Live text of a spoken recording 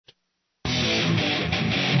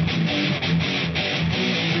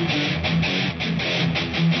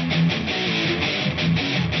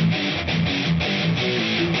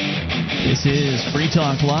This is Free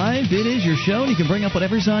Talk Live. It is your show, and you can bring up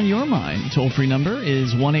whatever's on your mind. Toll-free number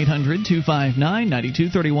is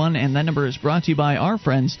 1-800-259-9231, and that number is brought to you by our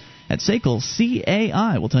friends at SACL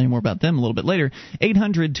CAI. We'll tell you more about them a little bit later.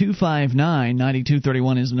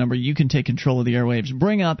 800-259-9231 is the number. You can take control of the airwaves.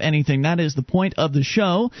 Bring up anything. That is the point of the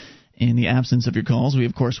show. In the absence of your calls, we,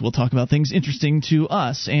 of course, will talk about things interesting to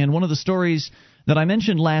us. And one of the stories that I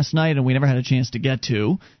mentioned last night and we never had a chance to get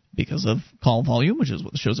to because of call volume, which is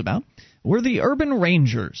what the show's about, were the Urban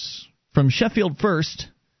Rangers from Sheffield First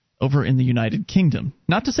over in the United Kingdom.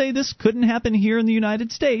 Not to say this couldn't happen here in the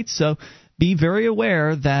United States, so be very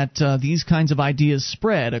aware that these kinds of ideas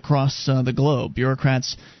spread across the globe.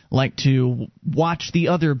 Bureaucrats like to watch the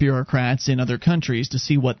other bureaucrats in other countries to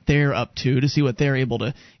see what they're up to see what they're able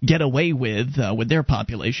to get away with their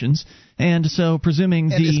populations. And so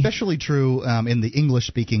presuming and especially true in the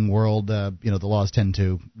English-speaking world, the laws tend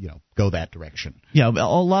to, go that direction. Yeah,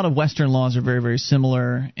 a lot of Western laws are very, very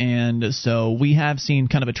similar, and so we have seen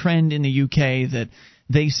kind of a trend in the UK that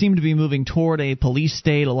they seem to be moving toward a police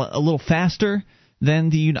state a little faster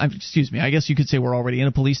than I guess you could say we're already in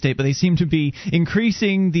a police state, but they seem to be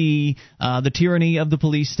increasing the tyranny of the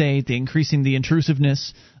police state, increasing the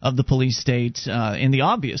intrusiveness of the police state, and the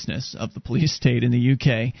obviousness of the police state in the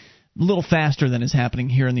UK a little faster than is happening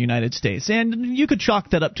here in the United States. And you could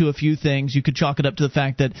chalk that up to a few things. You could chalk it up to the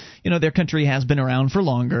fact that, their country has been around for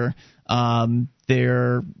longer.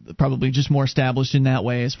 They're probably just more established in that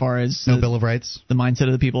way as far as no Bill of Rights, the mindset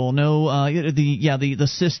of the people. No, the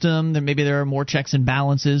system. Maybe there are more checks and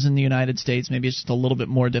balances in the United States. Maybe it's just a little bit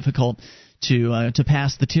more difficult to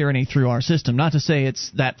pass the tyranny through our system. Not to say it's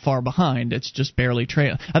that far behind. It's just barely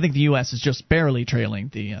trailing. I think the U.S. is just barely trailing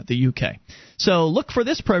the UK. So look for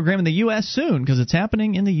this program in the U.S. soon because it's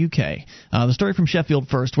happening in the UK. The story from Sheffield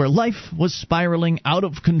First, where life was spiraling out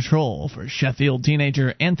of control for Sheffield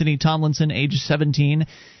teenager Anthony Tomlinson, age 17.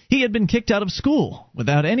 He had been kicked out of school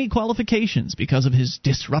without any qualifications because of his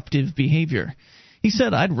disruptive behavior. He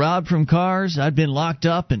said, "I'd robbed from cars, I'd been locked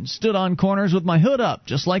up, and stood on corners with my hood up,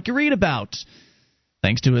 just like you read about."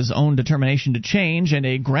 Thanks to his own determination to change and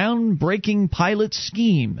a groundbreaking pilot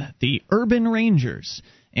scheme, the Urban Rangers,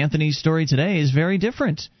 Anthony's story today is very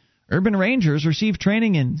different. Urban Rangers receive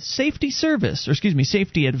training in safety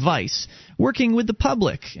advice, working with the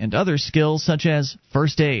public, and other skills such as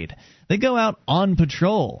first aid. They go out on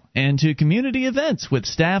patrol and to community events with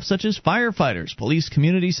staff such as firefighters, police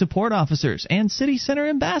community support officers, and city center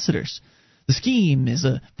ambassadors. The scheme is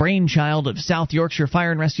a brainchild of South Yorkshire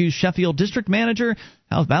Fire and Rescue's Sheffield District Manager.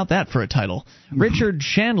 How about that for a title? Richard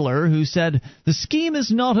Chandler, who said, "The scheme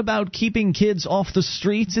is not about keeping kids off the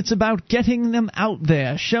streets. It's about getting them out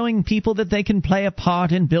there, showing people that they can play a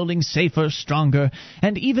part in building safer, stronger,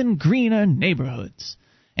 and even greener neighborhoods."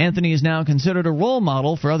 Anthony is now considered a role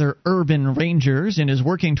model for other urban rangers and is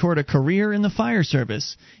working toward a career in the fire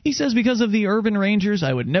service. He says, "Because of the Urban Rangers,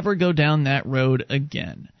 I would never go down that road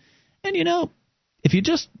again." And if you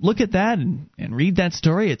just look at that and read that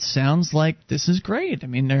story, it sounds like this is great. I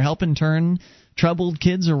mean, they're helping turn troubled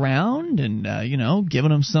kids around and, giving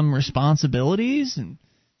them some responsibilities. And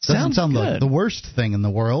doesn't sound good. like the worst thing in the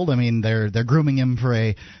world. I mean, they're grooming him for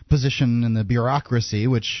a position in the bureaucracy,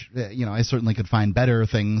 which, I certainly could find better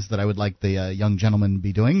things that I would like the young gentleman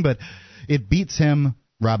be doing. But it beats him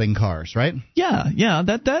robbing cars, right? Yeah,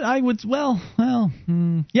 that I would,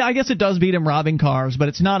 yeah, I guess it does beat him robbing cars, but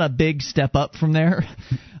it's not a big step up from there.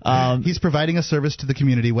 He's providing a service to the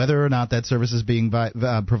community, whether or not that service is being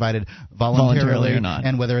provided voluntarily or not,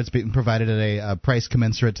 and whether it's being provided at a price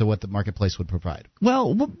commensurate to what the marketplace would provide.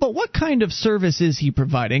 Well, but what kind of service is he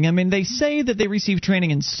providing? I mean, they say that they receive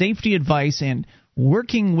training in safety advice and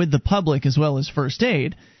working with the public as well as first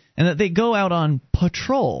aid, and that they go out on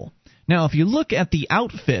patrol. Now, if you look at the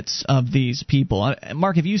outfits of these people,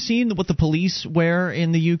 Mark, have you seen what the police wear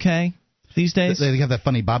in the UK these days? They have that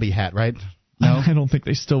funny bobby hat, right? No? I don't think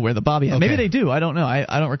they still wear the bobby hat. Okay. Maybe they do. I don't know.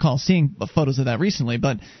 I don't recall seeing photos of that recently,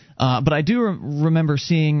 but I do remember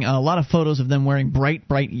seeing a lot of photos of them wearing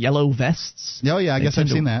bright yellow vests. Oh, yeah, I guess I've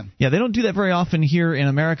seen that. Yeah, they don't do that very often here in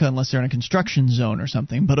America unless they're in a construction zone or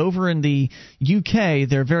something. But over in the UK,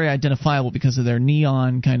 they're very identifiable because of their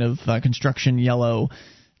neon kind of construction yellow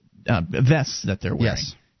vests that they're wearing.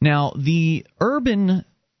 Yes. Now, the Urban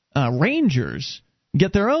Rangers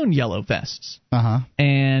get their own yellow vests.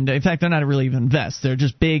 And, in fact, they're not really even vests. They're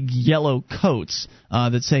just big yellow coats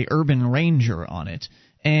that say Urban Ranger on it.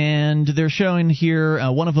 And they're showing here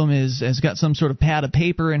one of them has got some sort of pad of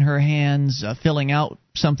paper in her hands, filling out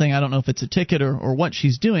something. I don't know if it's a ticket or what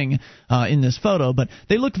she's doing in this photo, but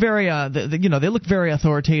they look very they look very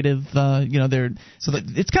authoritative.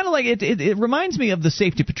 It's kind of like it reminds me of the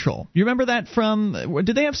safety patrol. You remember that from?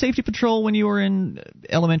 Did they have safety patrol when you were in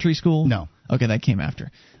elementary school? No. Okay, that came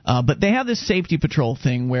after. But they have this safety patrol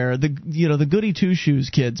thing where the goody two shoes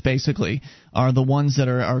kids basically are the ones that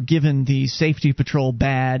are given the safety patrol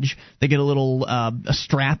badge. They get a little a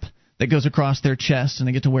strap that goes across their chest, and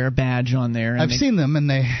they get to wear a badge on there. And I've seen them, and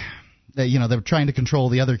they're trying to control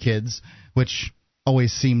the other kids, which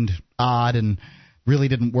always seemed odd and really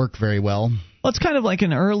didn't work very well. Well, it's kind of like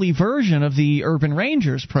an early version of the Urban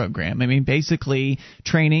Rangers program. I mean, basically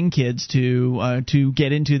training kids to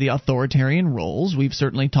get into the authoritarian roles. We've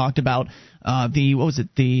certainly talked about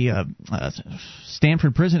the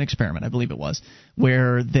Stanford prison experiment, I believe it was,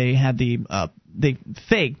 where they had they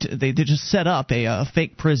just set up a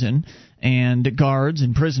fake prison and guards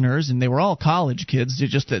and prisoners, and they were all college kids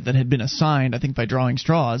that had been assigned, I think, by drawing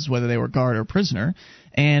straws, whether they were guard or prisoner,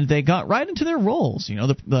 and they got right into their roles.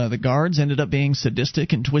 The guards ended up being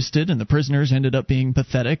sadistic and twisted, and the prisoners ended up being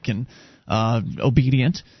pathetic and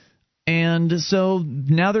obedient. And so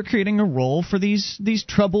now they're creating a role for these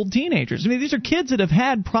troubled teenagers. I mean, these are kids that have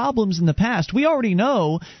had problems in the past. We already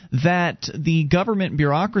know that the government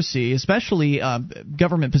bureaucracy, especially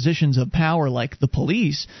government positions of power like the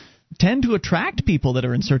police, tend to attract people that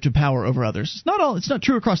are in search of power over others. It's not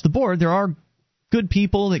true across the board. There are good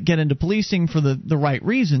people that get into policing for the right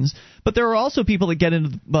reasons, but there are also people that get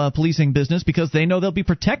into the policing business because they know they'll be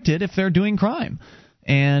protected if they're doing crime.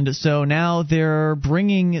 And so now they're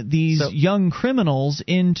bringing these young criminals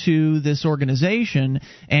into this organization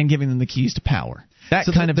and giving them the keys to power. That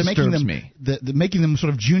kind of disturbs me. They're making them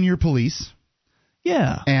sort of junior police.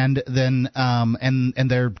 Yeah. And then and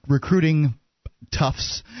they're recruiting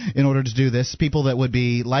toughs in order to do this, people that would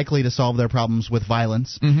be likely to solve their problems with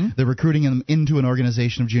violence. Mm-hmm. They're recruiting them into an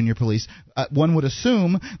organization of junior police. One would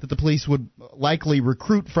assume that the police would likely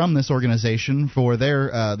recruit from this organization for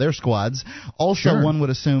their squads. Also, sure. One would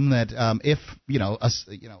assume that if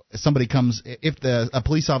a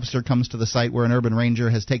police officer comes to the site where an urban ranger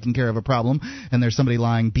has taken care of a problem and there's somebody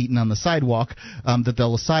lying beaten on the sidewalk, that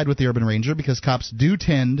they'll side with the urban ranger, because cops do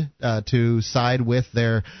tend to side with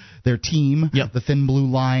their team, yep. The thin blue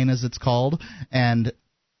line, as it's called, and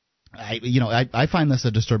I find this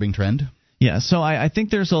a disturbing trend. Yeah, so I think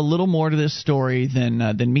there's a little more to this story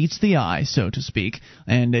than meets the eye, so to speak,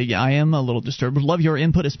 and I am a little disturbed. Would love your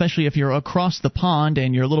input, especially if you're across the pond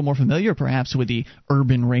and you're a little more familiar, perhaps, with the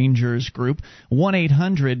Urban Rangers group.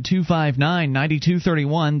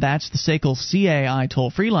 1-800-259-9231. That's the SACL CAI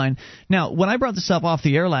toll-free line. Now, when I brought this up off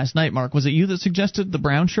the air last night, Mark, was it you that suggested the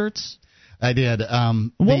brown shirts? I did.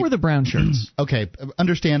 What were the brown shirts? Okay,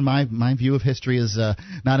 understand my view of history is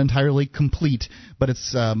not entirely complete, but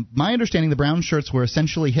it's my understanding the brown shirts were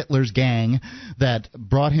essentially Hitler's gang that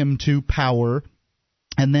brought him to power.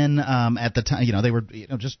 And then at the time, they were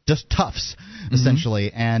just toughs,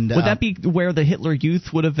 essentially. And would that be where the Hitler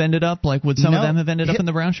Youth would have ended up? Like, would some of them have ended up in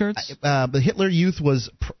the brown shirts? The Hitler Youth was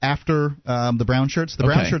after the brown shirts. The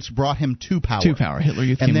brown shirts brought him to power. Hitler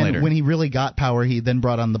Youth came later. And then when he really got power, he then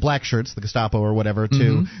brought on the black shirts, the Gestapo or whatever,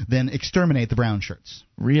 to then exterminate the brown shirts.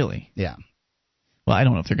 Really? Yeah. Well, I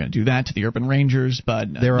don't know if they're going to do that to the Urban Rangers, but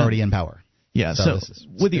they're already in power. Yeah, so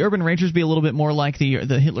would the Urban Rangers be a little bit more like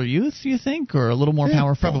the Hitler Youth, you think, or a little more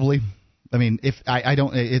powerful? Probably. I mean, if I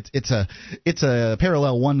don't, it's a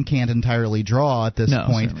parallel one can't entirely draw at this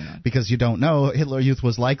point, because you don't know. Hitler Youth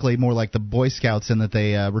was likely more like the Boy Scouts in that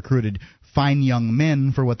they recruited fine young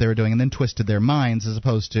men for what they were doing and then twisted their minds, as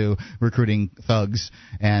opposed to recruiting thugs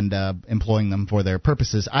and employing them for their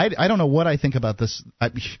purposes. I don't know what I think about this. I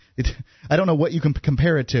don't know what you can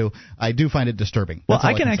compare it to. I do find it disturbing. Well,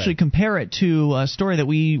 I can actually compare it to a story that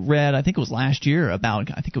we read, I think it was last year, about,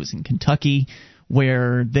 I think it was in Kentucky,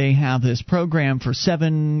 where they have this program for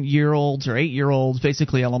 7-year-olds or 8-year-olds,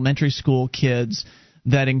 basically elementary school kids,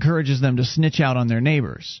 that encourages them to snitch out on their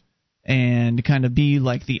neighbors and kind of be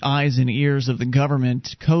like the eyes and ears of the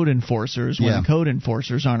government code enforcers when the code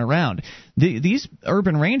enforcers aren't around. These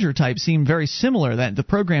Urban Ranger types seem very similar. That the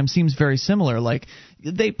program seems very similar. Like,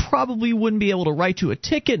 they probably wouldn't be able to write you a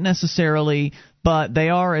ticket necessarily, but they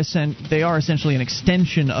are essentially an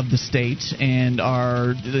extension of the state and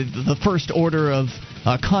are the first order of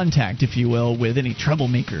contact, if you will, with any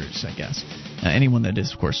troublemakers, I guess. Anyone that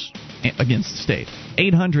is, of course, against the state.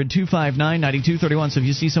 800-259-9231. So if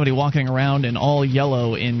you see somebody walking around in all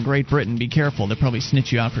yellow in Great Britain, be careful. They'll probably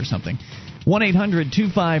snitch you out for something.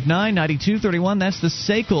 1-800-259-9231. That's the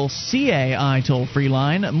SACL CAI toll-free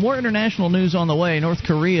line. More international news on the way. North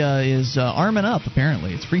Korea is arming up,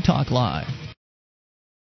 apparently. It's Free Talk Live.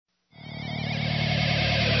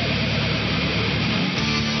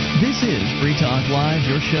 This is Free Talk Live,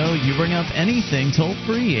 your show. You bring up anything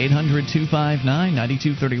toll-free.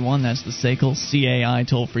 800-259-9231. That's the SACL CAI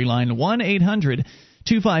toll-free line.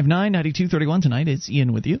 1-800-259-9231. Tonight, it's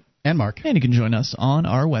Ian with you. And Mark. And you can join us on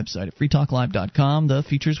our website at freetalklive.com. The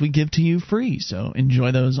features we give to you free, so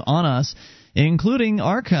enjoy those on us, including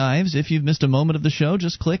archives. If you've missed a moment of the show,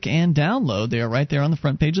 just click and download. They are right there on the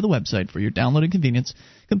front page of the website for your downloading convenience,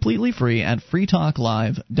 completely free at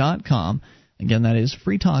freetalklive.com. Again, that is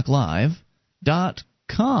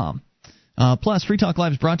freetalklive.com. Plus, Free Talk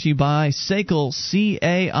Live is brought to you by SACL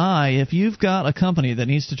CAI. If you've got a company that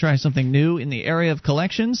needs to try something new in the area of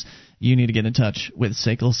collections, you need to get in touch with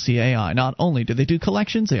SACL CAI. Not only do they do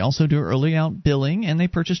collections, they also do early out billing, and they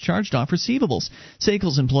purchase charged-off receivables.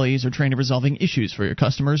 SACL's employees are trained at resolving issues for your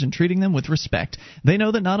customers and treating them with respect. They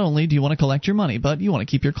know that not only do you want to collect your money, but you want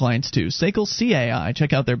to keep your clients too. SACL CAI.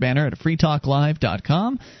 Check out their banner at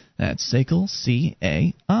freetalklive.com. That's SACL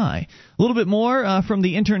CAI. A little bit more from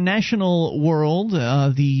the international world.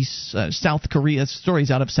 South Korea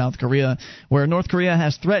stories out of South Korea, where North Korea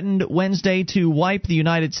has threatened Wednesday to wipe the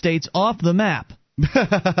United States off the map.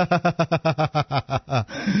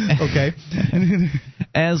 Okay.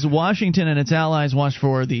 As Washington and its allies watch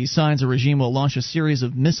for the signs a regime will launch a series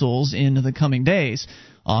of missiles in the coming days.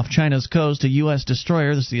 Off China's coast, a U.S.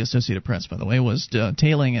 destroyer, this is the Associated Press, by the way, was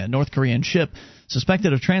tailing a North Korean ship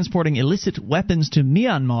suspected of transporting illicit weapons to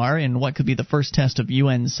Myanmar in what could be the first test of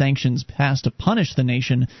UN sanctions passed to punish the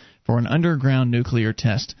nation for an underground nuclear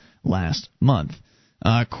test last month.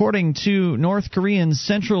 According to North Korean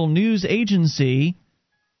Central News Agency,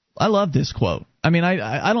 I love this quote. I mean,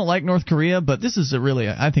 I don't like North Korea, but this is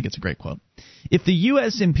I think it's a great quote. If the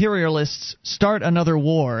U.S. imperialists start another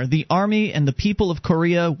war, the Army and the people of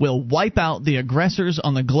Korea will wipe out the aggressors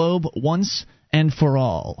on the globe once and for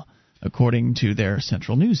all, according to their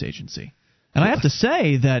Central News Agency. And I have to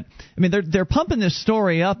say that, I mean, they're pumping this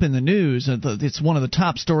story up in the news. It's one of the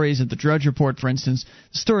top stories at the Drudge Report, for instance.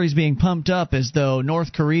 The story's being pumped up as though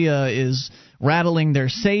North Korea is rattling their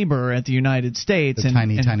saber at the United States.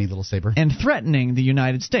 Tiny little saber. And threatening the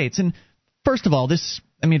United States. And first of all,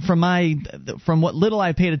 from what little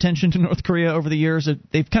I paid attention to North Korea over the years,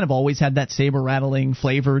 they've kind of always had that saber-rattling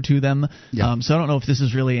flavor to them. Yeah. So I don't know if this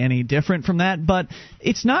is really any different from that, but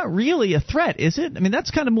it's not really a threat, is it? I mean,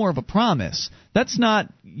 that's kind of more of a promise. That's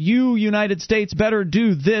not, you, United States, better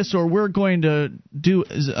do this or we're going to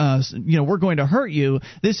we're going to hurt you.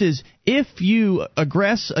 This is, if you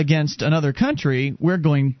aggress against another country, we're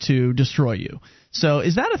going to destroy you. So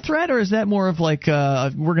is that a threat, or is that more of like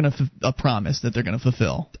a promise that they're going to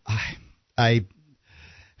fulfill?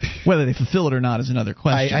 Whether they fulfill it or not is another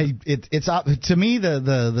question. It's to me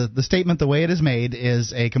the statement, the way it is made,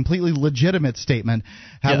 is a completely legitimate statement.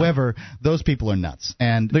 However, those people are nuts,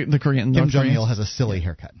 and the Korean Kim Jong-il has a silly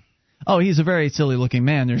haircut. Oh, he's a very silly looking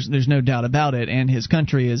man. There's no doubt about it, and his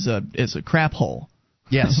country is a crap hole.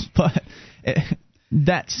 Yes, but.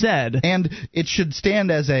 That said, and it should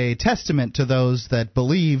stand as a testament to those that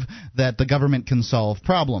believe that the government can solve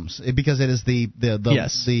problems, because it is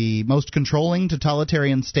the most controlling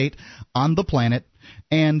totalitarian state on the planet,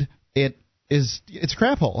 and it's a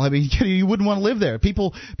crap hole. I mean, you wouldn't want to live there.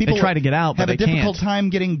 People try to get out, but have a difficult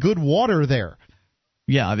time getting good water there.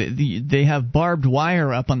 Yeah, they have barbed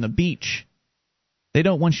wire up on the beach. They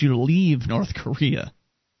don't want you to leave North Korea.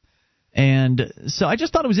 And so I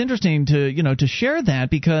just thought it was interesting to share that,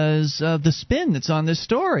 because the spin that's on this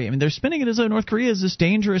story. I mean, they're spinning it as though North Korea is this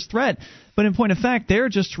dangerous threat, but in point of fact, they're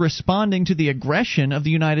just responding to the aggression of the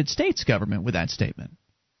United States government with that statement.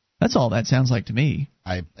 That's all that sounds like to me.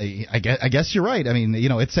 I guess you're right. I mean,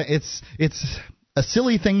 it's a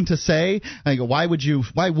silly thing to say. I go, why would you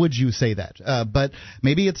say that? But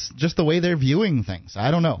maybe it's just the way they're viewing things.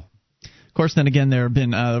 I don't know. Of course, then again, there have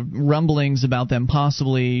been rumblings about them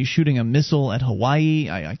possibly shooting a missile at Hawaii.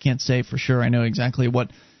 I can't say for sure. I know exactly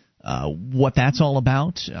what that's all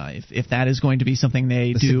about. If that is going to be something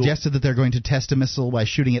they do. Suggested that they're going to test a missile by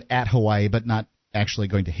shooting it at Hawaii, but not actually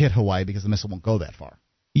going to hit Hawaii, because the missile won't go that far.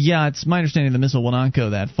 Yeah, it's my understanding the missile will not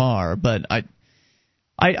go that far, but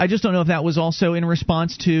I just don't know if that was also in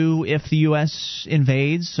response to if the U.S.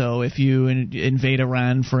 invades. So if you invade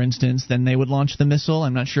Iran, for instance, then they would launch the missile.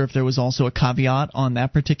 I'm not sure if there was also a caveat on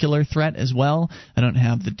that particular threat as well. I don't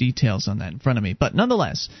have the details on that in front of me. But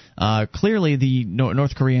nonetheless, clearly the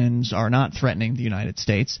North Koreans are not threatening the United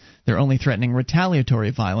States. They're only threatening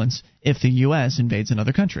retaliatory violence if the U.S. invades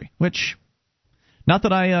another country, which Not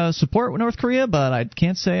that I support North Korea, but I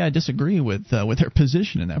can't say I disagree with their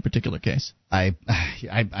position in that particular case. I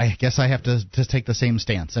guess I have to take the same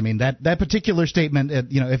stance. I mean, that particular statement,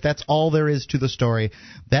 if that's all there is to the story,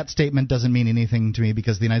 that statement doesn't mean anything to me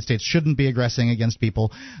because the United States shouldn't be aggressing against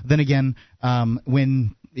people. Then again,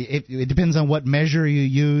 when it depends on what measure you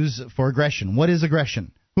use for aggression. What is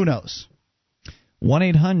aggression? Who knows?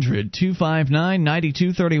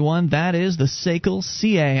 1-800-259-9231. That is the SACL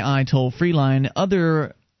CAI toll-free line.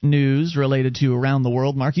 Other news related to around the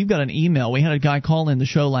world. Mark, you've got an email. We had a guy call in the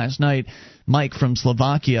show last night, Mike from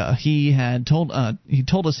Slovakia. He had told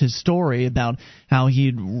us his story about how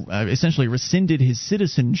he'd essentially rescinded his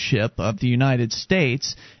citizenship of the United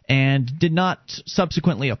States and did not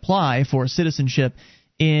subsequently apply for citizenship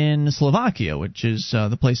in Slovakia, which is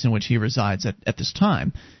the place in which he resides at this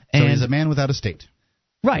time. So he's a man without a state.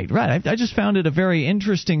 Right. I just found it a very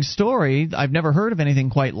interesting story. I've never heard of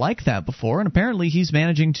anything quite like that before, and apparently he's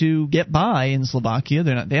managing to get by in Slovakia.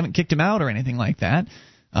 They haven't kicked him out or anything like that.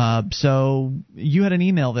 So you had an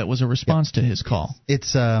email that was a response to his call.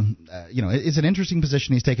 It's it's an interesting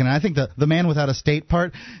position he's taken, and I think the man without a state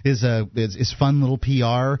part is fun little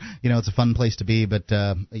PR. It's a fun place to be, but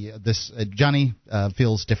Johnny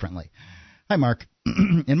feels differently. Hi, Mark.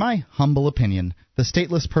 In my humble opinion, the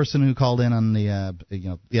stateless person who called in on the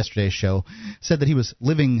yesterday's show said that he was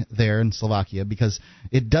living there in Slovakia because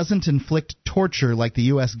it doesn't inflict torture like the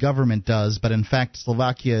U.S. government does, but in fact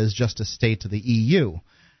Slovakia is just a state of the EU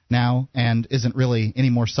now and isn't really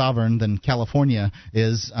any more sovereign than California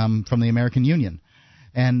is from the American Union.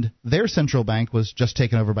 And their central bank was just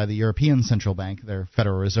taken over by the European Central Bank, their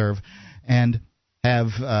Federal Reserve, and have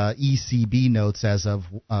ECB notes as of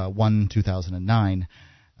 1/2009.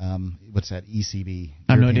 What's that, ECB?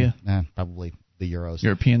 I have no idea. Probably the euros.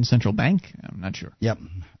 European Central Bank? I'm not sure. Yep.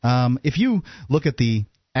 If you look at the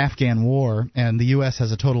Afghan war, and the U.S.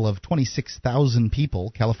 has a total of 26,000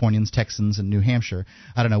 people, Californians, Texans, and New Hampshire.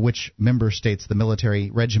 I don't know which member states the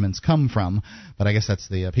military regiments come from, but I guess that's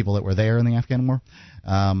the people that were there in the Afghan war.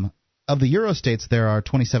 Of the Euro states, there are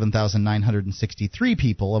 27,963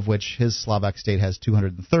 people, of which his Slovak state has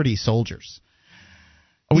 230 soldiers.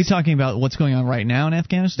 Are we talking about what's going on right now in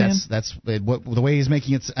Afghanistan? That's the way he's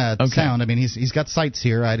making it sound. I mean, he's got sites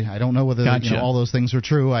here. I don't know whether all those things are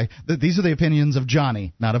true. These are the opinions of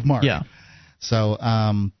Johnny, not of Mark. Yeah. So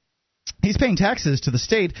he's paying taxes to the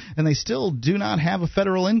state, and they still do not have a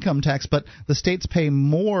federal income tax, but the states pay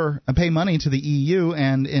money to the EU,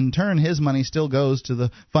 and in turn his money still goes to the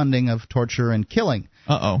funding of torture and killing.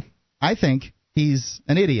 Uh-oh. I think he's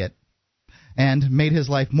an idiot and made his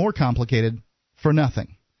life more complicated for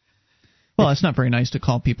nothing. Well, it's not very nice to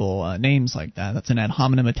call people names like that. That's an ad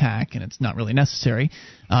hominem attack, and it's not really necessary.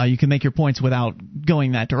 You can make your points without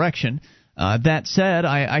going that direction. That said,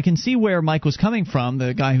 I can see where Mike was coming from,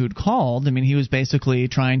 the guy who'd called. I mean, he was basically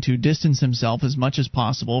trying to distance himself as much as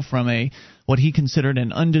possible from what he considered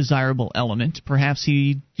an undesirable element. Perhaps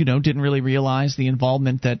he, didn't really realize the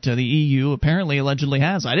involvement that the EU apparently allegedly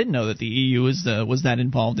has. I didn't know that the EU was that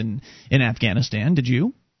involved in Afghanistan. Did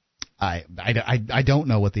you? I don't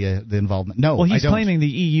know what the involvement. No, well, he's I don't. Claiming the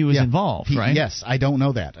EU is involved, right? Yes, I don't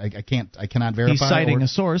know that. I cannot verify. He's citing a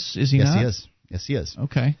source, is he not? Yes, he is.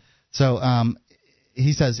 Okay. So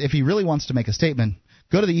he says if he really wants to make a statement,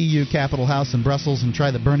 go to the EU Capitol House in Brussels and try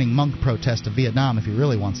the burning monk protest of Vietnam if he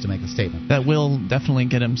really wants to make a statement. That will definitely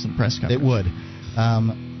get him some press coverage. It would.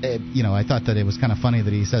 I thought that it was kind of funny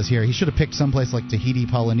that he says here he should have picked someplace like Tahiti,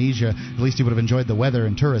 Polynesia. At least he would have enjoyed the weather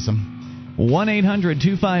and tourism.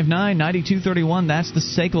 1-800-259-9231. That's the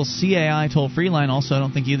SACL CAI toll-free line. Also, I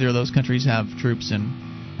don't think either of those countries have troops in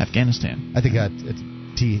Afghanistan. I think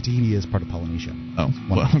Tahiti is part of Polynesia. Oh,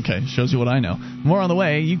 well, okay. Shows you what I know. More on the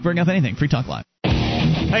way. You bring up anything. Free Talk Live.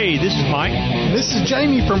 Hey, this is Mike. This is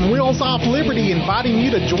Jamie from Wheels Off Liberty, inviting you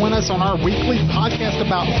to join us on our weekly podcast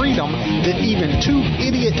about freedom that even two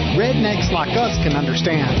idiot rednecks like us can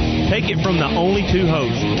understand. Take it from the only two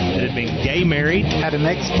hosts that have been gay married, had an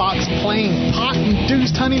Xbox playing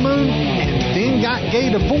pot-induced honeymoon, and then got gay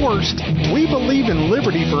divorced. We believe in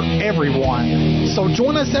liberty for everyone. So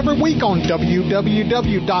join us every week on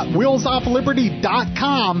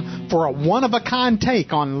www.wheelsoffliberty.com for a one-of-a-kind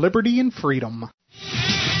take on liberty and freedom.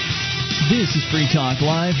 This is Free Talk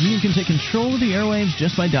Live. You can take control of the airwaves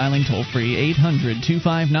just by dialing toll-free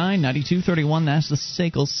 800-259-9231. That's the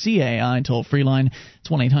SACL CAI toll-free line. It's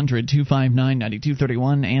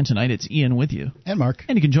 1-800-259-9231. And tonight it's Ian with you. And Mark.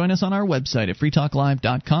 And you can join us on our website at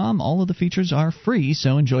freetalklive.com. All of the features are free,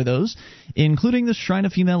 so enjoy those, including the Shrine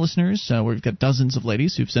of Female Listeners. We've got dozens of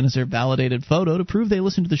ladies who've sent us their validated photo to prove they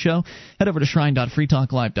listen to the show. Head over to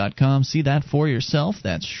shrine.freetalklive.com. See that for yourself.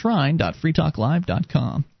 That's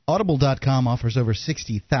shrine.freetalklive.com. Audible.com offers over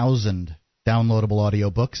 60,000 downloadable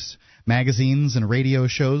audiobooks, magazines, and radio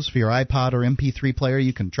shows for your iPod or MP3 player.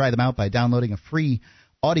 You can try them out by downloading a free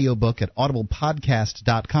audiobook at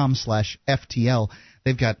audiblepodcast.com/FTL.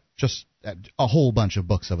 They've got just a whole bunch of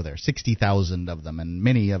books over there, 60,000 of them, and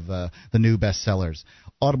many of the new bestsellers.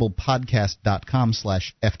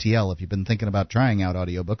 audiblepodcast.com/FTL. If you've been thinking about trying out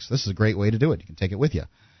audiobooks, this is a great way to do it. You can take it with you.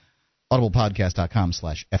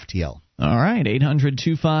 audiblepodcast.com/FTL. All right,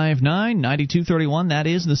 800-259-9231. That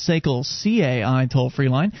is the SACL CAI toll-free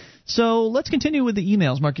line. So let's continue with the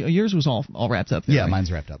emails. Mark, yours was all wrapped up there. Yeah, right?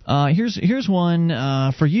 Mine's wrapped up. Here's one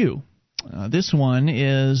for you. This one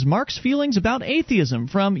is Mark's feelings about atheism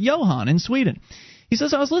from Johan in Sweden. He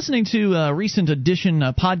says, I was listening to a recent edition,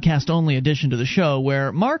 a podcast-only edition to the show,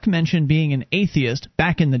 where Mark mentioned being an atheist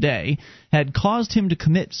back in the day had caused him to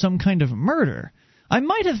commit some kind of murder. I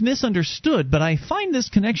might have misunderstood, but I find this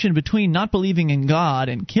connection between not believing in God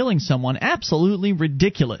and killing someone absolutely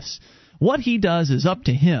ridiculous. What he does is up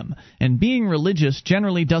to him, and being religious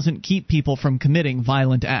generally doesn't keep people from committing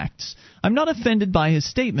violent acts. I'm not offended by his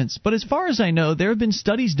statements, but as far as I know, there have been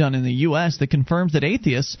studies done in the U.S. that confirms that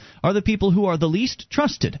atheists are the people who are the least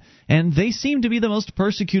trusted, and they seem to be the most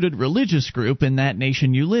persecuted religious group in that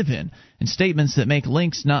nation you live in. And statements that make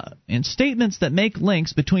links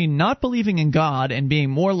between not believing in God and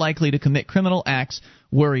being more likely to commit criminal acts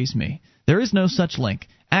worries me. There is no such link.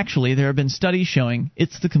 Actually, there have been studies showing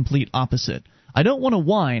it's the complete opposite. I don't want to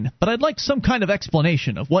whine, but I'd like some kind of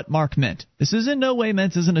explanation of what Mark meant. This is in no way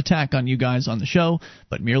meant as an attack on you guys on the show,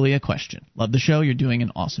 but merely a question. Love the show. You're doing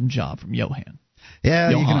an awesome job. From Johan.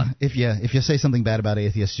 Yeah, if you say something bad about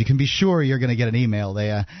atheists, you can be sure you're going to get an email.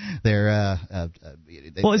 Well,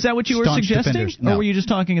 is that what you were suggesting, No. Or were you just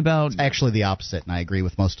talking about? Actually, the opposite, and I agree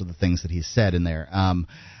with most of the things that he said in there.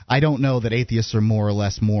 I don't know that atheists are more or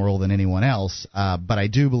less moral than anyone else, but I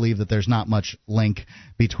do believe that there's not much link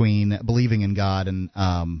between believing in God and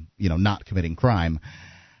not committing crime.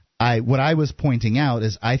 What I was pointing out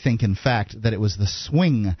is I think, in fact, that it was the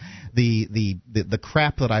swing, the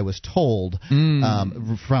crap that I was told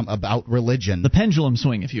from about religion, the pendulum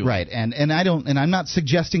swing, if you will. Right, and I'm not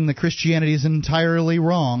suggesting that Christianity is entirely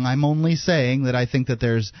wrong. I'm only saying that I think that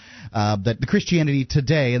there's that the Christianity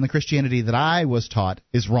today and the Christianity that I was taught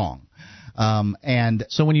is wrong. And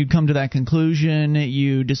so when you come to that conclusion,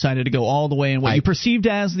 you decided to go all the way in what you perceived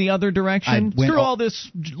as the other direction. Through all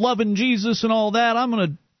this loving Jesus and all that, I'm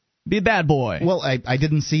going to be a bad boy. Well, I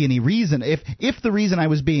didn't see any reason. If the reason I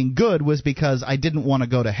was being good was because I didn't want to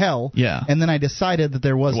go to hell, and then I decided that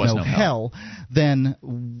there was no hell, then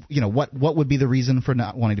what would be the reason for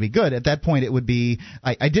not wanting to be good? At that point, it would be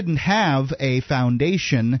I didn't have a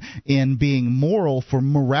foundation in being moral for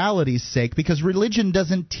morality's sake, because religion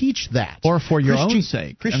doesn't teach that. Or for your own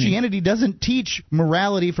sake. Christianity doesn't teach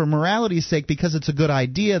morality for morality's sake because it's a good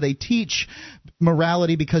idea. They teach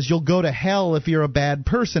morality because you'll go to hell if you're a bad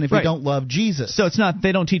person, if you don't love Jesus. So it's not,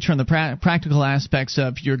 they don't teach from the practical aspects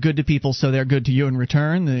of you're good to people so they're good to you in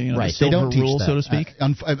return, the silver rule, so to speak.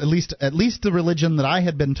 At least the religion that I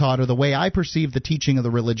had been taught, or the way I perceived the teaching of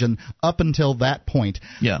the religion up until that point,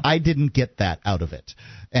 I didn't get that out of it.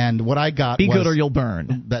 And what I got was, be good or you'll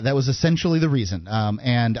burn. That was essentially the reason.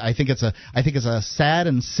 And I think it's a sad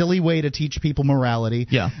and silly way to teach people morality.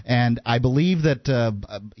 Yeah. And I believe that the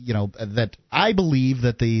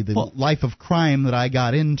life of crime that I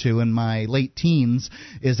got into in my late teens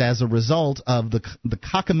is as a result of the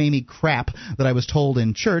cockamamie crap that I was told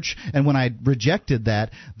in church. And when I rejected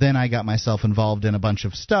that, then I got myself involved in a bunch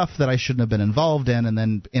of stuff that I shouldn't have been involved in, and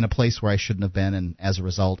then in a place where I shouldn't have been, and as a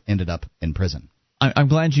result ended up in prison. I'm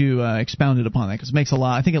glad you expounded upon that, because it makes a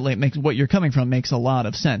lot. I think it makes what you're coming from makes a lot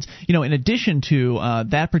of sense. In addition to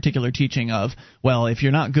that particular teaching of, well, if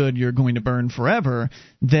you're not good, you're going to burn forever.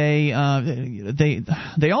 They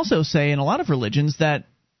also say in a lot of religions that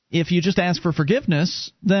if you just ask for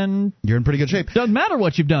forgiveness, then you're in pretty good shape. Doesn't matter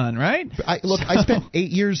what you've done, right? I spent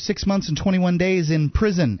 8 years, 6 months, and 21 days in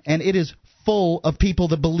prison, and it is full of people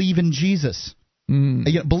that believe in Jesus.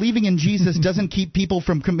 Believing in Jesus doesn't keep people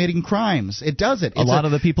from committing crimes. It doesn't. A lot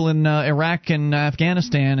of the people in Iraq and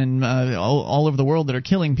Afghanistan and all over the world that are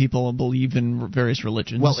killing people believe in various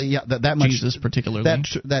religions. Well, yeah, that much. Jesus particularly.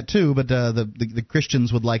 That too, but the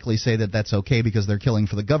Christians would likely say that that's okay because they're killing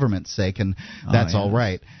for the government's sake, and that's all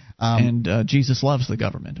right. And Jesus loves the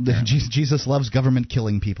government. Jesus loves government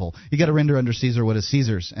killing people. You got to render unto Caesar what is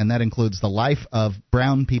Caesar's, and that includes the life of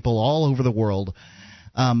brown people all over the world.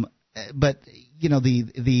 But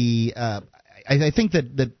I think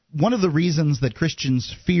that one of the reasons that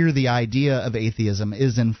Christians fear the idea of atheism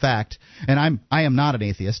is, in fact, and I am not an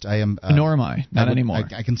atheist. I am. Nor am I. Not anymore.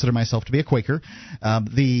 I consider myself to be a Quaker.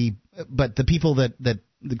 But the people that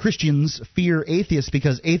the Christians fear atheists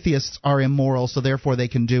because atheists are immoral, so therefore they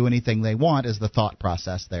can do anything they want, is the thought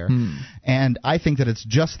process there. And I think that it's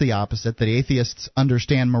just the opposite, that atheists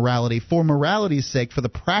understand morality for morality's sake, for the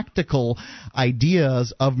practical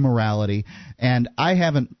ideas of morality. And I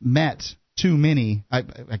haven't met too many, I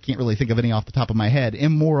can't really think of any off the top of my head,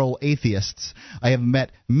 immoral atheists. I have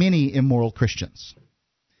met many immoral Christians.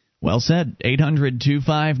 Well said.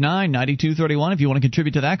 800-259-9231 if you want to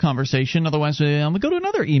contribute to that conversation. Otherwise, I'm going to go to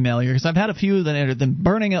another email here because I've had a few that have been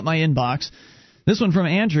burning up my inbox. This one from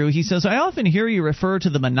Andrew. He says, I often hear you refer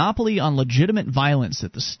to the monopoly on legitimate violence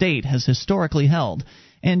that the state has historically held,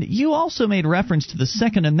 and you also made reference to the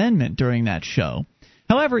Second Amendment during that show.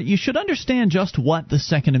 However, you should understand just what the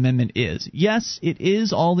Second Amendment is. Yes, it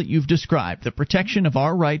is all that you've described, the protection of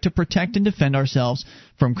our right to protect and defend ourselves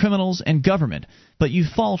from criminals and government, but you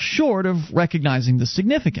fall short of recognizing the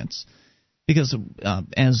significance. Because,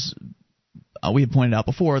 as we have pointed out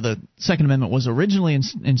before, the Second Amendment was originally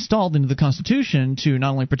installed into the Constitution to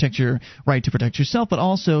not only protect your right to protect yourself, but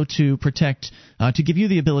also to protect, to give you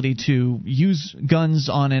the ability to use guns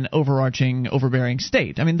on an overbearing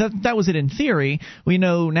state. I mean, that was it in theory. We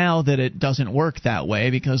know now that it doesn't work that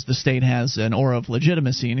way because the state has an aura of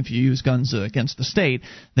legitimacy, and if you use guns against the state,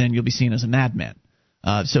 then you'll be seen as a madman.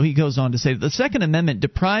 So he goes on to say that the Second Amendment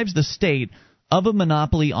deprives the state of a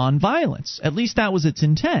monopoly on violence. At least that was its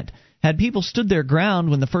intent. Had people stood their ground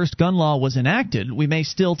when the first gun law was enacted, we may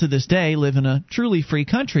still to this day live in a truly free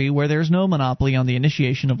country where there's no monopoly on the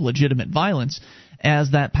initiation of legitimate violence, as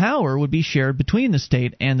that power would be shared between the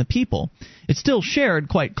state and the people. It's still shared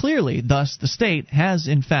quite clearly, thus the state has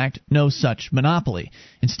in fact no such monopoly.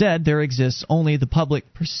 Instead, there exists only the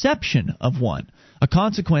public perception of one, a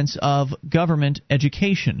consequence of government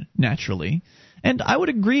education, naturally. And I would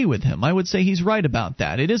agree with him. I would say he's right about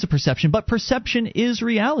that. It is a perception, but perception is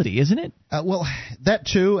reality, isn't it? Well, that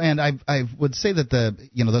too, and I would say that the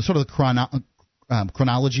sort of the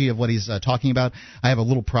chronology of what he's talking about, I have a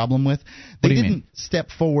little problem with. They didn't step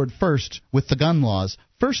forward first with the gun laws.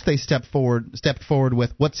 First, they stepped forward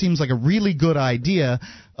with what seems like a really good idea,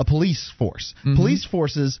 a police force. Mm-hmm. Police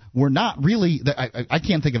forces were not really. I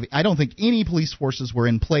can't think of. I don't think any police forces were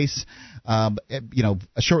in place.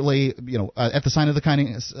 Shortly, at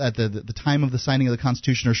the time of the signing of the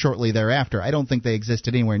Constitution, or shortly thereafter. I don't think they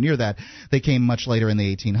existed anywhere near that. They came much later in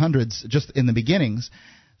the 1800s, just in the beginnings.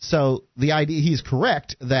 So the idea, he's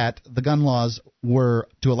correct that the gun laws were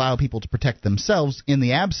to allow people to protect themselves in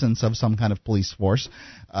the absence of some kind of police force.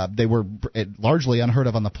 They were largely unheard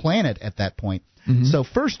of on the planet at that point. Mm-hmm. So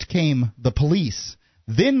first came the police,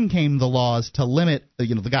 then came the laws to limit,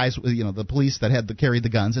 the guys, the police that carried the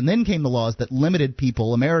guns, and then came the laws that limited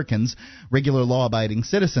people, Americans, regular law-abiding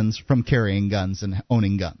citizens, from carrying guns and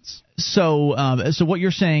owning guns. So what you're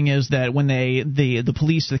saying is that when the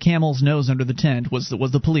police, the camel's nose under the tent was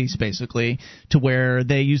the police, basically, to where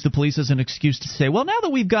they used the police as an excuse to say, well, now that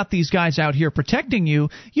we've got these guys out here protecting you,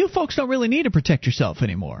 you folks don't really need to protect yourself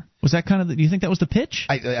anymore. Was that kind of? Do you think that was the pitch?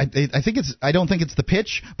 I think it's. I don't think it's the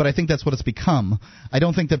pitch, but I think that's what it's become. I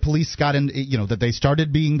don't think that police got in. That they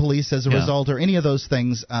started being police as a result, or any of those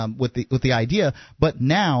things with the idea. But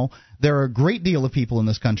now there are a great deal of people in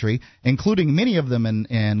this country, including many of them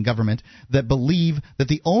in government, that believe that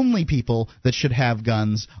the only people that should have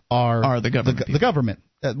guns are the government. The government.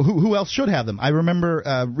 Who else should have them? I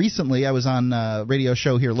remember recently I was on a radio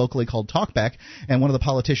show here locally called Talkback, and one of the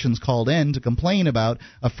politicians called in to complain about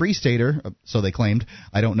a Free Stater, so they claimed.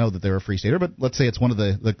 I don't know that they're a Free Stater, but let's say it's one of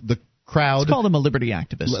the crowd. Let's call them a liberty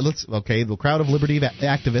activist. The crowd of liberty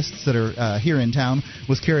activists that are here in town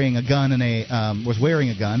was carrying a gun was wearing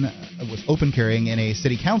a gun, was open carrying in a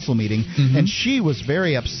city council meeting, mm-hmm. and she was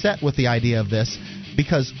very upset with the idea of this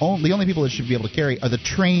because the only people that should be able to carry are the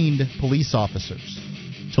trained police officers.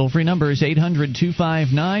 Toll-free number is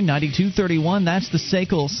 800-259-9231. That's the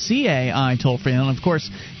SACL CAI toll-free. And, of course,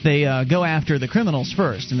 they go after the criminals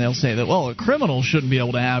first, and they'll say that, well, a criminal shouldn't be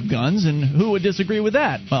able to have guns, and who would disagree with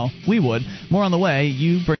that? Well, we would. More on the way.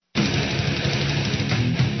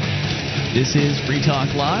 This is Free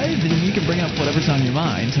Talk Live, and you can bring up whatever's on your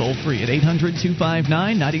mind toll-free at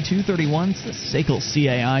 800-259-9231. It's the SACL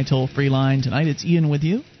CAI toll-free line. Tonight it's Ian with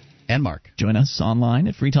you. And Mark. Join us online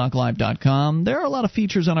at freetalklive.com. There are a lot of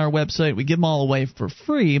features on our website. We give them all away for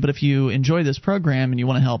free, but if you enjoy this program and you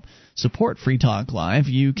want to help support Free Talk Live,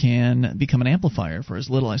 you can become an amplifier for as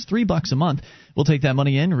little as $3 a month. We'll take that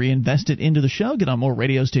money in, reinvest it into the show, get on more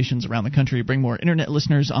radio stations around the country, bring more internet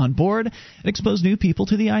listeners on board, and expose new people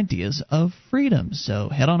to the ideas of freedom. So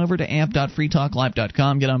head on over to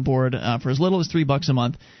amp.freetalklive.com, get on board for as little as $3 a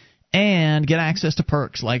month, and get access to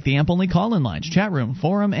perks like the AMP-only call-in lines, chat room,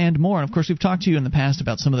 forum, and more. And, of course, we've talked to you in the past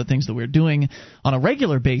about some of the things that we're doing on a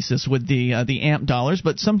regular basis with the AMP dollars,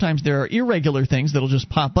 but sometimes there are irregular things that will just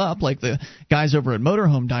pop up, like the guys over at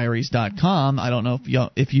motorhomediaries.com. I don't know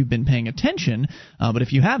if you've been paying attention, but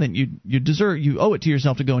if you haven't, you owe it to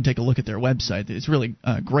yourself to go and take a look at their website. It's really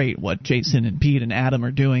great what Jason and Pete and Adam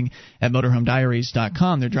are doing at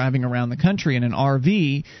motorhomediaries.com. They're driving around the country in an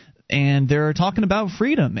RV, and they're talking about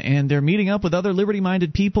freedom, and they're meeting up with other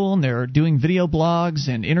liberty-minded people, and they're doing video blogs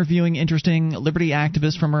and interviewing interesting liberty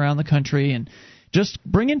activists from around the country, and just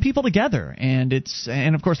bringing people together. And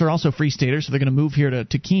of course, they're also free staters, so they're going to move here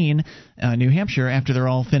to Keene, New Hampshire, after they're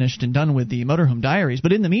all finished and done with the Motorhome Diaries.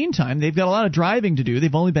 But in the meantime, they've got a lot of driving to do.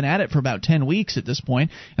 They've only been at it for about 10 weeks at this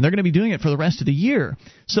point, and they're going to be doing it for the rest of the year.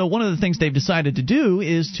 So one of the things they've decided to do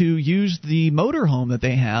is to use the motorhome that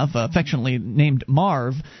they have, affectionately named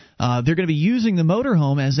Marv. They're going to be using the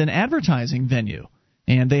motorhome as an advertising venue.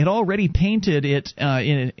 And they had already painted it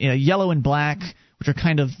in a yellow and black, which are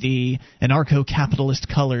kind of the anarcho-capitalist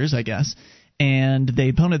colors, I guess. And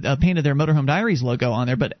they painted their Motorhome Diaries logo on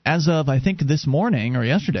there. But as of, I think, this morning or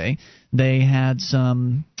yesterday, they had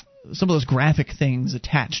some of those graphic things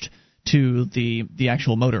attached to the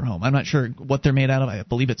actual motorhome. I'm not sure what they're made out of. I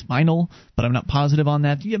believe it's vinyl, but I'm not positive on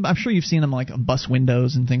that. Yeah, I'm sure you've seen them like on bus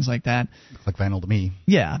windows and things like that. Looks like vinyl to me.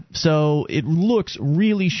 Yeah, so it looks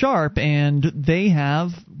really sharp, and they have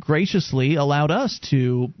graciously allowed us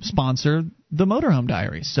to sponsor the Motorhome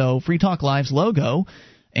Diaries. So Free Talk Live's logo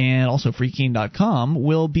and also freekeen.com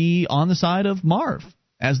will be on the side of Marv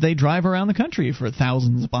as they drive around the country for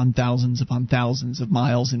thousands upon thousands upon thousands of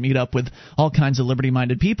miles and meet up with all kinds of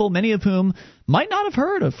liberty-minded people, many of whom might not have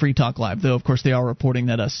heard of Free Talk Live, though, of course, they are reporting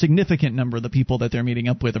that a significant number of the people that they're meeting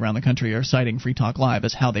up with around the country are citing Free Talk Live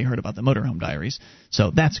as how they heard about the Motorhome Diaries.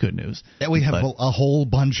 So that's good news. Yeah, we have a whole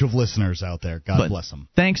bunch of listeners out there. God bless them.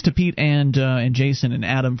 Thanks to Pete and Jason and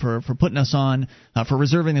Adam for putting us on, for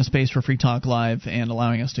reserving the space for Free Talk Live and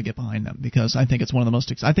allowing us to get behind them, because I think it's one of the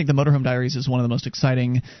most I think the Motorhome Diaries is one of the most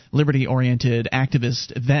exciting liberty-oriented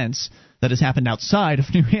activist events that has happened outside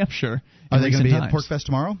of New Hampshire. Are they going to be at PorcFest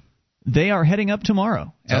tomorrow? They are heading up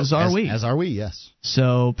tomorrow, as are we. As are we, yes.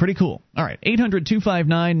 So, pretty cool. All right,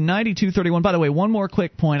 800-259-9231. By the way, one more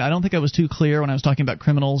quick point. I don't think I was too clear when I was talking about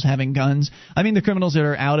criminals having guns. I mean the criminals that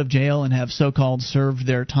are out of jail and have so-called served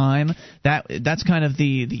their time. That's kind of the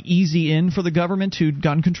easy in for the government to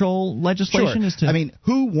gun control legislation. Sure. I mean,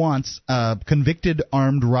 who wants a convicted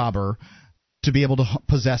armed robber to be able to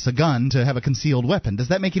possess a gun, to have a concealed weapon? Does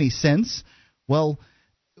that make any sense? Well,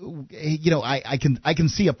 you know, I can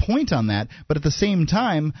see a point on that, but at the same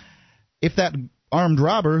time, if that armed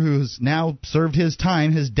robber who's now served his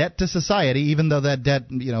time, his debt to society, even though that debt,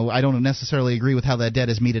 you know, I don't necessarily agree with how that debt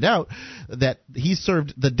is meted out, that he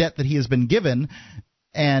served the debt that he has been given,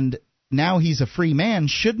 and now he's a free man,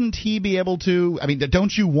 shouldn't he be able to, I mean,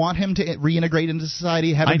 don't you want him to reintegrate into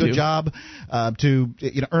society, have a good job, to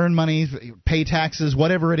earn money, pay taxes,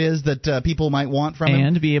 whatever it is that people might want from him?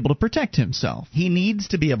 And be able to protect himself. He needs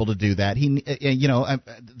to be able to do that.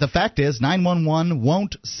 The fact is 911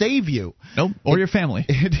 won't save you. Nope, or your family.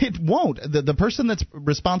 It won't. The person that's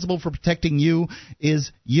responsible for protecting you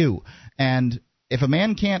is you. And if a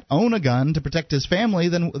man can't own a gun to protect his family,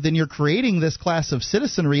 then you're creating this class of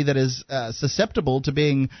citizenry that is susceptible to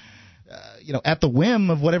being, at the whim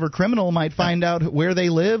of whatever criminal might find out where they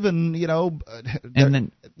live and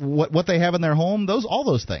then what they have in their home. All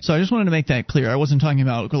those things. So I just wanted to make that clear. I wasn't talking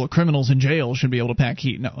about criminals in jail should be able to pack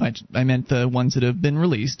heat. No, I meant the ones that have been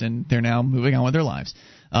released and they're now moving on with their lives.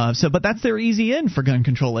 But that's their easy in for gun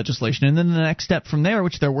control legislation. And then the next step from there,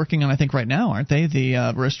 which they're working on, I think, right now, aren't they?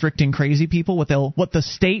 The restricting crazy people, what the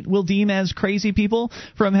state will deem as crazy people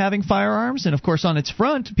from having firearms. And, of course, on its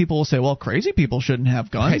front, people will say, well, crazy people shouldn't have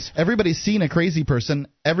guns. Right. Everybody's seen a crazy person.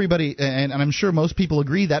 Everybody, and I'm sure most people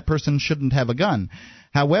agree that person shouldn't have a gun.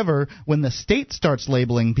 However, when the state starts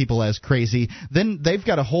labeling people as crazy, then they've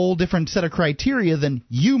got a whole different set of criteria than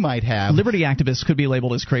you might have. Liberty activists could be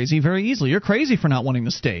labeled as crazy very easily. You're crazy for not wanting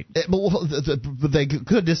the state. But they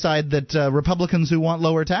could decide that Republicans who want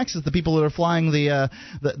lower taxes, the people that are flying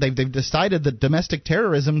they've decided that domestic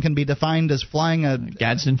terrorism can be defined as flying a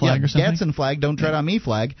Gadsden flag or something. Gadsden flag, don't tread on me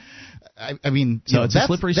flag. I mean, so it's a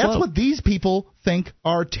slippery slope. That's what these people think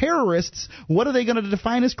are terrorists. What are they going to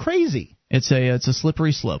define as crazy? It's a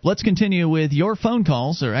slippery slope. Let's continue with your phone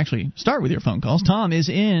calls, or actually start with your phone calls. Tom is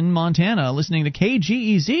in Montana listening to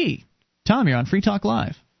KGEZ. Tom, you're on Free Talk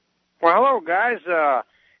Live. Well, hello, guys.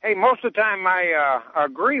 Hey, most of the time I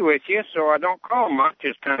agree with you, so I don't call much.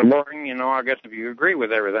 It's kind of boring, I guess, if you agree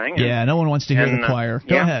with everything. Yeah, no one wants to hear the choir.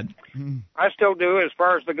 Go ahead. I still do. As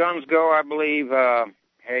far as the guns go, I believe,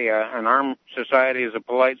 an armed society is a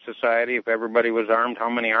polite society. If everybody was armed, how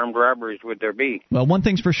many armed robberies would there be? Well, one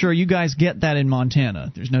thing's for sure, you guys get that in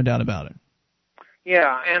Montana. There's no doubt about it.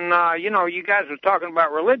 Yeah, and, you guys were talking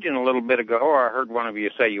about religion a little bit ago. I heard one of you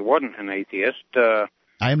say you wasn't an atheist. I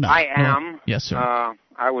am not. I am. Yes, sir.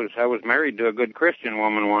 I was married to a good Christian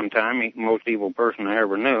woman one time, most evil person I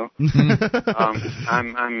ever knew.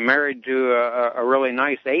 I'm married to a really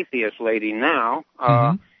nice atheist lady now.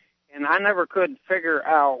 And I never could figure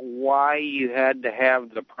out why you had to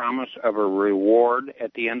have the promise of a reward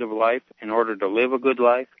at the end of life in order to live a good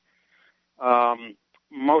life.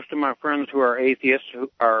 Most of my friends who are atheists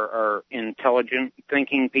are intelligent,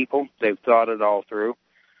 thinking people. They've thought it all through.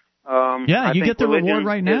 You get the reward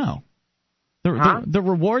right now. The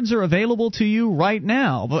rewards are available to you right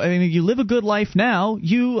now. I mean, you live a good life now,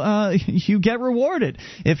 you get rewarded.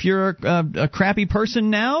 If you're a crappy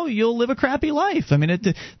person now, you'll live a crappy life. I mean,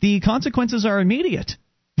 the consequences are immediate,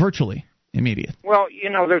 virtually immediate. Well,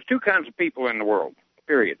 there's two kinds of people in the world,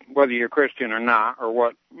 period, whether you're Christian or not, or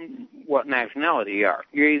what nationality you are.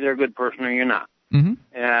 You're either a good person or you're not. Mm-hmm.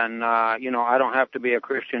 And, I don't have to be a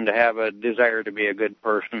Christian to have a desire to be a good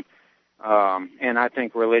person. And I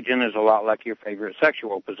think religion is a lot like your favorite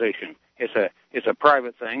sexual position. It's a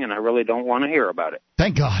private thing, and I really don't want to hear about it.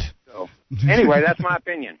 Thank God. So, anyway, that's my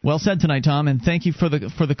opinion. Well said tonight, Tom, and thank you for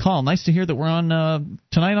the call. Nice to hear that we're on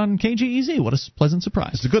tonight on KGEZ. What a pleasant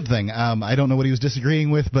surprise. It's a good thing. I don't know what he was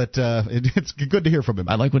disagreeing with, but it's good to hear from him.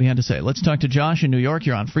 I like what he had to say. Let's talk to Josh in New York.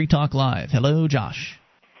 You're on Free Talk Live. Hello, Josh.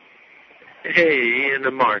 Hey, Ian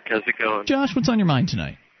and Mark. How's it going? Josh, what's on your mind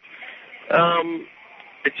tonight?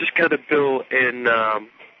 I just got a bill in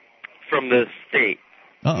from the state,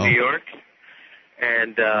 New York,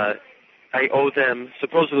 and I owe them,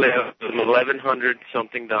 supposedly I owe them $1,100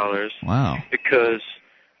 something. Wow. Because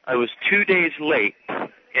I was 2 days late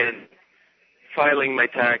in filing my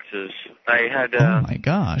taxes. I had oh my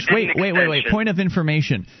gosh. Wait. Point of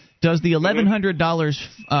information. Does the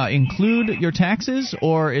 $1,100 include your taxes,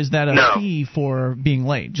 or is that a fee for being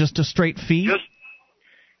late? Just a straight fee?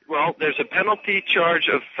 Well, there's a penalty charge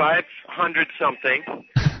of $500 something,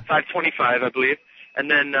 $525, I believe,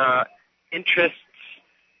 and then interest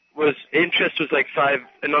was like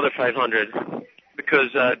another $500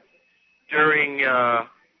 because during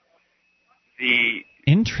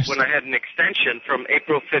when I had an extension from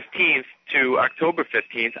April 15th to October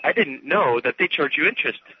 15th, I didn't know that they charge you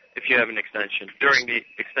interest if you have an extension during the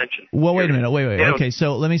extension. Well, wait a minute. Wait. Okay,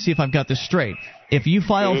 so let me see if I've got this straight. If you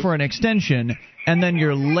file for an extension and then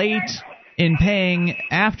you're late in paying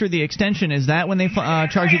after the extension, is that when they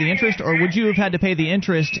charge you the interest, or would you have had to pay the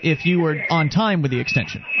interest if you were on time with the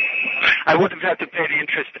extension? I would have had to pay the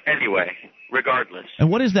interest anyway, regardless. And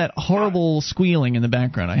what is that horrible squealing in the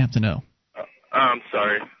background? I have to know. I'm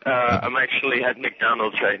sorry. I'm actually at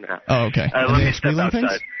McDonald's right now. Oh, okay. Let me step outside.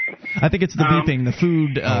 Things? I think it's the beeping, the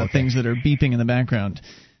food things that are beeping in the background.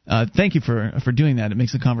 Thank you for doing that. It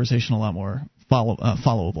makes the conversation a lot more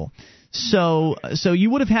followable. So you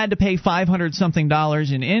would have had to pay $500 something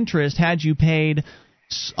in interest had you paid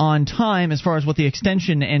on time as far as what the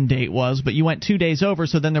extension end date was, but you went 2 days over,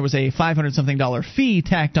 so then there was a $500 something fee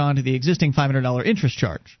tacked on to the existing $500 interest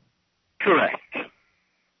charge. Correct.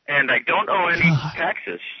 And I don't owe any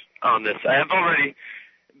taxes on this. I have already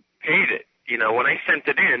paid it. When I sent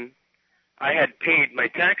it in, I had paid my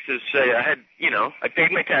taxes. I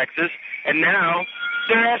paid my taxes, and now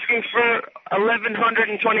They're asking for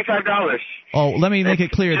 $1,125. Oh, let me make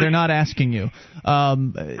it clear. They're not asking you.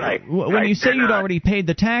 Right. When you say you'd already paid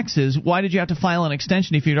the taxes, why did you have to file an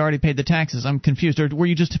extension if you'd already paid the taxes? I'm confused. Or were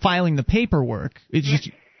you just filing the paperwork? It's just...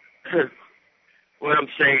 What I'm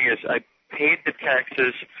saying is I paid the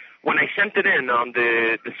taxes when I sent it in on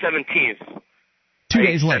the 17th. 2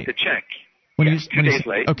 days late. I sent the check. Yes, 2 days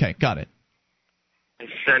late. Okay, got it. I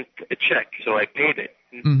sent a check, so I paid it.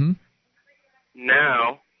 Mm-hmm.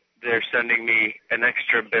 Now they're sending me an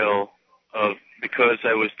extra bill of because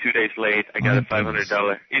I was 2 days late. I got a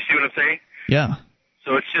 $500. You see what I'm saying? Yeah.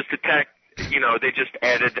 So it's just a tax. They just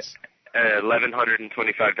added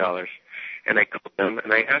 $1,125. And I called them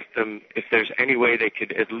and I asked them if there's any way they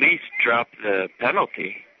could at least drop the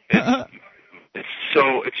penalty. It's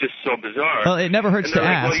just so bizarre. Well, it never hurts to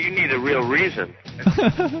ask. Well, you need a real reason.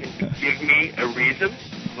 Give me a reason.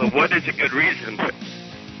 Well, what is a good reason?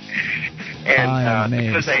 And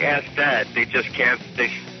because I asked that, they just can't.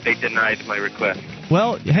 They denied my request.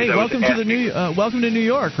 Well, hey, welcome to New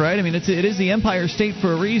York, right? I mean, it is the Empire State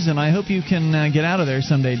for a reason. I hope you can get out of there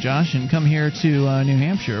someday, Josh, and come here to New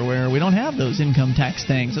Hampshire, where we don't have those income tax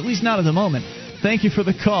things, at least not at the moment. Thank you for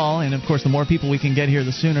the call, and of course, the more people we can get here,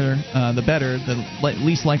 the sooner, the better. The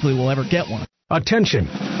least likely we'll ever get one. Attention,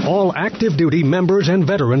 all active duty members and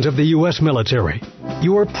veterans of the U.S. military.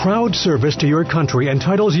 Your proud service to your country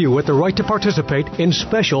entitles you with the right to participate in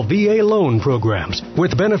special VA loan programs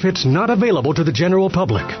with benefits not available to the general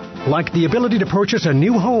public, like the ability to purchase a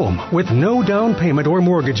new home with no down payment or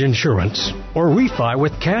mortgage insurance, or refi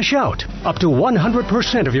with cash out, up to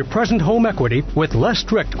 100% of your present home equity with less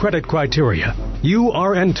strict credit criteria. You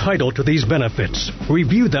are entitled to these benefits.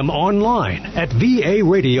 Review them online at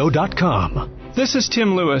varadio.com. This is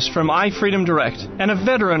Tim Lewis from iFreedom Direct and a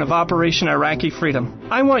veteran of Operation Iraqi Freedom.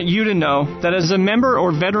 I want you to know that as a member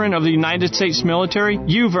or veteran of the United States military,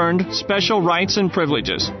 you've earned special rights and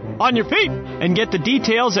privileges. On your feet! And get the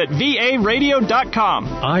details at varadio.com.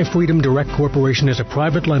 iFreedom Direct Corporation is a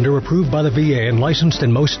private lender approved by the VA and licensed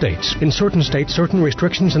in most states. In certain states, certain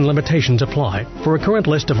restrictions and limitations apply. For a current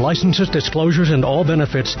list of licenses, disclosures, and all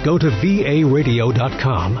benefits, go to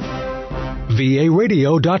varadio.com.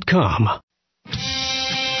 varadio.com.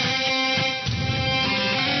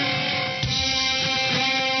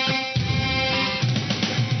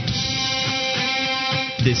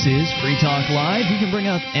 This is Free Talk Live. You can bring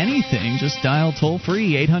up anything. Just dial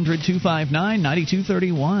toll-free,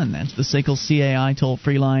 800-259-9231. That's the SACL CAI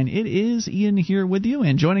toll-free line. It is Ian here with you,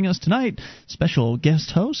 and joining us tonight, special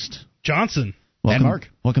guest host Johnson. Welcome, and Mark.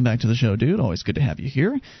 Welcome back to the show, dude. Always good to have you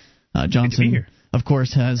here. Johnson, good to be here. Of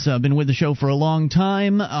course, has been with the show for a long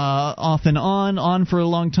time, off and on for a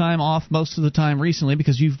long time, off most of the time recently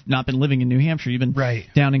because you've not been living in New Hampshire. You've been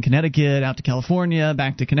down in Connecticut, out to California,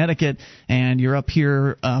 back to Connecticut, and you're up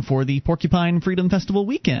here for the Porcupine Freedom Festival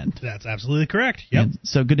weekend. That's absolutely correct. Yep. And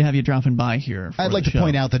so good to have you dropping by here. I'd like to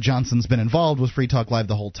point out that Johnson's been involved with Free Talk Live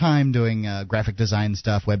the whole time, doing graphic design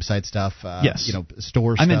stuff, website stuff,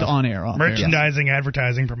 store stuff. I meant on-air. Merchandising,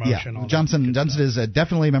 advertising, promotion. Yeah. Johnson is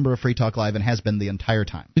definitely a member of Free Talk Live and has been the entire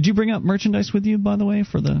time. Did you bring up merchandise with you, by the way,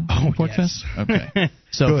 for the Porkfest? Okay.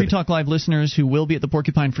 So Free Talk Live listeners who will be at the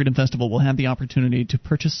Porcupine Freedom Festival will have the opportunity to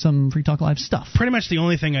purchase some Free Talk Live stuff. Pretty much the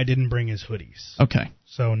only thing I didn't bring is hoodies. Okay.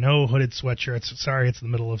 So no hooded sweatshirts. Sorry, it's the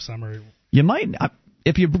middle of summer. You might,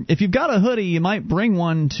 if you've got a hoodie, you might bring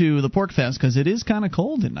one to the Porkfest because it is kind of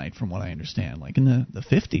cold at night, from what I understand, like in the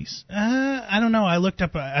 50s. I don't know. I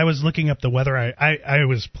was looking up the weather. I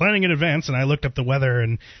was planning in advance, and I looked up the weather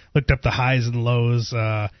and looked up the highs and lows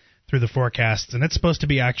through the forecasts, and it's supposed to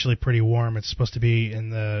be actually pretty warm. It's supposed to be in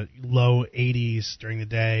the low 80s during the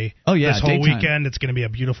day. Oh, yeah, this whole daytime. weekend, it's going to be a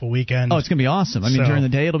beautiful weekend. Oh, it's going to be awesome. I mean, during the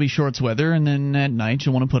day, it'll be shorts weather, and then at night,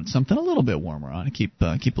 you'll want to put something a little bit warmer on to keep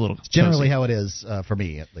a little cozy. Generally how it is for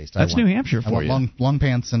me, at least. That's New Hampshire for you. Long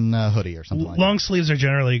pants and hoodie or something like that. Long sleeves are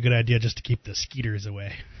generally a good idea just to keep the skeeters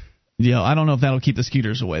away. Yeah, I don't know if that'll keep the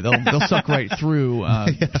skeeters away. They'll suck right through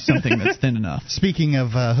something that's thin enough. Speaking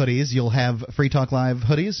of hoodies, you'll have Free Talk Live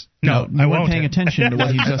hoodies? No, I weren't paying attention to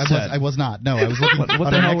what he just said. I was not. No, I was looking.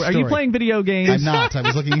 What the hell? Are you playing video games? I'm not. I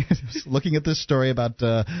was looking at this story about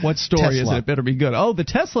what story Tesla. is it? It better be good. Oh, the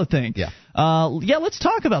Tesla thing. Yeah. Let's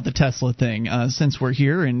talk about the Tesla thing since we're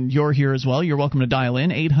here and you're here as well. You're welcome to dial in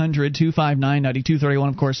 800-259-9231.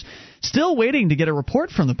 Of course, still waiting to get a report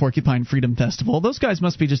from the Porcupine Freedom Festival. Those guys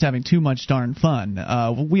must be just having too much darn fun.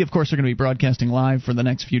 We, of course, are going to be broadcasting live for the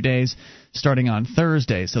next few days, starting on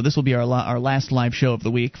Thursday. So this will be our last live show of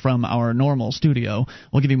the week from our normal studio.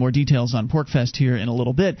 We'll give you more details on Porkfest here in a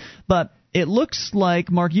little bit. But It looks like,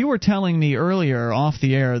 Mark, you were telling me earlier off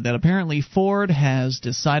the air that apparently Ford has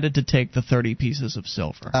decided to take the 30 pieces of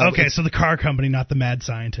silver. Okay, so the car company, not the mad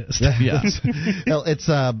scientist. Yeah. Well, it's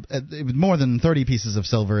more than 30 pieces of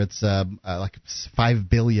silver. It's like 5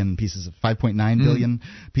 billion pieces of 5.9 billion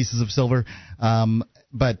pieces of silver.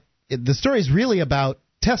 But the story is really about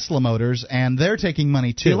Tesla Motors, and they're taking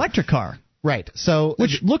money too. The electric car. Right. So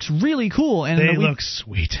which looks really cool, and they look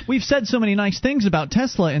sweet. We've said so many nice things about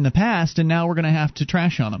Tesla in the past, and now we're going to have to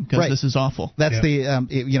trash on them because this is awful. That's the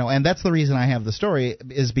and that's the reason I have the story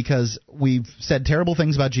is because we've said terrible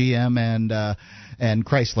things about GM and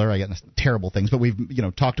Chrysler. I guess terrible things, but we've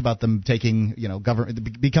talked about them taking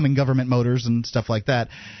becoming government motors and stuff like that.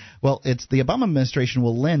 Well, it's the Obama administration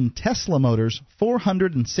will lend Tesla Motors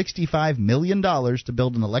 $465 million to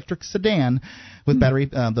build an electric sedan with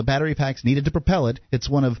the battery packs needed to propel it. It's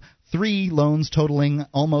one of 3 loans totaling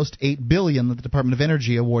almost $8 billion that the Department of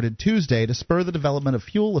Energy awarded Tuesday to spur the development of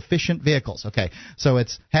fuel-efficient vehicles. Okay, so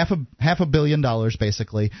it's half a billion dollars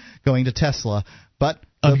basically going to Tesla, but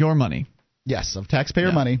of your money. Yes, of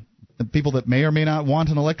taxpayer money. The people that may or may not want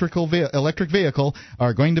an electric vehicle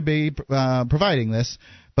are going to be providing this.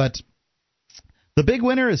 But the big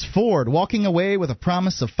winner is Ford, walking away with a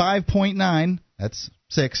promise of $5.9, that's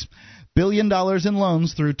 $6 billion in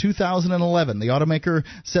loans through 2011. The automaker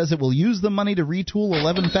says it will use the money to retool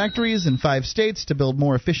 11 factories in 5 states to build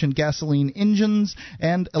more efficient gasoline engines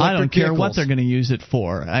and electric vehicles. I don't care what they're going to use it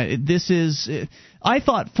for. I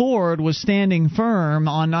thought Ford was standing firm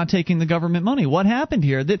on not taking the government money. What happened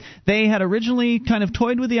here? That they had originally kind of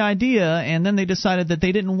toyed with the idea, and then they decided that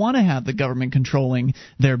they didn't want to have the government controlling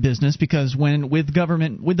their business because with the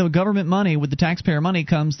government money, with the taxpayer money,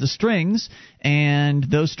 comes the strings, and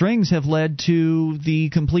those strings have led to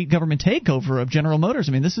the complete government takeover of General Motors.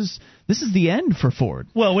 I mean, this is the end for Ford.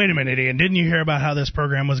 Well, wait a minute, Ian. Didn't you hear about how this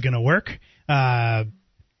program was going to work?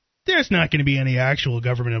 There's not going to be any actual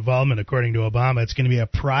government involvement, according to Obama. It's going to be a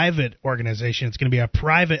private organization. It's going to be a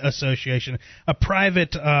private association, a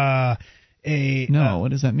private what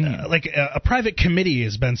does that mean? Like a private committee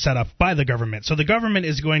has been set up by the government. So the government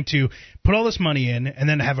is going to put all this money in and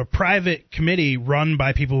then have a private committee run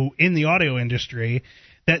by people in the auto industry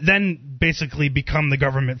that then basically become the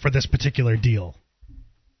government for this particular deal.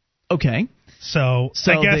 Okay. So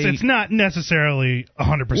I guess it's not necessarily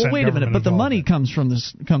 100%. Well, wait a minute, but the money comes from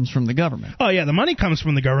the government. Oh yeah, the money comes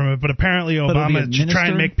from the government, but apparently Obama, to try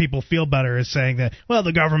and make people feel better, is saying that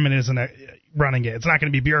the government isn't running it. It's not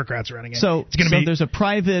going to be bureaucrats running it. So there's a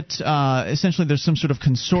private, essentially there's some sort of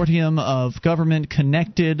consortium of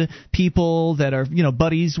government-connected people that are,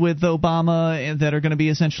 buddies with Obama and that are going to be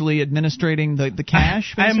essentially administrating the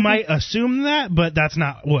cash, basically? I might assume that, but that's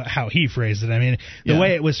not how he phrased it. I mean, the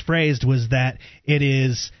way it was phrased was that it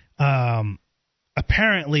is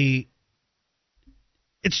apparently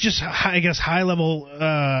it's just,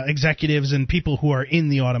 high-level executives and people who are in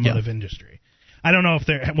the automotive industry. I don't know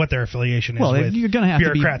what their affiliation is with you're gonna have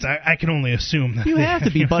bureaucrats. I can only assume that you have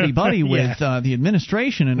to be buddy-buddy with the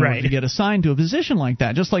administration in order to get assigned to a position like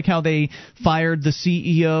that. Just like how they fired the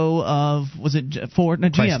CEO of, was it Ford? No,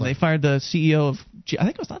 GM. Chrysler. They fired the CEO of,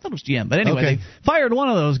 I thought it was GM. But anyway, they fired one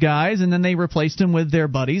of those guys, and then they replaced him with their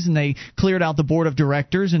buddies, and they cleared out the board of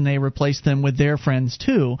directors, and they replaced them with their friends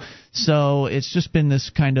too. So it's just been this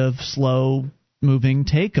kind of slow moving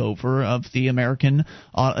takeover of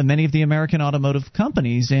many of the American automotive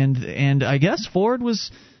companies, and I guess Ford was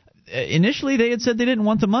initially they had said they didn't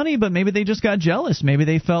want the money, but maybe they just got jealous. Maybe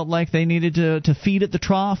they felt like they needed to feed at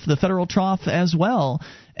the federal trough as well,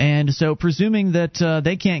 and so presuming that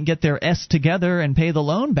they can't get their S together and pay the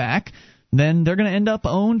loan back, then they're going to end up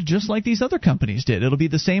owned just like these other companies did. It'll be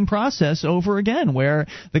the same process over again, where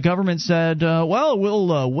the government said,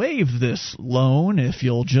 we'll waive this loan if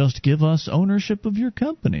you'll just give us ownership of your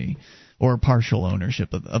company, or partial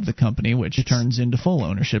ownership of the company, which turns into full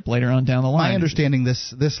ownership later on down the line. My understanding,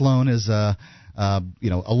 this loan is a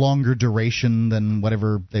longer duration than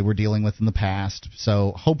whatever they were dealing with in the past.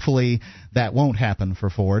 So hopefully that won't happen for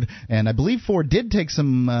Ford. And I believe Ford did take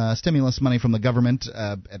some stimulus money from the government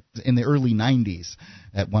in the early 90s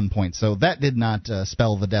at one point. So that did not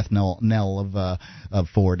spell the death knell of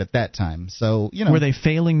Ford at that time. So were they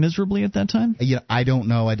failing miserably at that time? I don't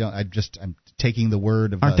know. I'm taking the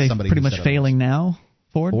word of Aren't they somebody pretty who much said failing now,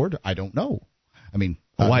 Ford? I don't know. I mean,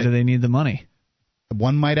 why do they need the money?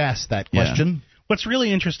 One might ask that question. Yeah. What's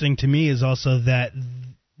really interesting to me is also that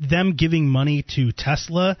them giving money to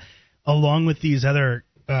Tesla, along with these other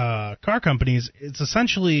car companies, it's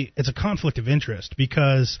a conflict of interest,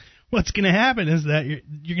 because what's going to happen is that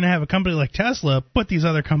you're going to have a company like Tesla put these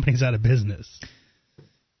other companies out of business.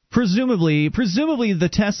 Presumably, the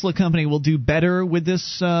Tesla company will do better with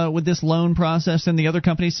this loan process than the other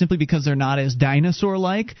companies, simply because they're not as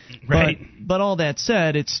dinosaur-like. Right. But all that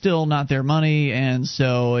said, it's still not their money, and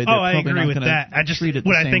so they're I probably agree not with going that. to treat it the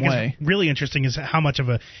same way. What I think is really interesting is how much of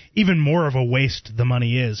even more of a waste the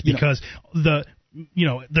money is, because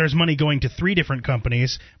there's money going to 3 different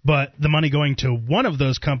companies, but the money going to one of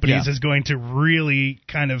those companies is going to really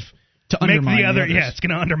kind of make the other, it's going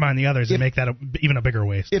to undermine the others and make that even a bigger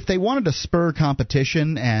waste. If they wanted to spur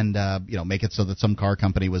competition and make it so that some car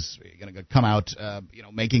company was going to come out,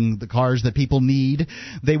 making the cars that people need,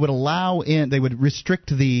 they would restrict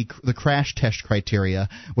the crash test criteria,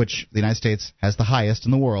 which the United States has the highest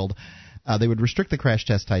in the world. They would restrict the crash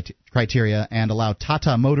test criteria and allow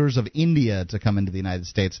Tata Motors of India to come into the United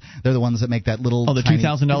States. They're the ones that make that little the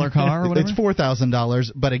 $2,000 car or whatever? It's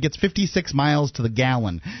 $4,000, but it gets 56 miles to the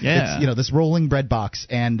gallon. Yeah. It's, this rolling bread box,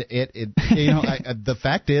 and the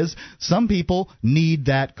fact is, some people need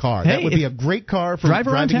that car. Hey, that would be a great car for drive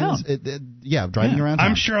around driving town. Driving around town.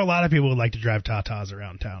 I'm sure a lot of people would like to drive Tatas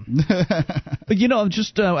around town. But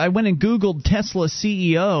I went and Googled Tesla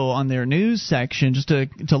CEO on their news section just to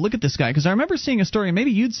look at this guy, because I remember seeing a story,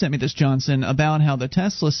 maybe you'd sent me this, Johnson, about how the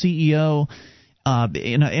Tesla CEO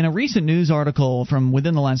in a recent news article from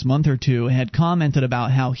within the last month or two had commented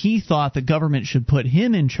about how he thought the government should put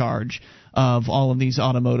him in charge of all of these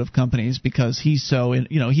automotive companies because he's so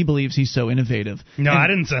he believes he's so innovative. No, I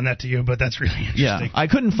didn't send that to you, but that's really interesting. Yeah, I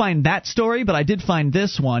couldn't find that story, but I did find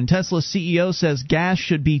this one. Tesla's CEO says gas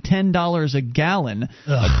should be $10 a gallon.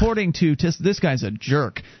 According to this guy's a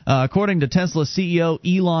jerk. According to Tesla CEO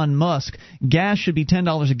Elon Musk, gas should be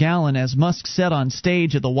 $10 a gallon, as Musk said on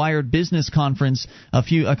stage at the Wired Business Conference a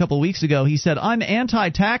couple of weeks ago. He said, "I'm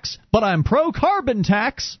anti-tax, but I'm pro-carbon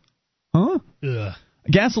tax." Huh? Ugh.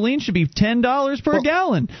 Gasoline should be $10 per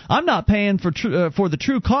gallon. I'm not paying for the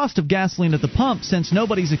true cost of gasoline at the pump, since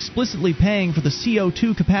nobody's explicitly paying for the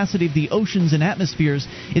CO2 capacity of the oceans and atmospheres.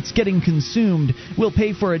 It's getting consumed. We'll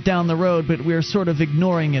pay for it down the road, but we're sort of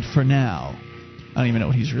ignoring it for now. I don't even know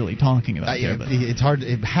what he's really talking about here. But it's hard.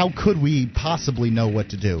 How could we possibly know what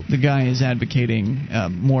to do? The guy is advocating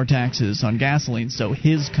more taxes on gasoline so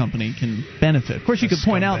his company can benefit. Of course, you could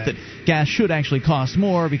point out that gas should actually cost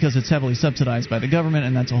more because it's heavily subsidized by the government,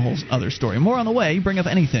 and that's a whole other story. More on the way. Bring up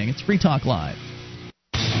anything. It's Free Talk Live.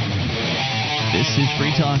 This is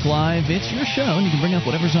Free Talk Live. It's your show, and you can bring up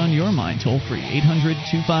whatever's on your mind. Toll free,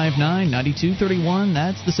 800-259-9231.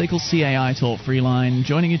 That's the SACL CAI toll-free line.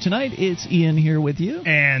 Joining you tonight, it's Ian here with you.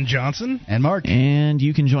 And Johnson. And Mark. And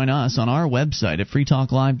you can join us on our website at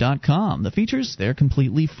freetalklive.com. The features, they're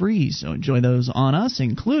completely free, so enjoy those on us,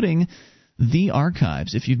 including the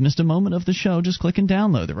archives. If you've missed a moment of the show, just click and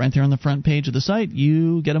download. They're right there on the front page of the site.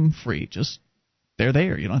 You get them free. They're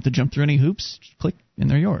there. You don't have to jump through any hoops. Just click, and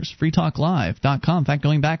they're yours. freetalklive.com. In fact,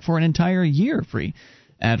 going back for an entire year free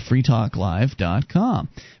at freetalklive.com.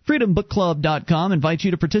 freedombookclub.com invites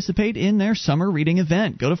you to participate in their summer reading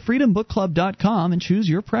event. Go to freedombookclub.com and choose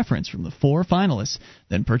your preference from the 4 finalists.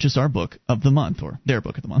 Then purchase our book of the month, or their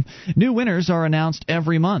book of the month. New winners are announced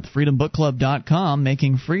every month. freedombookclub.com,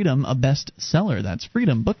 making freedom a bestseller. That's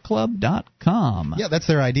freedombookclub.com. Yeah, that's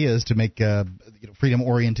their idea, is to make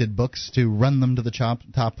freedom-oriented books, to run them to the top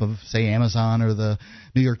of, say, Amazon or the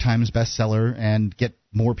New York Times bestseller, and get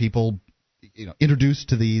more people introduced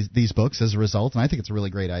to these books as a result, and I think it's a really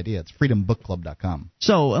great idea. It's freedombookclub.com.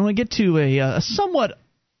 So I'm going to get to a somewhat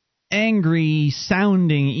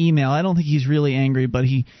angry-sounding email. I don't think he's really angry, but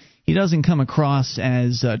he doesn't come across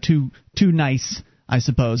as too nice, I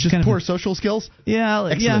suppose. Just kind poor social skills? Yeah.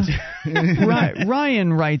 Excellent. Yeah.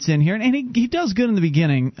 Ryan writes in here, and he does good in the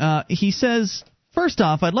beginning. He says, first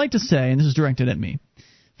off, I'd like to say, and this is directed at me,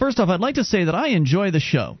 first off, I'd like to say that I enjoy the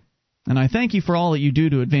show, and I thank you for all that you do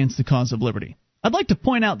to advance the cause of liberty. I'd like to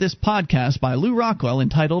point out this podcast by Lou Rockwell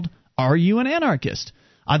entitled, Are You an Anarchist?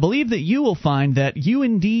 I believe that you will find that you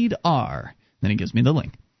indeed are. Then he gives me the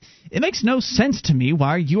link. It makes no sense to me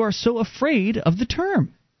why you are so afraid of the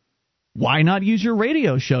term. Why not use your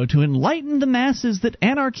radio show to enlighten the masses that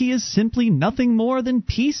anarchy is simply nothing more than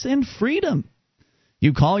peace and freedom?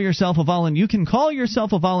 You can call yourself a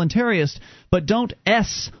voluntarist, but don't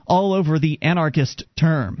S all over the anarchist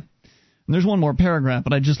term. And there's one more paragraph,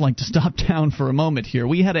 but I'd just like to stop down for a moment here.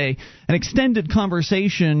 We had an extended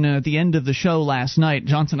conversation at the end of the show last night.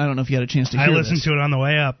 Johnson, I don't know if you had a chance to hear this. I listened to it on the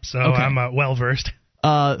way up, so okay. I'm well-versed.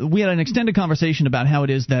 We had an extended conversation about how it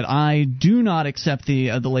is that I do not accept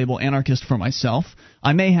the label anarchist for myself.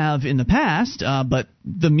 I may have in the past, but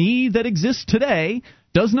the me that exists today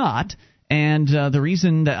does not. And the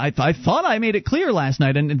reason that I thought I made it clear last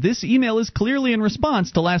night, and this email is clearly in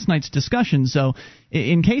response to last night's discussion, so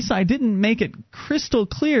in case I didn't make it crystal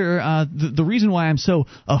clear, the reason why I'm so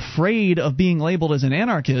afraid of being labeled as an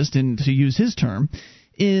anarchist, and to use his term,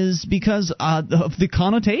 is because of the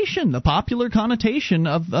connotation, the popular connotation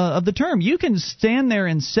of the term. You can stand there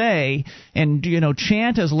and say, and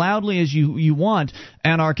chant as loudly as you want,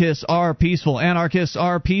 anarchists are peaceful,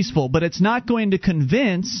 but it's not going to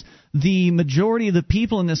convince the majority of the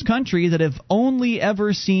people in this country that have only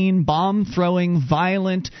ever seen bomb-throwing,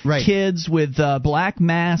 violent kids with black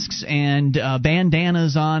masks and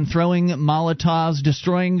bandanas on, throwing Molotovs,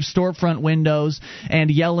 destroying storefront windows, and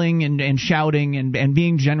yelling and shouting and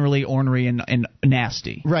being generally ornery and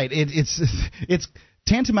nasty. Right. It's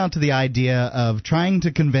tantamount to the idea of trying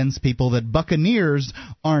to convince people that buccaneers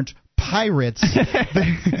aren't pirates.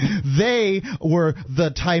 They were the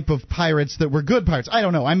type of pirates that were good pirates. I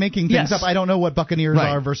don't know. I'm making things up. I don't know what buccaneers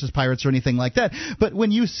are versus pirates or anything like that. But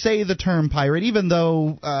when you say the term pirate, even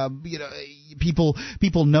though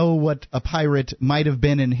people know what a pirate might have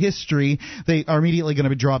been in history, they are immediately going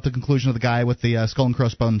to draw up the conclusion of the guy with the skull and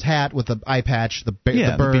crossbones hat, with the eye patch, the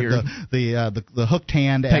bird, the hooked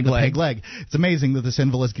hand, and the peg leg. It's amazing that this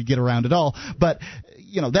invalid could get around it all. But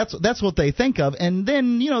that's what they think of, and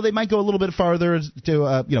then they might go a little bit farther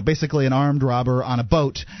to basically an armed robber on a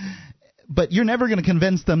boat. But you're never going to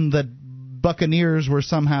convince them that buccaneers were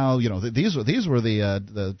somehow these were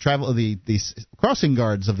the crossing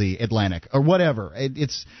guards of the Atlantic or whatever.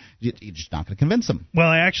 You're just not going to convince them. Well,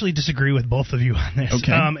 I actually disagree with both of you on this.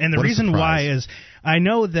 Okay. And the reason why is I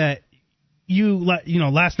know that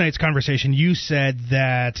last night's conversation, you said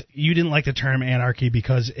that you didn't like the term anarchy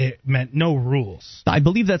because it meant no rules. I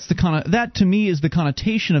believe that's that to me is the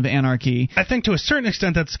connotation of anarchy. I think to a certain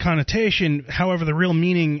extent that's the connotation. However, the real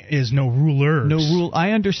meaning is no rulers. No rule.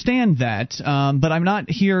 I understand that, but I'm not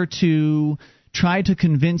here to try to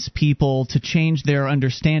convince people to change their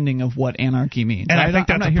understanding of what anarchy means. And I think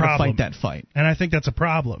that's I'm not a here problem. to fight that fight. And I think that's a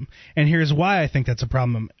problem. And here's why I think that's a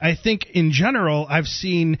problem. I think in general I've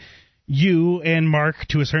seen you and Mark,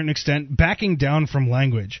 to a certain extent, backing down from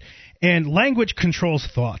language. And language controls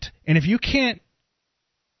thought. And if you can't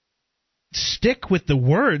stick with the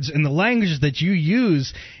words and the language that you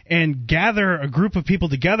use and gather a group of people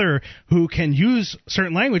together who can use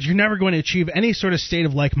certain language, you're never going to achieve any sort of state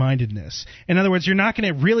of like-mindedness. In other words, you're not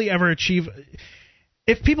going to really ever achieve...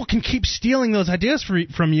 If people can keep stealing those ideas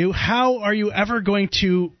from you, how are you ever going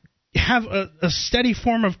to have a steady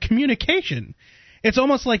form of communication? It's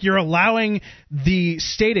almost like you're allowing the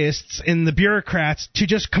statists and the bureaucrats to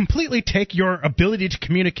just completely take your ability to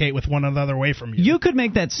communicate with one another away from you. You could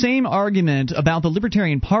make that same argument about the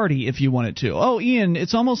Libertarian Party if you wanted to. Oh, Ian,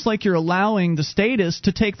 it's almost like you're allowing the statists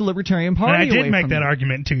to take the Libertarian Party away from you. And I did make that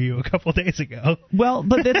argument to you a couple of days ago. Well,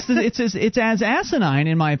 but it's as asinine,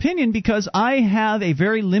 in my opinion, because I have a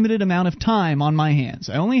very limited amount of time on my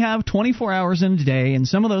hands. I only have 24 hours in a day, and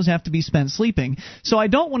some of those have to be spent sleeping. So I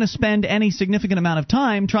don't want to spend any significant amount of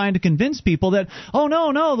time trying to convince people that, oh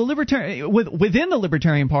no, the within the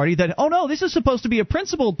Libertarian Party, that, oh no, this is supposed to be a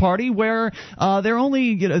principled party where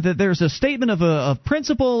there's a statement of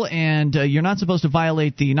principle, and you're not supposed to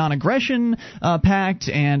violate the non-aggression pact,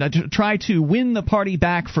 and try to win the party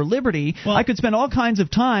back for liberty. Well, I could spend all kinds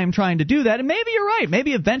of time trying to do that, and maybe you're right.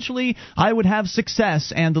 Maybe eventually I would have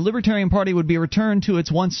success, and the Libertarian Party would be returned to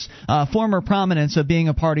its once former prominence of being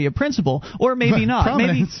a party of principle, or maybe not.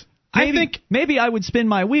 Maybe I would spin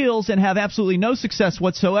my wheels and have absolutely no success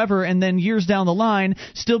whatsoever, and then years down the line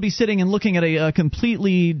still be sitting and looking at a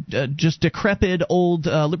completely just decrepit old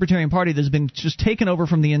Libertarian Party that's been just taken over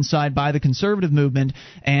from the inside by the conservative movement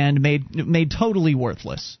and made totally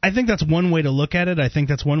worthless. I think that's one way to look at it. I think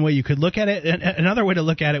that's one way you could look at it. And another way to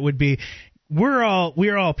look at it would be, we're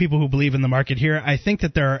all people who believe in the market here. I think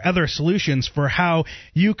that there are other solutions for how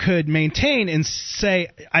you could maintain and say,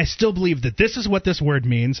 I still believe that this is what this word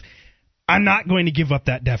means. I'm not going to give up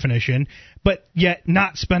that definition, but yet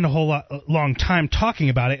not spend a whole long time talking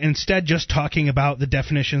about it. Instead, just talking about the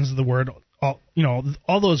definitions of the word, all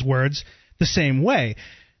those words the same way.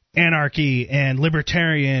 Anarchy and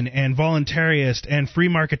libertarian and voluntarist and free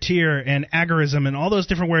marketeer and agorism and all those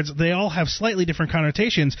different words, they all have slightly different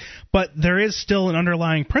connotations, but there is still an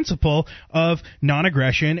underlying principle of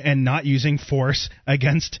non-aggression and not using force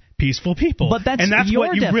against peaceful people. But that's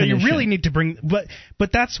what you definition. really need to bring.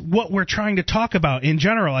 But that's what we're trying to talk about in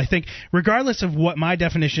general. I think regardless of what my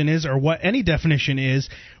definition is or what any definition is,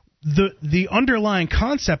 the underlying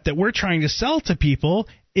concept that we're trying to sell to people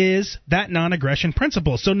is that non-aggression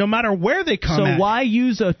principle. So no matter where they come So why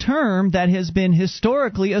use a term that has been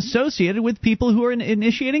historically associated with people who are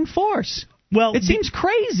initiating force? Well, it seems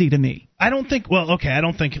crazy to me. I don't think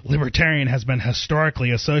libertarian has been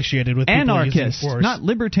historically associated with people using force. Not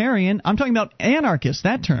libertarian. I'm talking about anarchist,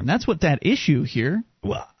 that term. That's what that issue here.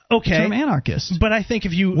 Well, okay. The term anarchist. But I think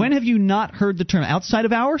when have you not heard the term outside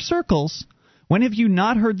of our circles? When have you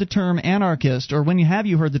not heard the term anarchist, or when have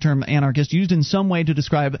you heard the term anarchist used in some way to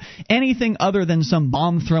describe anything other than some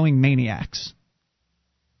bomb-throwing maniacs?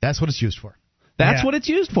 That's what it's used for. That's what it's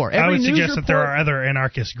used for. I would suggest that there are other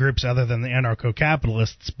anarchist groups other than the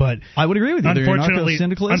anarcho-capitalists, but I would agree with you.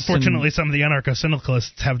 Unfortunately, some of the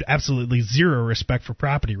anarcho-syndicalists have absolutely zero respect for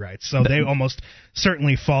property rights, so they almost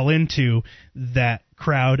certainly fall into that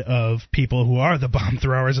crowd of people who are the bomb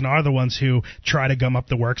throwers and are the ones who try to gum up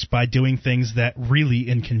the works by doing things that really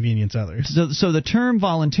inconvenience others. So the term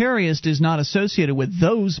voluntarist is not associated with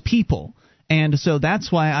those people. And so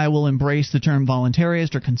that's why I will embrace the term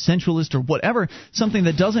voluntarist or consensualist or whatever, something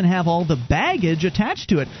that doesn't have all the baggage attached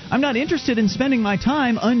to it. I'm not interested in spending my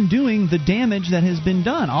time undoing the damage that has been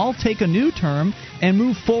done. I'll take a new term and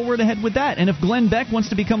move forward ahead with that. And if Glenn Beck wants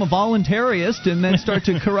to become a voluntarist and then start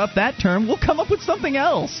to corrupt that term, we'll come up with something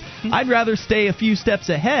else. I'd rather stay a few steps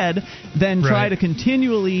ahead than try to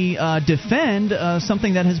continually defend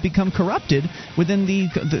something that has become corrupted within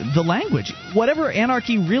the language. Whatever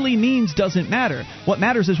anarchy really means doesn't matter. What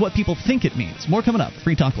matters is what people think it means. More coming up.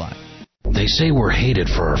 Free Talk Live. They say we're hated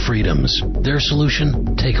for our freedoms. Their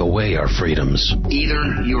solution? Take away our freedoms.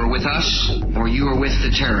 Either you are with us or you are with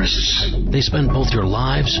the terrorists. They spend both your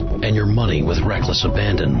lives and your money with reckless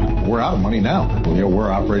abandon. We're out of money now.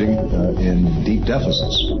 We're operating in deep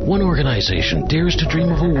deficits. One organization dares to dream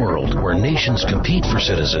of a world where nations compete for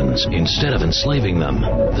citizens instead of enslaving them.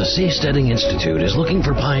 The Seasteading Institute is looking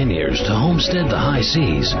for pioneers to homestead the high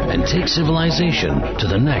seas and take civilization to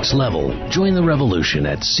the next level. Join the revolution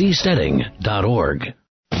at seasteading.org.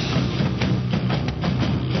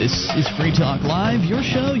 This is Free Talk Live, your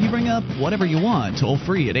show. You bring up whatever you want. Toll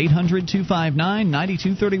free at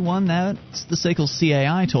 800-259-9231. That's the SACL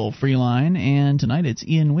CAI toll-free line. And tonight it's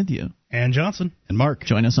Ian with you. And Johnson. And Mark.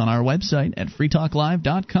 Join us on our website at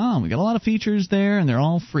freetalklive.com. We got a lot of features there, and they're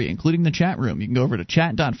all free, including the chat room. You can go over to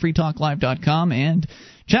chat.freetalklive.com and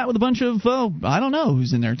chat with a bunch of, I don't know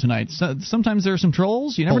who's in there tonight. Sometimes there are some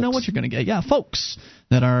trolls. You never know what you're going to get. Yeah, folks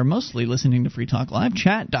that are mostly listening to Free Talk Live.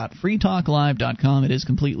 Chat.freetalklive.com. It is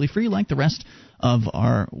completely free, like the rest of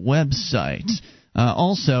our website.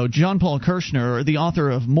 Also, John Paul Kirshner, the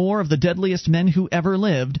author of More of the Deadliest Men Who Ever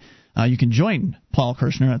Lived. You can join Paul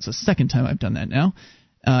Kirshner. That's the second time I've done that now.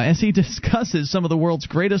 As he discusses some of the world's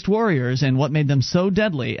greatest warriors and what made them so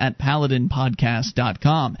deadly at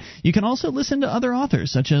PaladinPodcast.com. You can also listen to other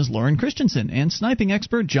authors such as Lauren Christensen and sniping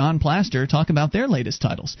expert John Plaster talk about their latest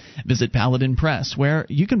titles. Visit Paladin Press, where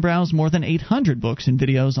you can browse more than 800 books and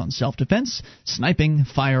videos on self-defense, sniping,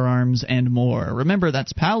 firearms, and more. Remember,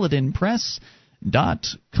 that's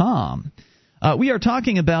PaladinPress.com. We are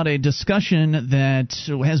talking about a discussion that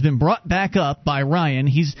has been brought back up by Ryan.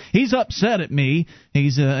 He's upset at me.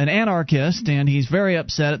 He's an anarchist, and he's very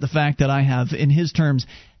upset at the fact that I have, in his terms,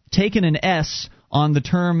 taken an S on the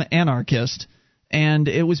term anarchist. And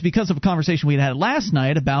it was because of a conversation we had last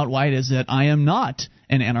night about why it is that I am not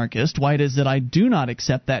an anarchist, why it is that I do not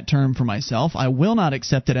accept that term for myself. I will not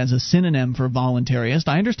accept it as a synonym for voluntarist.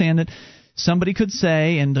 I understand that somebody could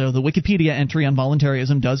say, and the Wikipedia entry on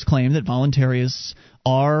voluntarism does claim that voluntarists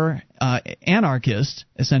are anarchists,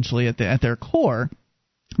 essentially at their core.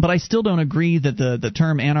 But I still don't agree that the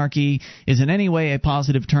term anarchy is in any way a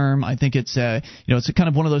positive term. I think it's it's kind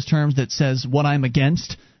of one of those terms that says what I'm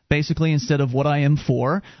against, basically, instead of what I am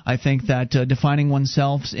for. I think that defining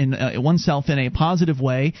oneself in a positive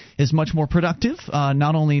way is much more productive,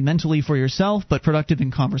 not only mentally for yourself, but productive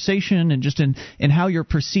in conversation and just in how you're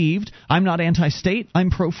perceived. I'm not anti-state. I'm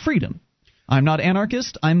pro-freedom. I'm not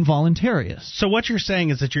anarchist. I'm voluntarist. So what you're saying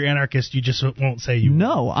is that you're anarchist. You just won't say you.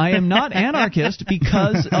 No, I am not anarchist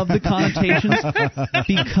because of the connotations.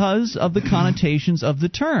 Because of the connotations of the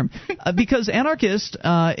term. Because anarchist,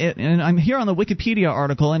 and I'm here on the Wikipedia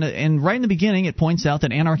article, and right in the beginning it points out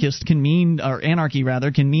that anarchist can mean, or anarchy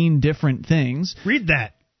rather, can mean different things. Read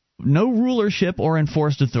that. No rulership or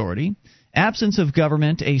enforced authority. Absence of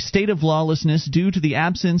government, a state of lawlessness due to the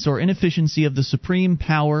absence or inefficiency of the supreme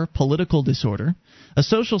power, political disorder, a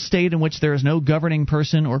social state in which there is no governing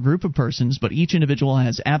person or group of persons, but each individual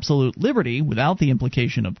has absolute liberty without the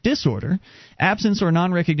implication of disorder, absence or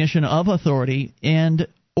non-recognition of authority, and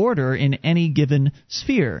order in any given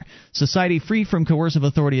sphere. Society free from coercive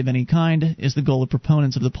authority of any kind is the goal of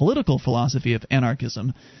proponents of the political philosophy of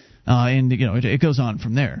anarchism. And it goes on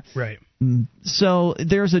from there. Right. So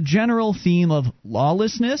there's a general theme of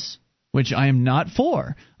lawlessness, which I am not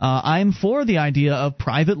for. I'm for the idea of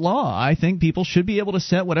private law. I think people should be able to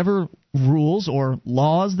set whatever rules or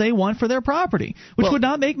laws they want for their property, which would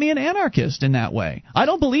not make me an anarchist in that way. I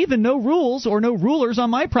don't believe in no rules or no rulers on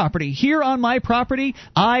my property. Here on my property,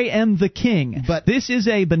 I am the king. But this is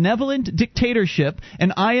a benevolent dictatorship,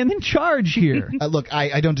 and I am in charge here. Look,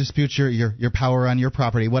 I don't dispute your power on your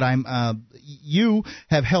property. What you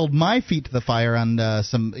have held my feet to the fire on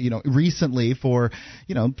some recently for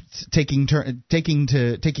taking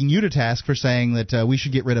you to task for saying that we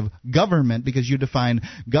should get rid of government because you define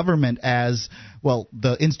government as, well,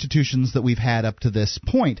 the institutions that we've had up to this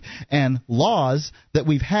point. And laws that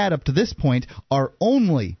we've had up to this point are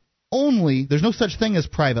only, there's no such thing as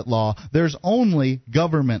private law, there's only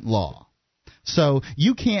government law. So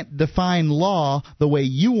you can't define law the way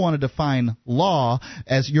you want to define law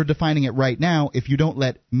as you're defining it right now if you don't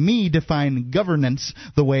let me define governance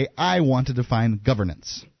the way I want to define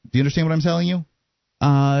governance. Do you understand what I'm telling you?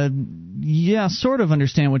 Yeah, sort of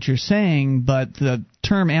understand what you're saying, but the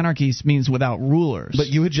term anarchy means without rulers. But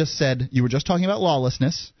you had just said, you were just talking about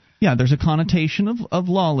lawlessness. Yeah, there's a connotation of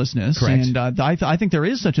lawlessness. Correct. And I think there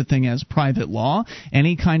is such a thing as private law.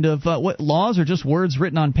 Any kind of what laws are just words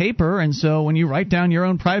written on paper, and so when you write down your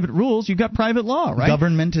own private rules, you've got private law, right?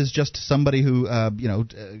 Government is just somebody who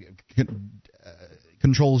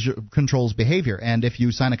controls behavior, and if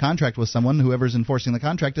you sign a contract with someone, whoever's enforcing the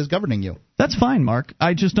contract is governing you. That's fine, Mark.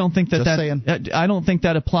 I just don't think I don't think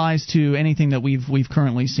that applies to anything that we've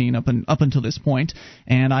currently seen up until this point.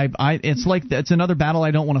 And it's another battle I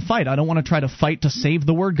don't want to fight. I don't want to try to fight to save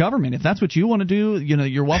the word government. If that's what you want to do,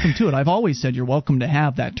 you're welcome to it. I've always said you're welcome to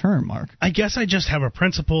have that term, Mark. I guess I just have a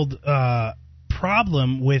principled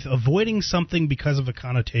problem with avoiding something because of a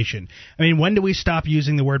connotation. I mean, when do we stop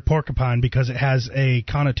using the word porcupine because it has a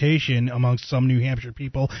connotation amongst some New Hampshire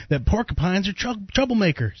people that porcupines are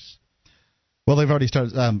troublemakers? Well, they've already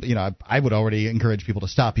started. I would already encourage people to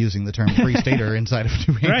stop using the term free stater inside of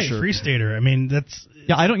New Hampshire. Right, free stater. I mean, that's.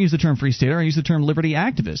 Yeah, I don't use the term free stater. I use the term liberty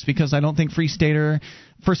activist because I don't think free stater,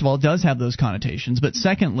 first of all, does have those connotations. But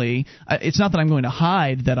secondly, it's not that I'm going to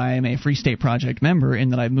hide that I am a Free State Project member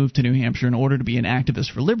and that I've moved to New Hampshire in order to be an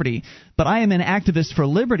activist for liberty. But I am an activist for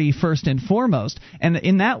liberty first and foremost. And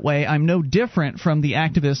in that way, I'm no different from the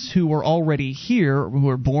activists who were already here, who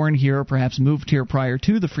were born here, or perhaps moved here prior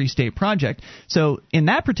to the Free State Project. So in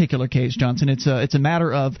that particular case, Johnson, it's a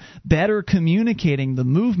matter of better communicating the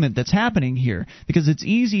movement that's happening here, because it's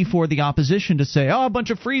easy for the opposition to say, a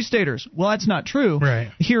bunch of Free Staters. Well, that's not true. Right.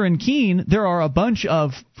 Here in Keene, there are a bunch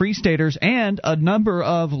of Free Staters and a number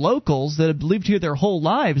of locals that have lived here their whole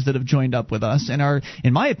lives that have joined up with us and are,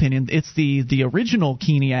 in my opinion, it's the original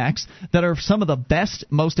Keeniacs that are some of the best,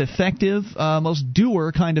 most effective, most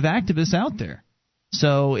doer kind of activists out there.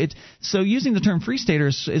 So using the term Free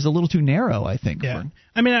Staters is a little too narrow, I think. Yeah.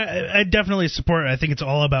 I mean, I definitely support it. I think it's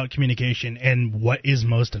all about communication and what is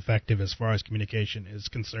most effective as far as communication is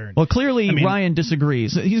concerned. Well, clearly Ryan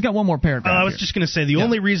disagrees. He's got one more paragraph. I was just going to say the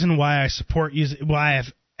only reason why I support why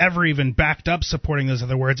I've ever even backed up supporting those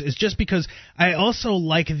other words is just because I also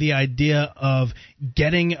like the idea of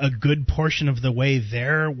getting a good portion of the way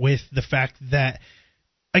there with the fact that,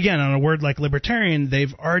 again, on a word like libertarian,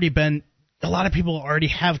 a lot of people already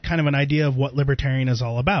have kind of an idea of what libertarian is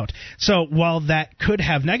all about. So while that could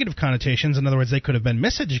have negative connotations, in other words, they could have been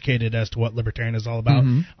miseducated as to what libertarian is all about,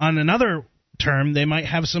 on another term, they might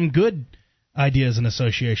have some good ideas and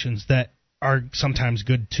associations that are sometimes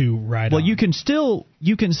good to ride on. Well, you can still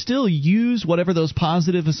use whatever those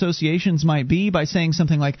positive associations might be by saying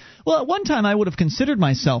something like, well, at one time I would have considered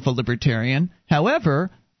myself a libertarian. However,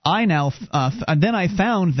 then I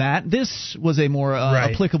found that this was a more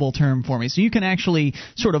applicable term for me. So you can actually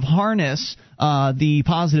sort of harness the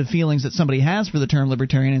positive feelings that somebody has for the term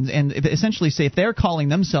libertarian and essentially say if they're calling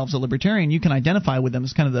themselves a libertarian, you can identify with them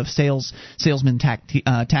as kind of the salesman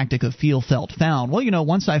tactic of feel, felt, found. Well,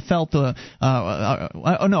 once I felt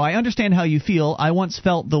I understand how you feel. I once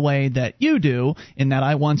felt the way that you do in that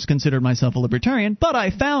I once considered myself a libertarian, but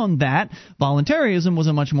I found that voluntarism was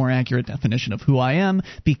a much more accurate definition of who I am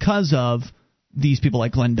because of these people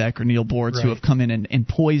like Glenn Beck or Neil Bortz who have come in and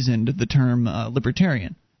poisoned the term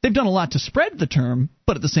libertarian. They've done a lot to spread the term,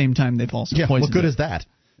 but at the same time they've also poisoned what good it. Is that?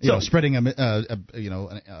 Spreading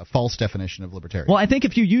a false definition of libertarian. Well, I think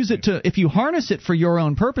if you use it if you harness it for your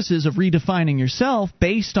own purposes of redefining yourself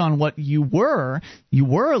based on what you were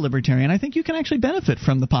a libertarian, I think you can actually benefit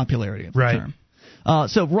from the popularity of the term.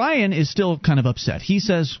 So Ryan is still kind of upset. He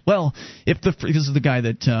says, well, this is the guy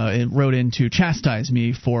that wrote in to chastise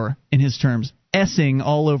me for, in his terms, S-ing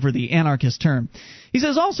all over the anarchist term. He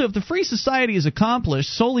says also, if the free society is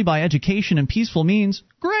accomplished solely by education and peaceful means,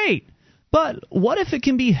 great. But what if it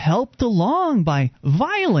can be helped along by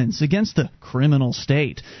violence against the criminal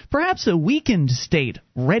state? Perhaps a weakened state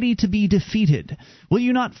ready to be defeated. Will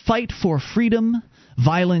you not fight for freedom?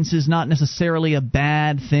 Violence is not necessarily a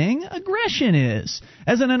bad thing. Aggression is.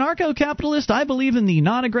 As an anarcho-capitalist, I believe in the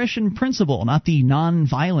non-aggression principle, not the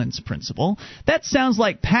non-violence principle. That sounds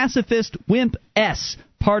like pacifist wimp S.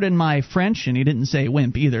 Pardon my French, and he didn't say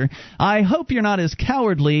wimp either. I hope you're not as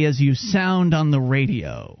cowardly as you sound on the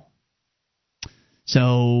radio.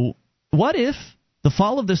 So, what if the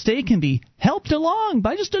fall of the state can be helped along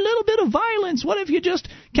by just a little bit of violence? What if you just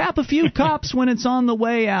cap a few cops when it's on the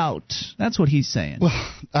way out? That's what he's saying. Well,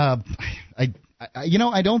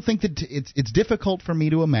 I don't think that it's difficult for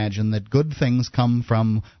me to imagine that good things come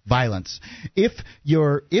from violence. If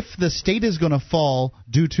the state is going to fall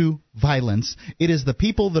due to violence, it is the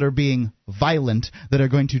people that are being violent that are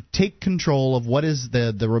going to take control of what is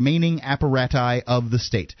the remaining apparatus of the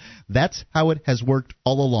state. That's how it has worked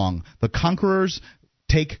all along. The conquerors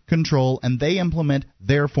take control and they implement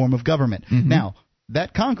their form of government. Mm-hmm. Now,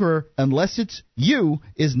 that conqueror, unless it's you,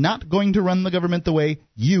 is not going to run the government the way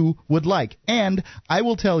you would like. And I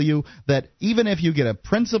will tell you that even if you get a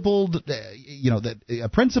principled, a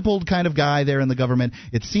principled kind of guy there in the government,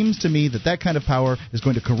 it seems to me that kind of power is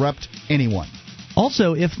going to corrupt anyone.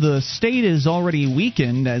 Also, if the state is already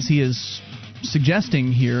weakened, as he is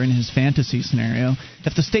suggesting here in his fantasy scenario,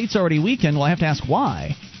 if the state's already weakened, well, I have to ask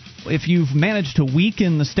why. If you've managed to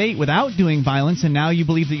weaken the state without doing violence and now you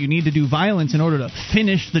believe that you need to do violence in order to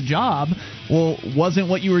finish the job, well, wasn't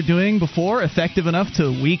what you were doing before effective enough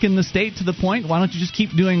to weaken the state to the point? Why don't you just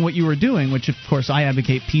keep doing what you were doing, which, of course, I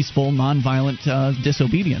advocate peaceful, nonviolent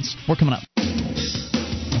disobedience. We're coming up.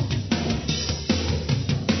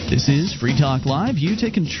 This is Free Talk Live. You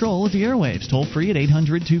take control of the airwaves. Toll free at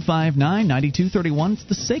 800-259-9231. It's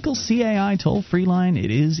the SACL CAI toll-free line.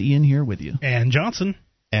 It is Ian here with you. And Johnson.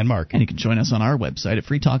 And Mark. And you can join us on our website at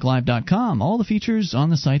freetalklive.com. All the features on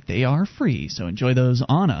the site, they are free, so enjoy those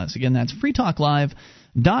on us. Again, that's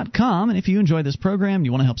freetalklive.com. And if you enjoy this program,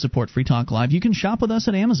 you want to help support Free Talk Live, you can shop with us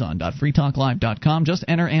at amazon.freetalklive.com. Just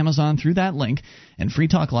enter Amazon through that link, and Free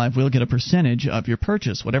Talk Live will get a percentage of your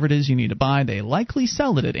purchase. Whatever it is you need to buy, they likely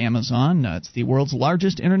sell it at Amazon. It's the world's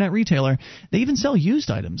largest internet retailer. They even sell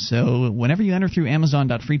used items. So whenever you enter through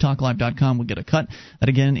amazon.freetalklive.com, we'll get a cut. That,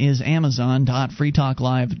 again, is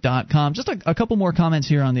amazon.freetalklive.com. Just a couple more comments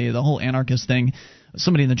here on the whole anarchist thing.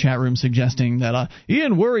 Somebody in the chat room suggesting that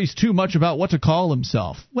Ian worries too much about what to call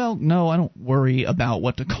himself. Well, no, I don't worry about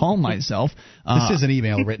what to call myself. This is an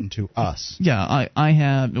email written to us. Yeah, I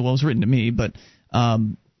have. Well, it was written to me, but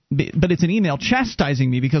it's an email chastising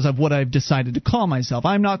me because of what I've decided to call myself.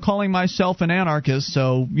 I'm not calling myself an anarchist,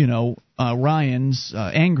 so Ryan's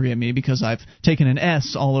angry at me because I've taken an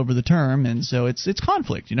S all over the term, and so it's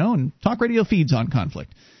conflict, and talk radio feeds on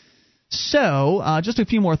conflict. So, just a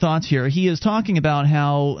few more thoughts here. He is talking about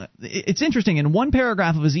how it's interesting. In one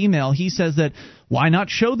paragraph of his email, he says that why not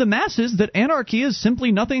show the masses that anarchy is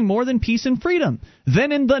simply nothing more than peace and freedom?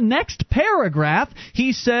 Then in the next paragraph,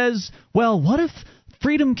 he says, well, what if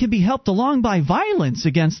freedom can be helped along by violence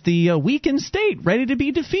against the weakened state ready to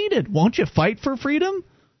be defeated? Won't you fight for freedom?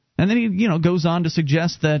 And then he, goes on to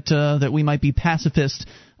suggest that we might be pacifist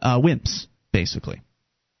wimps, basically.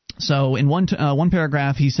 So in one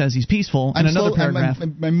paragraph, he says he's peaceful. In another paragraph,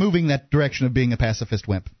 I'm moving that direction of being a pacifist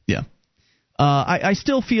wimp. Yeah. I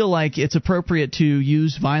still feel like it's appropriate to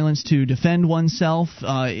use violence to defend oneself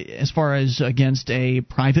as far as against a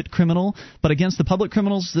private criminal. But against the public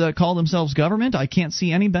criminals that call themselves government, I can't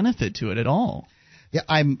see any benefit to it at all. Yeah,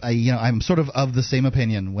 I'm sort of the same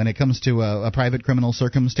opinion when it comes to a private criminal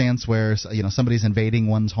circumstance where somebody's invading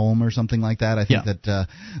one's home or something like that. I think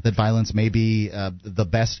that violence may be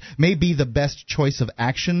the best choice of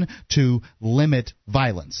action to limit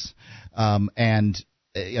violence and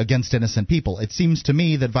against innocent people. It seems to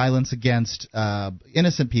me that violence against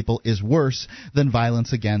innocent people is worse than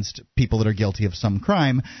violence against people that are guilty of some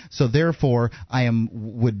crime. So therefore,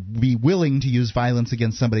 would be willing to use violence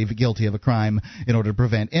against somebody guilty of a crime in order to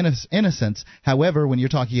prevent innocence. However, when you're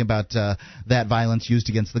talking about that violence used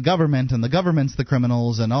against the government and the government's the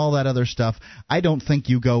criminals and all that other stuff, I don't think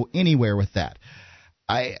you go anywhere with that.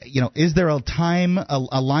 Is there a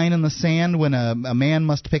line in the sand when a man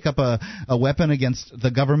must pick up a weapon against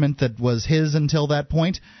the government that was his until that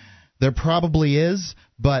point? There probably is,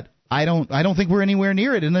 but I don't think we're anywhere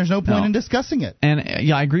near it, and there's no point in discussing it. And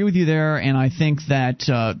I agree with you there. And I think that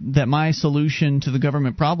that my solution to the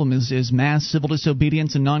government problem is mass civil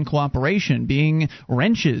disobedience and non-cooperation, being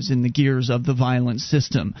wrenches in the gears of the violent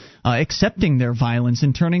system, accepting their violence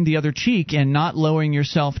and turning the other cheek, and not lowering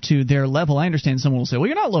yourself to their level. I understand someone will say, "Well,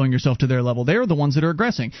 you're not lowering yourself to their level. They're the ones that are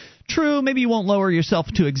aggressing." True, maybe you won't lower yourself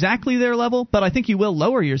to exactly their level, but I think you will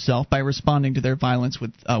lower yourself by responding to their violence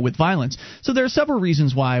with violence. So there are several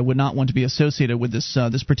reasons why I would not want to be associated with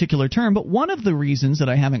this particular term, but one of the reasons that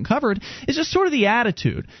I haven't covered is just sort of the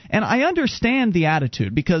attitude. And I understand the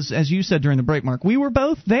attitude because, as you said during the break, Mark, we were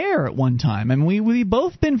both there at one time, and we've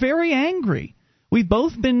both been very angry. We've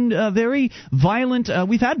both been very violent.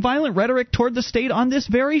 We've had violent rhetoric toward the state on this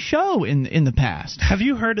very show in the past. Have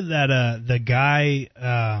you heard of that? The guy,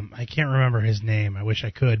 I can't remember his name. I wish I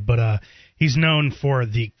could, but he's known for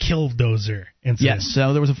the Killdozer incident. Yes,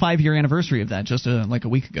 so there was a 5-year anniversary of that just like a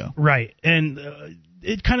week ago. Right, and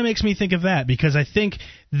it kind of makes me think of that because I think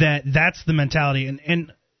that's the mentality,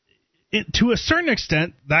 and to a certain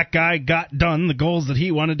extent, that guy got done the goals that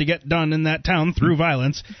he wanted to get done in that town through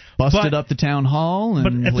violence. Busted up the town hall and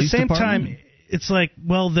but at the same department. time, it's like,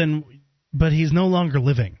 well then, but he's no longer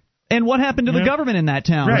living. And what happened to the government in that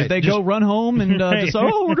town? Right. They go run home and just,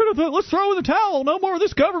 let's throw in the towel. No more of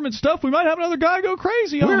this government stuff. We might have another guy go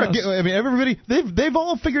crazy on us. Everybody, they've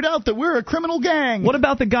all figured out that we're a criminal gang. What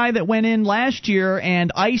about the guy that went in last year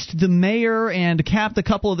and iced the mayor and capped a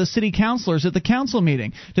couple of the city councilors at the council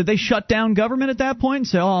meeting? Did they shut down government at that point and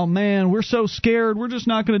say, "Oh man, we're so scared, we're just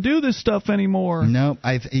not going to do this stuff anymore"? No,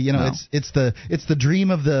 it's the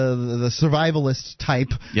dream of the survivalist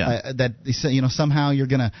type that somehow you're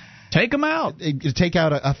going to take them out. Take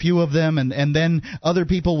out a few of them, and then other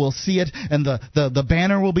people will see it, and the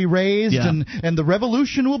banner will be raised, and the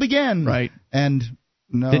revolution will begin. Right. And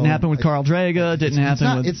no, didn't happen with Carl Draga. It's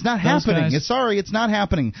not happening. It's not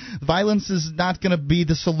happening. Violence is not going to be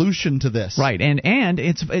the solution to this. Right, and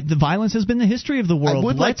the violence has been the history of the world.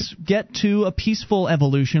 Let's get to a peaceful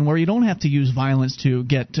evolution where you don't have to use violence to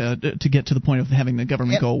get to the point of having the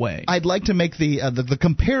government go away. I'd like to make the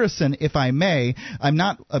comparison, if I may. I'm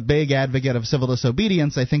not a big advocate of civil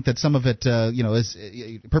disobedience. I think that some of it is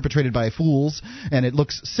perpetrated by fools, and it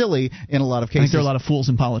looks silly in a lot of cases. I think there are a lot of fools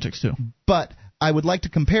in politics too. But I would like to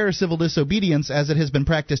compare civil disobedience as it has been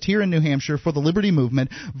practiced here in New Hampshire for the liberty movement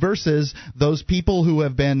versus those people who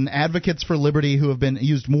have been advocates for liberty who have been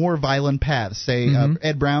used more violent paths. Say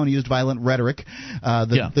Ed Brown used violent rhetoric.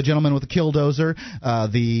 The gentleman with the Killdozer,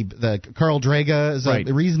 the Carl Draga is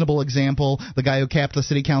a reasonable example. The guy who capped the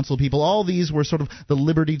city council people. All these were sort of the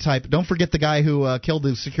liberty type. Don't forget the guy who killed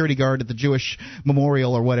the security guard at the Jewish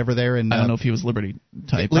memorial or whatever there. I don't know if he was liberty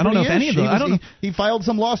type. I don't know if any of those. He filed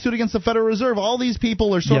some lawsuit against the Federal Reserve. All these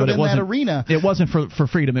people are sort of in that arena. It wasn't for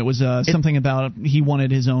freedom. It was something about he wanted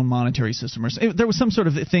his own monetary system. There was some sort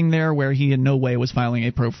of thing there where he in no way was filing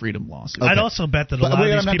a pro-freedom lawsuit. Okay. I'd also bet that a lot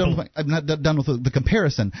of these people... I'm not done with the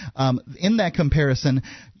comparison. In that comparison,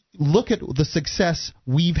 look at the success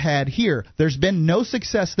we've had here. There's been no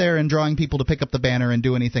success there in drawing people to pick up the banner and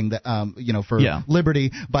do anything that for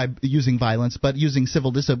liberty by using violence, but using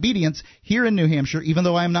civil disobedience here in New Hampshire. Even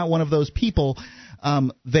though I'm not one of those people,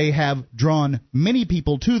 they have drawn many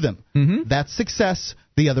people to them. Mm-hmm. That's success.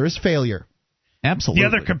 The other is failure. Absolutely. The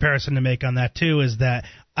other comparison to make on that, too, is that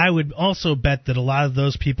I would also bet that a lot of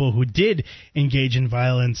those people who did engage in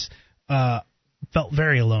violence felt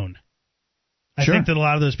very alone. I think that a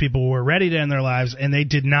lot of those people were ready to end their lives, and they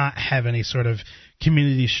did not have any sort of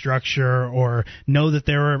community structure or know that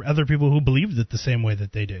there were other people who believed it the same way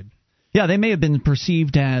that they did. Yeah, they may have been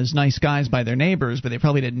perceived as nice guys by their neighbors, but they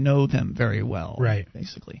probably didn't know them very well. Right.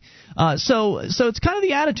 Basically. So it's kind of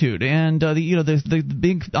the attitude, and the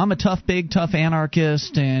big I'm a big tough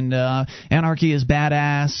anarchist, and anarchy is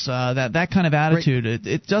badass. That kind of attitude.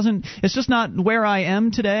 Right. It's just not where I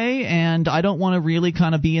am today, and I don't want to really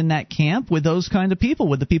kind of be in that camp with those kind of people,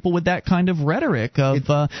 with the people with that kind of rhetoric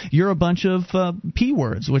of you're a bunch of p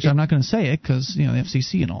words, which I'm not going to say it because the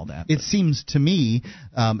FCC and all that. It seems to me,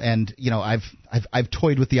 and I've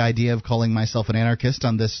toyed with the idea of calling myself an anarchist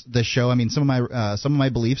on this show. I mean, some of my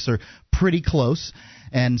beliefs are pretty close,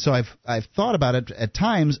 and so I've thought about it at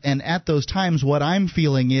times. And at those times, what I'm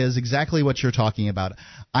feeling is exactly what you're talking about.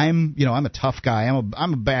 I'm a tough guy.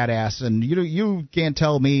 I'm a badass, and you can't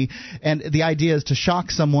tell me. And the idea is to shock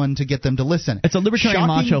someone to get them to listen. It's a libertarian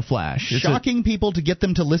macho flash. Shocking people to get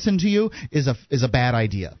them to listen to you is a bad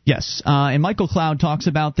idea. Yes, and Michael Cloud talks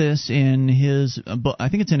about this in his book. I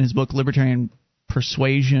think it's in his book, Libertarian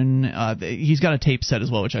persuasion. He's got a tape set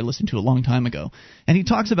as well, which I listened to a long time ago. And he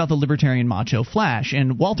talks about the libertarian macho flash.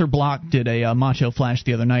 And Walter Block did a macho flash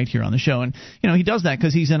the other night here on the show. And, he does that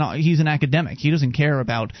because he's an academic. He doesn't care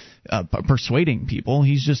about persuading people.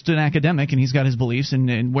 He's just an academic, and he's got his beliefs,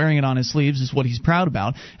 and wearing it on his sleeves is what he's proud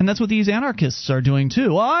about. And that's what these anarchists are doing,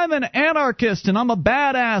 too. Well, I'm an anarchist, and I'm a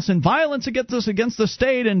badass, and violence against the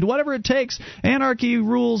state, and whatever it takes, anarchy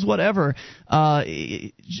rules, whatever.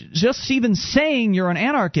 Just even saying you're an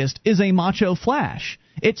anarchist is a macho flash.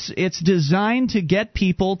 It's designed to get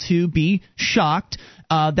people to be shocked.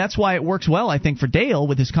 That's why it works well, I think, for Dale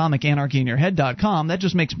with his comic AnarchyInYourHead.com. That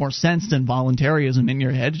just makes more sense than voluntarism in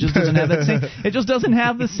your head. It just doesn't have that same. It just doesn't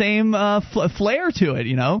have the same flair to it.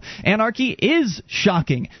 Anarchy is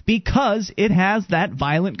shocking because it has that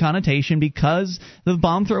violent connotation, because the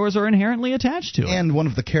bomb throwers are inherently attached to it. And one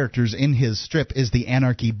of the characters in his strip is the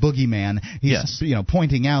anarchy boogeyman. He's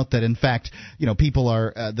pointing out that in fact people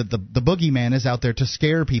are that the boogeyman is out there to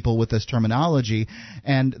scare people with this terminology,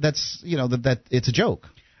 and that's that it's a joke.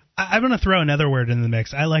 I'm going to throw another word in the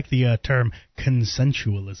mix. I like the term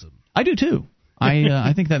consensualism. I do, too.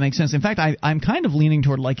 I think that makes sense. In fact, I'm kind of leaning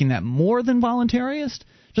toward liking that more than voluntarist,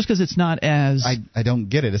 just because it's not as... I don't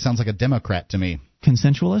get it. It sounds like a Democrat to me.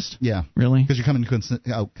 Consensualist? Yeah. Really? Because you're coming to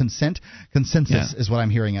consent? Consensus is what I'm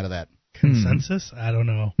hearing out of that. Consensus? I don't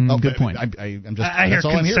know. Good point. I hear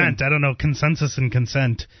consent. I don't know. Consensus and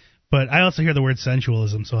consent. But I also hear the word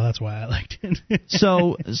sensualism, so that's why I liked it.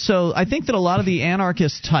 So I think that a lot of the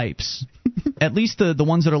anarchist types, at least the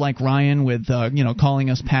ones that are like Ryan with calling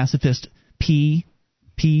us pacifist P's,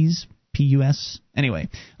 P-U-S. Anyway,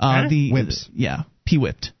 the wimps.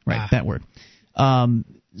 P-whipped, right? That word. They're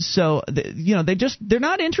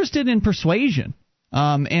not interested in persuasion.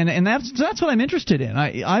 And that's what I'm interested in.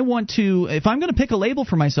 I want to, if I'm going to pick a label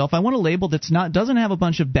for myself, I want a label doesn't have a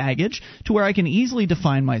bunch of baggage, to where I can easily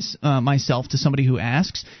define myself to somebody who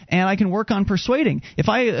asks, and I can work on persuading. If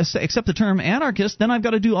I accept the term anarchist, then I've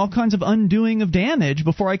got to do all kinds of undoing of damage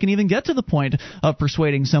before I can even get to the point of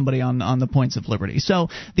persuading somebody on the points of liberty. So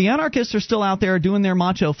the anarchists are still out there doing their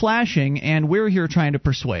macho flashing, and we're here trying to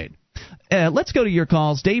persuade. Let's go to your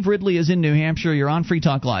calls. Dave Ridley is in New Hampshire. You're on Free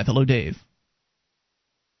Talk Live. Hello, Dave.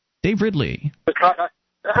 Dave Ridley.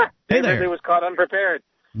 Dave Ridley was caught unprepared.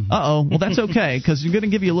 Uh-oh. Well, that's okay, because we're going to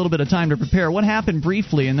give you a little bit of time to prepare. What happened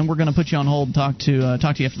briefly, and then we're going to put you on hold and talk to you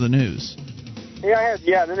after the news. Yeah,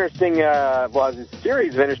 an interesting, a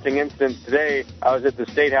series of interesting incidents today. I was at the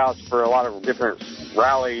State House for a lot of different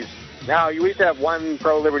rallies. Now, we used to have one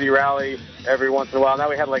pro-liberty rally every once in a while. Now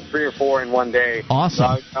we had like 3 or 4 in one day.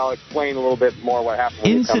 Awesome. So I'll explain a little bit more what happened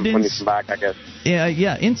when you come back, I guess.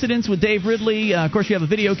 Yeah, incidents with Dave Ridley. Of course, you have a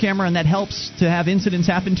video camera, and that helps to have incidents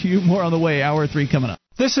happen to you. More on the way. Hour 3 coming up.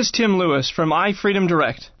 This is Tim Lewis from iFreedom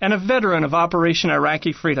Direct, and a veteran of Operation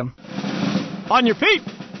Iraqi Freedom. On your feet!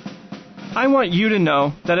 I want you to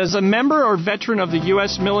know that as a member or veteran of the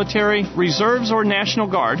U.S. military, reserves, or National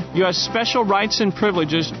Guard, you have special rights and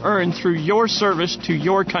privileges earned through your service to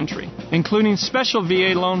your country, including special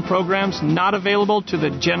VA loan programs not available to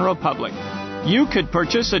the general public. You could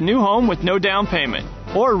purchase a new home with no down payment,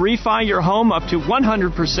 or refi your home up to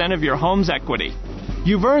 100% of your home's equity.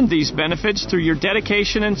 You've earned these benefits through your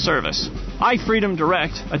dedication and service. iFreedom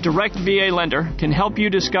Direct, a direct VA lender, can help you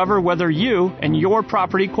discover whether you and your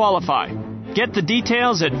property qualify. Get the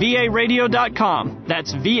details at VARadio.com.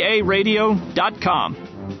 That's VARadio.com.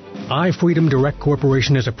 iFreedom Direct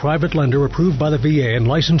Corporation is a private lender approved by the VA and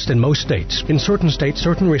licensed in most states. In certain states,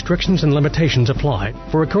 certain restrictions and limitations apply.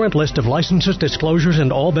 For a current list of licenses, disclosures,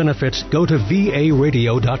 and all benefits, go to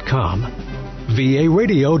VARadio.com.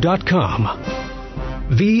 VARadio.com.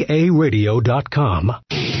 VARadio.com.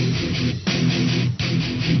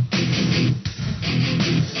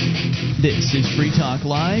 This is Free Talk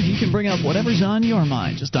Live. You can bring up whatever's on your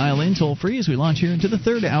mind. Just dial in toll-free as we launch here into the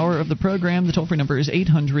third hour of the program. The toll-free number is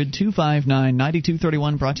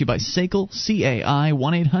 800-259-9231, brought to you by SACL, C-A-I,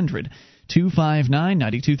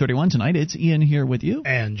 1-800-259-9231. Tonight, it's Ian here with you.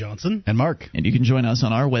 And Johnson. And Mark. And you can join us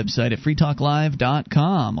on our website at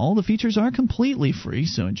freetalklive.com. All the features are completely free,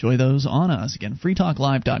 so enjoy those on us. Again,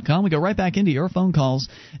 freetalklive.com. We go right back into your phone calls.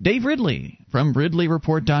 Dave Ridley from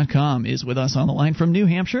RidleyReport.com is with us on the line from New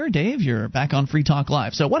Hampshire. Dave, you're back on Free Talk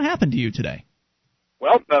Live. So what happened to you today?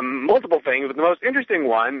 Well, multiple things, but the most interesting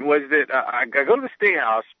one was that I go to the State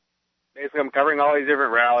House. Basically, I'm covering all these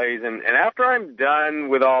different rallies, and after I'm done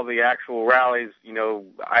with all the actual rallies,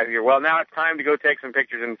 I hear, well, now it's time to go take some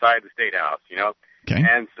pictures inside the State House, Okay.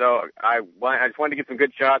 And so I just wanted to get some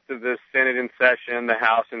good shots of the Senate in session, the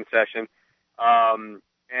House in session. So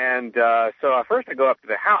first I go up to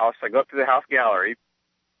the House. I go up to the House gallery,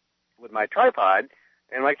 with my tripod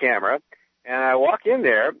and my camera, and I walk in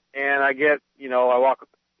there, and I get,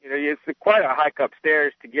 it's quite a hike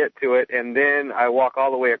upstairs to get to it, and then I walk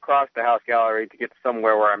all the way across the house gallery to get to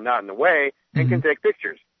somewhere where I'm not in the way and can take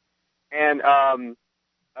pictures. And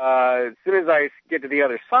as soon as I get to the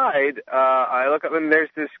other side, I look up, and there's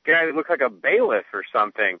this guy that looks like a bailiff or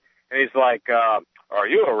something, and he's like, "Are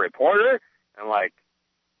you a reporter?" I'm like,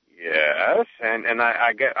 "Yes." And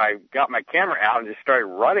I got my camera out and just started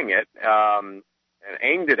running it, and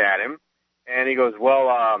aimed it at him. And he goes,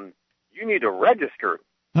 "Well, you need to register."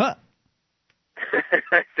 Huh?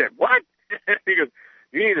 I said, "What?" He goes,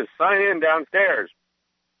 "You need to sign in downstairs."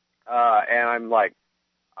 And I'm like,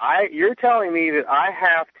 you're telling me that I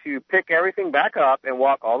have to pick everything back up and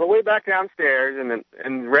walk all the way back downstairs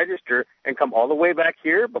and register and come all the way back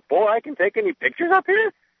here before I can take any pictures up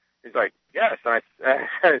here? He's like, "Yes."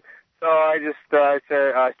 And so I just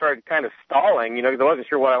said, I started kind of stalling, because I wasn't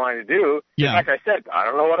sure what I wanted to do. Yeah. In fact, I said, "I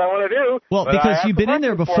don't know what I want to do." Well, because you've been in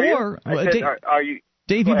there before. Are you?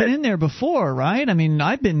 Dave, you've been in there before, right? I mean,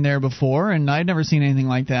 I've been there before, and I'd never seen anything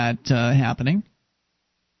like that happening.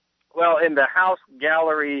 Well, in the house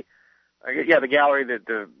gallery, the gallery that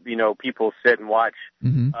the people sit and watch.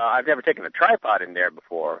 Mm-hmm. I've never taken a tripod in there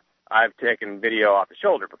before. I've taken video off the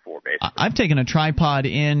shoulder before, basically. I've taken a tripod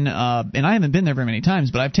in, and I haven't been there very many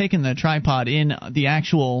times, but I've taken the tripod in the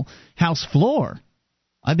actual house floor.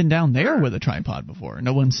 I've been down there with a tripod before.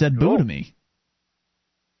 No one said boo to me.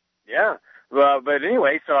 Yeah. Well, but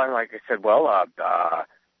anyway, so I said, "Well, what are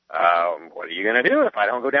you going to do if I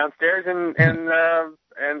don't go downstairs and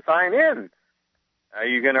sign in? Are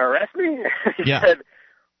you going to arrest me?" He said,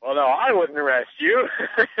 "Well, no, I wouldn't arrest you."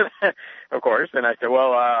 Of course. And I said,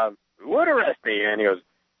 "Well, who would arrest me?" And he goes,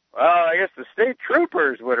 "Well, I guess the state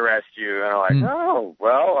troopers would arrest you." And I'm like, "Oh,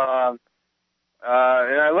 well,"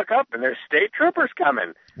 and I look up, and there's state troopers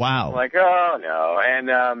coming. Wow. I'm like, "Oh, no." And,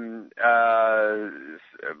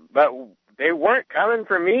 but they weren't coming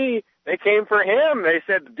for me. They came for him. They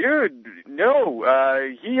said, "Dude, no,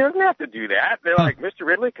 he doesn't have to do that." They're like, "Mr.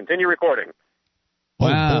 Ridley, continue recording." Wow.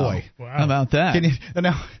 Oh, boy. Wow. How about that?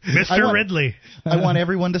 Mr. Ridley. I want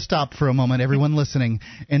everyone to stop for a moment, everyone listening,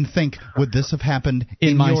 and think, would this have happened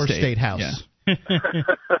in my your state house? Yeah.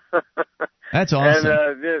 That's awesome.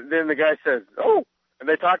 And then the guy says, "Oh," and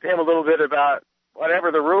they talked to him a little bit about whatever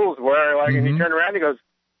the rules were, and he turned around and he goes,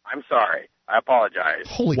 "I'm sorry. I apologize."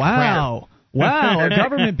 Holy crap. Wow, a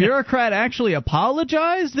government bureaucrat actually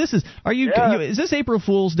apologized? Is this April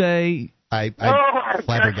Fool's Day? I'm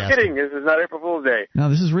not kidding. This is not April Fool's Day. No,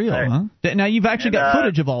 this is real, huh? Now, you've actually got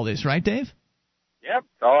footage of all this, right, Dave? Yep.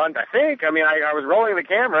 So I think. I mean, I was rolling the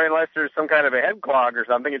camera. Unless there's some kind of a head clog or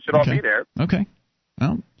something, it should all be there. Okay.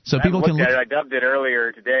 Well, so people can look at it. I dubbed it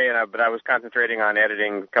earlier today, but I was concentrating on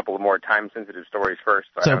editing a couple of more time-sensitive stories first.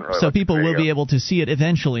 So people will be able to see it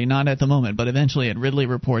eventually, not at the moment, but eventually at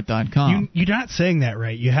RidleyReport.com. You're not saying that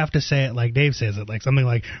right. You have to say it like Dave says it, like something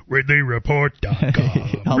like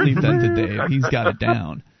RidleyReport.com. I'll leave that to Dave. He's got it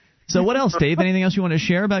down. So what else, Dave? Anything else you want to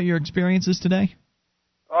share about your experiences today?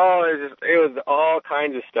 Oh, it was all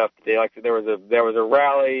kinds of stuff today. Like there was a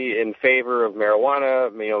rally in favor of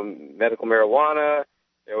marijuana, medical marijuana.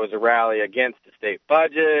 There was a rally against the state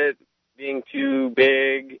budget being too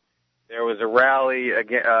big. There was a rally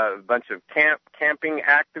against a bunch of camping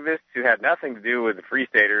activists who had nothing to do with the Free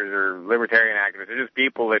Staters or libertarian activists. They're just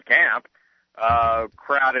people that camp,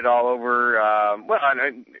 crowded all over. It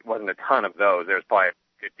wasn't a ton of those. There was probably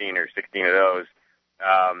 15 or 16 of those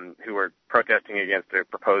who were protesting against the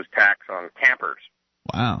proposed tax on campers.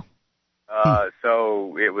 Wow.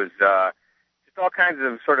 So it was just all kinds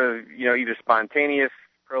of sort of, either spontaneous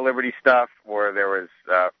pro-liberty stuff, or there was,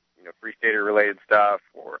 Free Stater-related stuff,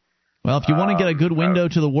 or... Well, if you want to get a good window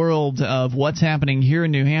to the world of what's happening here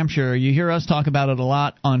in New Hampshire, you hear us talk about it a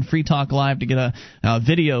lot on Free Talk Live. To get a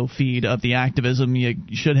video feed of the activism, you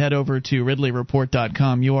should head over to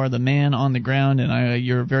RidleyReport.com. You are the man on the ground, and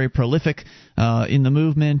you're very prolific in the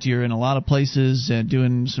movement. You're in a lot of places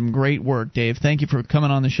doing some great work, Dave. Thank you for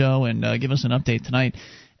coming on the show and give us an update tonight.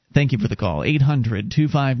 Thank you for the call.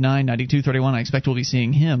 800-259-9231. I expect we'll be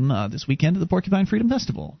seeing him this weekend at the Porcupine Freedom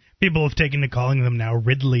Festival. People have taken to calling them now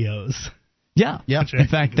Ridleyos. Yeah. In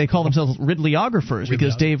fact, they call themselves Ridleyographers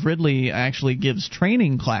because Dave Ridley actually gives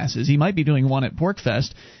training classes. He might be doing one at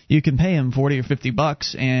PorcFest. You can pay him $40 or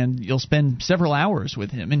 $50, and you'll spend several hours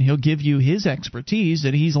with him, and he'll give you his expertise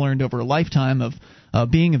that he's learned over a lifetime of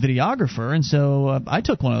being a videographer, and so I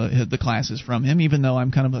took one of the classes from him. Even though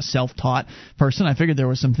I'm kind of a self-taught person, I figured there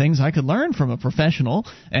were some things I could learn from a professional,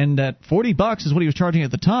 and at $40 is what he was charging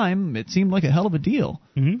at the time. It seemed like a hell of a deal,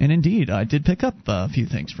 and indeed, I did pick up a few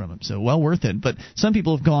things from him, so well worth it. But some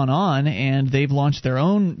people have gone on and they've launched their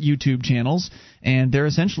own YouTube channels, and they're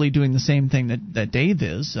essentially doing the same thing that Dave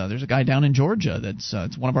is. There's a guy down in Georgia that's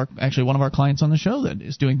it's one of our clients on the show that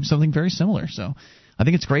is doing something very similar. So I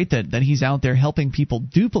think it's great that he's out there helping people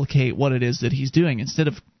duplicate what it is that he's doing. Instead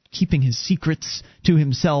of keeping his secrets to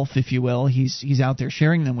himself, if you will, he's out there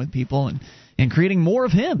sharing them with people and creating more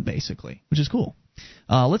of him, basically, which is cool.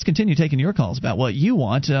 Let's continue taking your calls about what you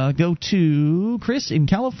want. Go to Chris in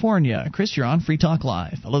California. Chris, you're on Free Talk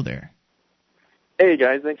Live. Hello there. Hey,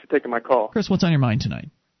 guys. Thanks for taking my call. Chris, what's on your mind tonight?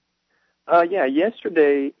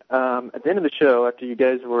 Yesterday, at the end of the show, after you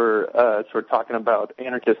guys were sort of talking about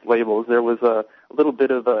anarchist labels, there was a little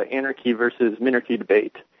bit of a anarchy versus minarchy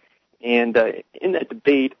debate. And in that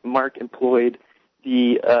debate, Mark employed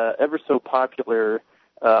the ever so popular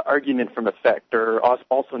argument from effect, or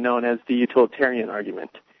also known as the utilitarian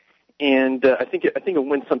argument. And I think it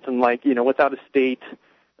went something like, without a state,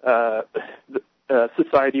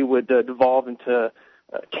 society would devolve into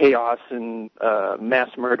chaos and mass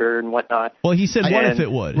murder and whatnot. Well, he said, what if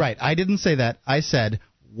it would? Right. I didn't say that. I said,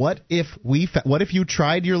 what if you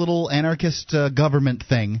tried your little anarchist government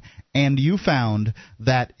thing and you found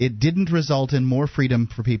that it didn't result in more freedom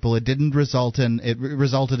for people, it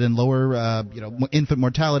resulted in lower infant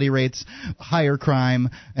mortality rates, higher crime,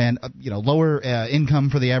 and lower income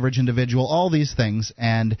for the average individual, all these things,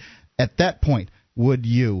 and at that point, would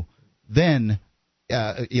you then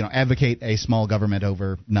advocate a small government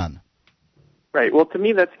over none? Right. Well, to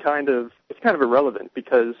me, it's kind of irrelevant,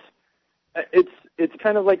 because it's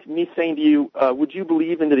kind of like me saying to you, would you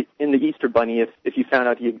believe in the Easter Bunny if you found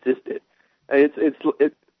out he existed? It's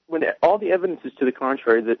when all the evidence is to the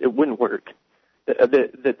contrary that it wouldn't work, that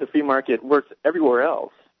the free market works everywhere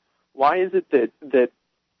else. Why is it that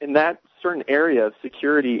in that certain area of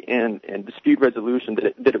security and dispute resolution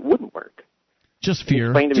that it wouldn't work? Just fear.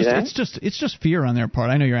 Explain to me that? It's just fear on their part.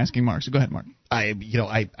 I know you're asking Mark, so go ahead, Mark.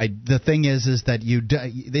 The thing is that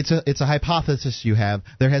it's a hypothesis you have.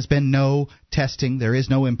 There has been no testing. There is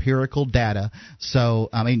no empirical data. So,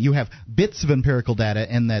 you have bits of empirical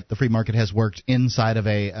data in that the free market has worked inside of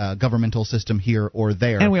a governmental system here or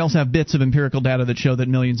there. And we also have bits of empirical data that show that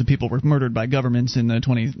millions of people were murdered by governments in the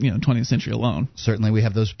 20th century alone. Certainly, we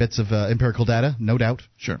have those bits of empirical data, no doubt.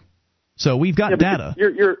 Sure. So we've got data.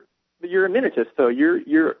 But you're a minarchist, though.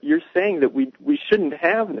 You're saying that we shouldn't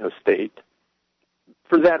have no state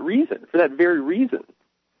for that reason, for that very reason.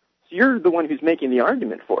 So you're the one who's making the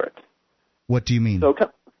argument for it. What do you mean? So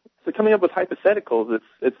coming up with hypotheticals,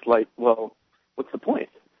 it's like, well, what's the point?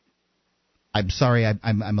 I'm sorry,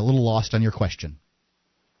 I'm a little lost on your question.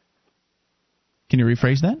 Can you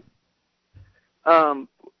rephrase that?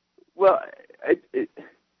 Well,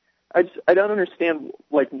 I don't understand,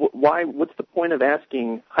 like, why. What's the point of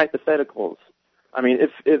asking hypotheticals? I mean,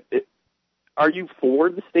 if are you for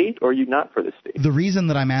the state or are you not for the state? The reason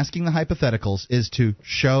that I'm asking the hypotheticals is to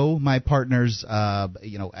show my partner's,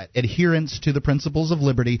 adherence to the principles of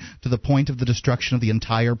liberty to the point of the destruction of the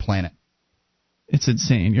entire planet. It's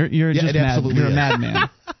insane. You're just mad. You're a madman.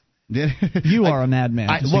 You are a madman.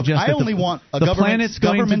 I only want a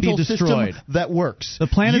governmental system that works. The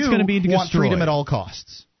planet's going to be destroyed. You want freedom at all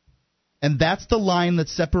costs. And that's the line that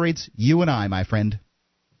separates you and I, my friend.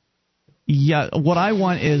 Yeah, what I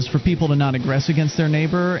want is for people to not aggress against their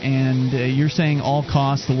neighbor, and you're saying all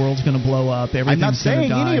costs, the world's going to blow up, everything's going to die. I'm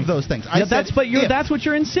not saying any of those things. That's what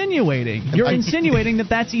you're insinuating. You're insinuating that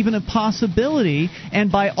that's even a possibility,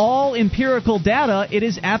 and by all empirical data, it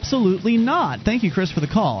is absolutely not. Thank you, Chris, for the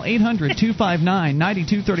call.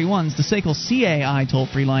 800-259-9231 is the SACL CAI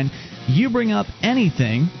toll-free line. You bring up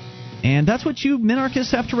anything, and that's what you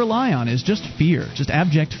minarchists have to rely on, is just fear, just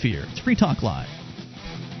abject fear. It's Free Talk Live.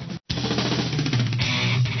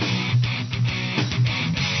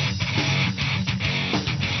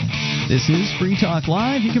 This is Free Talk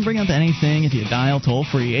Live. You can bring up anything if you dial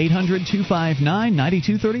toll-free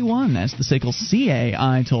 800-259-9231. That's the SACL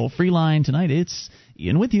CAI toll-free line. Tonight it's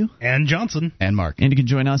Ian with you. And Johnson. And Mark. And you can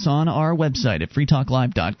join us on our website at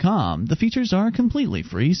freetalklive.com. The features are completely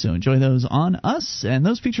free, so enjoy those on us. And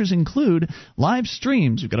those features include live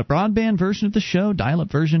streams. We've got a broadband version of the show,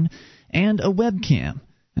 dial-up version, and a webcam.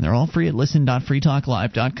 And they're all free at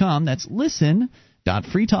listen.freetalklive.com. That's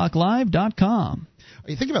listen.freetalklive.com. Are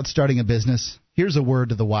you thinking about starting a business? Here's a word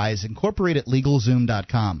to the wise. Incorporate at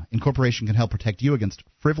LegalZoom.com. Incorporation can help protect you against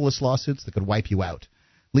frivolous lawsuits that could wipe you out.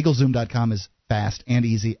 LegalZoom.com is fast and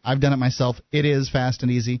easy. I've done it myself. It is fast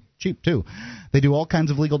and easy. Cheap, too. They do all kinds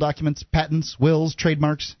of legal documents, patents, wills,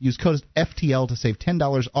 trademarks. Use code FTL to save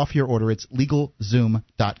 $10 off your order. It's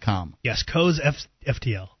LegalZoom.com. Yes, codes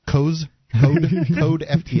FTL. Code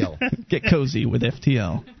FTL. Get cozy with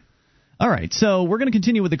FTL. All right, so we're going to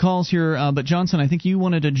continue with the calls here, but Johnson, I think you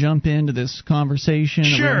wanted to jump into this conversation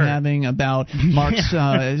that we're having about Mark's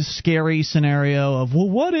scary scenario of, well,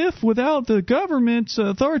 what if without the government,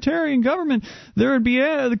 authoritarian government, there would be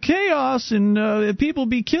the chaos and people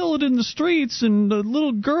be killed in the streets and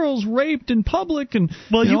little girls raped in public and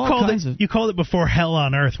you called it before Hell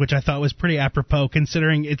on Earth, which I thought was pretty apropos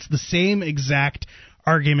considering it's the same exact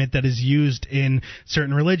argument that is used in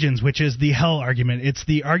certain religions, which is the hell argument. It's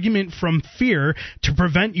the argument from fear to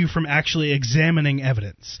prevent you from actually examining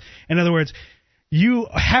evidence. In other words, you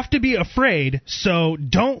have to be afraid, so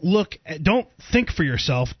don't think for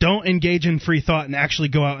yourself, don't engage in free thought and actually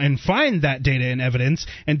go out and find that data and evidence,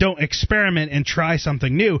 and don't experiment and try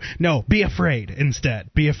something new. No, be afraid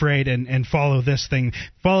instead. Be afraid and follow this thing,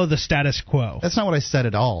 follow the status quo. That's not what I said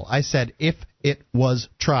at all. I said if it was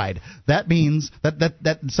tried. That means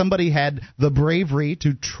that somebody had the bravery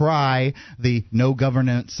to try the no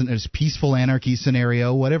governance and peaceful anarchy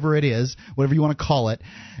scenario, whatever it is, whatever you want to call it,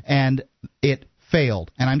 and it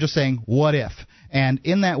failed. And I'm just saying, what if? And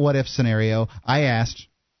in that what if scenario, I asked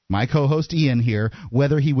my co-host Ian here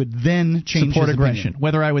whether he would then change support his aggression. opinion.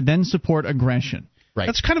 Whether I would then support aggression. Right.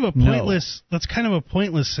 That's kind of a pointless. No. That's kind of a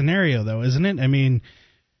pointless scenario, though, isn't it? I mean,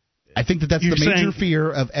 I think that's the major fear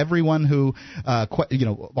of everyone who,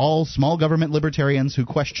 all small government libertarians who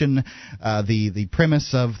question the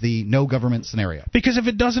premise of the no government scenario. Because if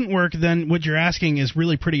it doesn't work, then what you're asking is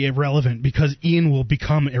really pretty irrelevant, because Ian will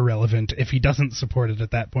become irrelevant if he doesn't support it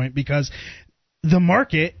at that point, because the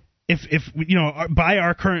market, if by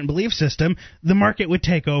our current belief system, the market would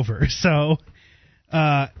take over. So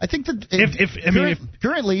I think that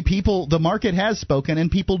currently the market has spoken, and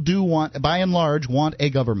people do by and large, want a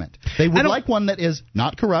government. They would like one that is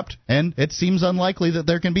not corrupt, and it seems unlikely that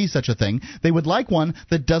there can be such a thing. They would like one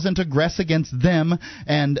that doesn't aggress against them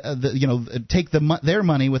and take their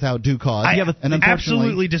money without due cause. I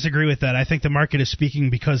absolutely disagree with that. I think the market is speaking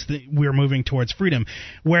because we're moving towards freedom.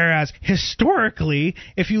 Whereas historically,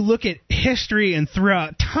 if you look at history and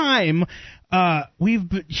throughout time,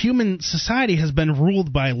 human society has been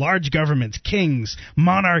ruled by large governments, kings,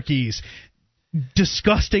 monarchies,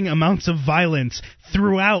 disgusting amounts of violence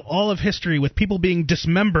throughout all of history, with people being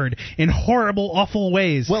dismembered in horrible, awful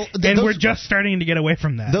ways. Well, we're just starting to get away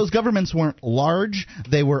from that. Those governments weren't large,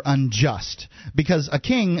 they were unjust, because a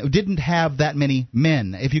king didn't have that many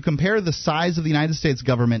men. If you compare the size of the United States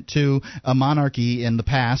government to a monarchy in the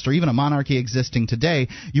past, or even a monarchy existing today,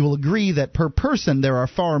 you will agree that per person there are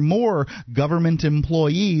far more government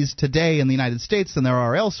employees today in the United States than there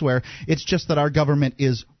are elsewhere. It's just that our government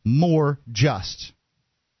is more just.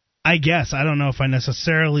 I guess. I don't know if I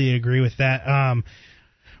necessarily agree with that.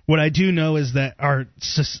 What I do know is that our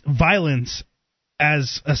violence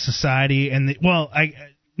as a society,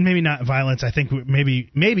 maybe not violence. I think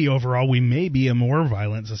maybe overall we may be a more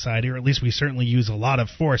violent society, or at least we certainly use a lot of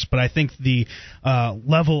force. But I think the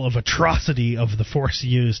level of atrocity of the force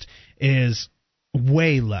used is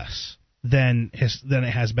way less than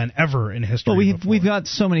it has been ever in history. Well, we've got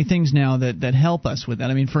so many things now that help us with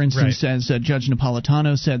that. I mean, for instance, as Judge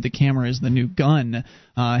Napolitano said, the camera is the new gun.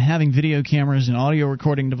 Having video cameras and audio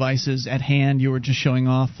recording devices at hand. You were just showing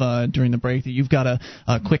off during the break that you've got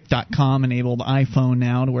a Quick.com enabled iPhone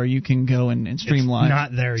now, to where you can go and stream live.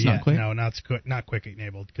 Not there yet. Not Quick? No, not Quick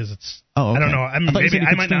enabled, because it's. Oh, okay. I don't know. I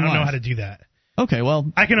might not know how to do that. Okay, well,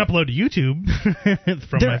 I can upload to YouTube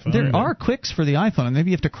from my phone. There are Quicks for the iPhone, and maybe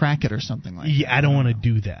you have to crack it or something like that. Yeah, I don't want to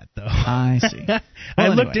do that, though. I see. I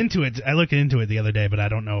looked into it the other day, but I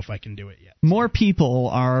don't know if I can do it yet. More people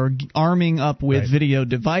are arming up with video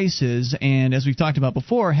devices, and as we've talked about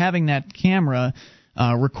before, having that camera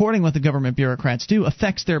recording what the government bureaucrats do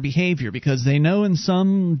affects their behavior, because they know in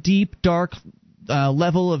some deep, dark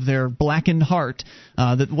level of their blackened heart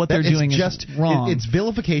that what they're doing is wrong. It's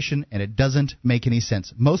vilification, and it doesn't make any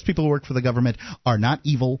sense. Most people who work for the government are not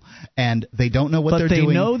evil, and they don't know what they're doing. But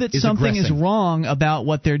they know that something is wrong about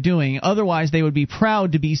what they're doing. Otherwise, they would be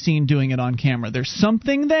proud to be seen doing it on camera. There's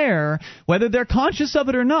something there. Whether they're conscious of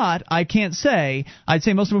it or not, I can't say. I'd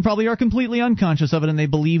say most of them probably are completely unconscious of it, and they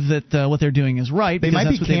believe that what they're doing is right. They might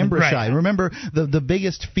be camera shy. Remember, the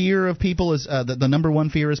biggest fear of people is the number one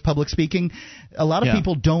fear is public speaking. a lot of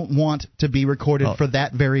people don't want to be recorded for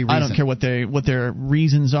that very reason. I don't care what their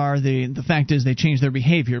reasons are. The fact is they change their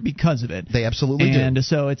behavior because of it. They absolutely do. And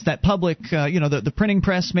so it's that public, the printing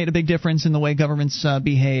press made a big difference in the way governments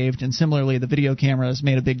behaved, and similarly the video cameras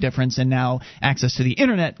made a big difference, and now access to the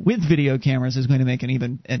internet with video cameras is going to make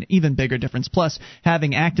an even bigger difference. Plus,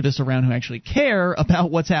 having activists around who actually care about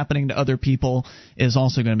what's happening to other people is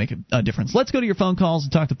also going to make a difference. Let's go to your phone calls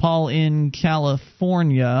and talk to Paul in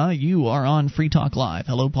California. You are on Free Talk Live.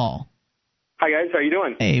 Hello, Paul. Hi, guys. How you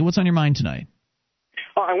doing? Hey, what's on your mind tonight?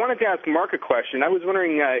 I wanted to ask Mark a question. I was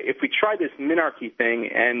wondering if we tried this minarchy thing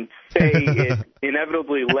and say it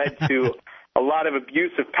inevitably led to a lot of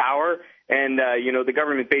abuse of power and, the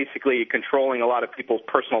government basically controlling a lot of people's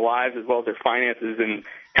personal lives as well as their finances and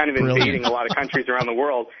kind of invading a lot of countries around the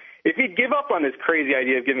world. If he'd give up on this crazy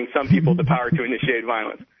idea of giving some people the power to initiate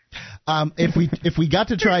violence. If we got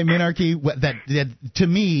to try minarchy, that to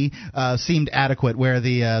me seemed adequate, where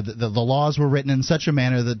the laws were written in such a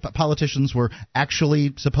manner that politicians were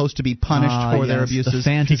actually supposed to be punished for their abuses. The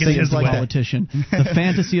fantasy of the politician, the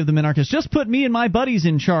fantasy of the minarchist. Just put me and my buddies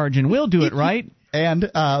in charge, and we'll do it, right?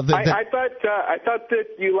 And I thought that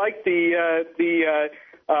you liked the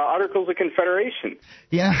Articles of Confederation.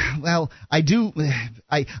 Yeah, well, I do.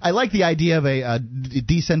 I like the idea of a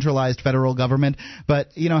decentralized federal government, but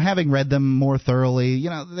having read them more thoroughly,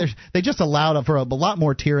 they just allowed for a lot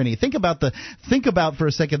more tyranny. Think about for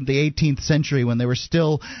a second the 18th century when they were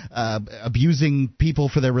still abusing people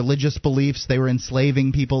for their religious beliefs. They were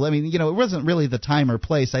enslaving people. I mean, it wasn't really the time or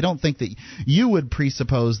place. I don't think that you would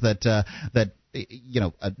presuppose that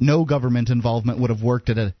no government involvement would have worked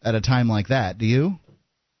at a time like that. Do you?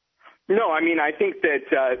 No, I mean, I think that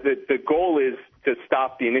the goal is to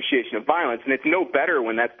stop the initiation of violence, and it's no better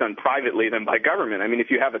when that's done privately than by government. I mean,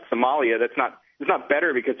 if you have a Somalia, it's not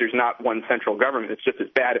better because there's not one central government. It's just as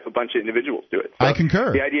bad if a bunch of individuals do it. So I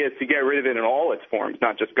concur. The idea is to get rid of it in all its forms,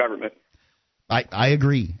 not just government. I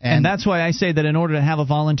agree. And that's why I say that in order to have a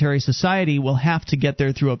voluntary society, we'll have to get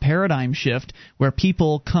there through a paradigm shift where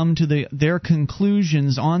people come to their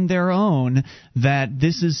conclusions on their own that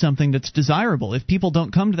this is something that's desirable. If people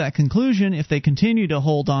don't come to that conclusion, if they continue to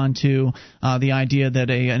hold on to the idea that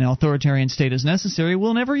an authoritarian state is necessary,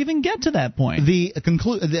 we'll never even get to that point.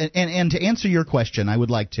 And to answer your question, I would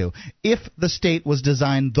like to. If the state was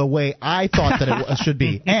designed the way I thought that it should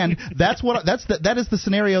be, and that is the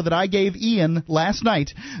scenario that I gave Ian last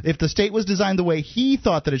night. If the state was designed the way he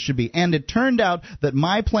thought that it should be, and it turned out that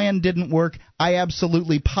my plan didn't work, I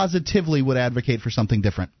absolutely, positively would advocate for something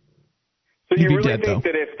different. So you really think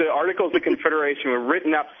that if the Articles of Confederation were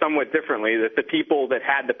written up somewhat differently, that the people that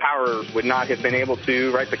had the power would not have been able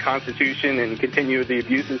to write the Constitution and continue the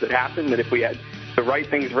abuses that happened, that if we had the right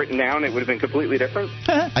things written down, it would have been completely different?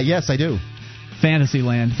 Yes, I do.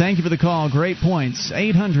 Fantasyland. Thank you for the call. Great points.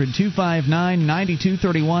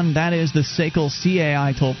 800-259-9231. That is the SACL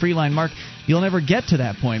CAI toll-free line. Mark, you'll never get to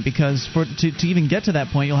that point because to even get to that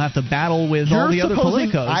point, you'll have to battle with all the other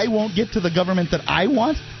politicos. I won't get to the government that I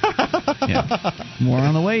want? Yeah. More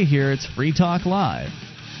on the way here. It's Free Talk Live.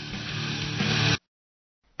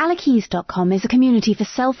 Alakeys.com is a community for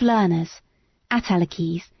self-learners. At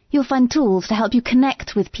Alakeys, you'll find tools to help you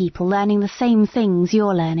connect with people learning the same things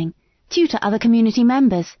you're learning, tutor other community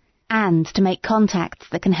members, and to make contacts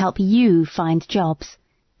that can help you find jobs.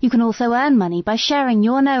 You can also earn money by sharing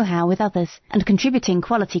your know-how with others and contributing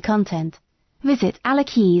quality content. Visit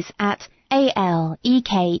Alakeys at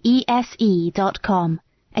alekese.com.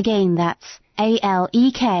 Again, that's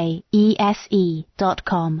alekese.com.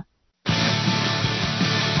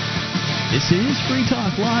 This is Free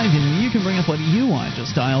Talk Live, and you can bring up what you want.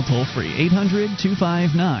 Just dial toll-free,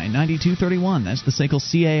 800-259-9231. That's the SACL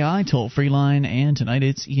CAI toll-free line, and tonight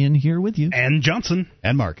it's Ian here with you. And Johnson.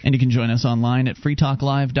 And Mark. And you can join us online at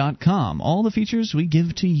freetalklive.com. All the features we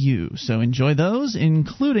give to you, so enjoy those,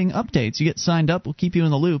 including updates. You get signed up, we'll keep you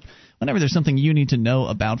in the loop. Whenever there's something you need to know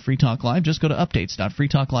about Free Talk Live, just go to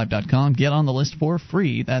updates.freetalklive.com. Get on the list for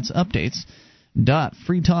free. That's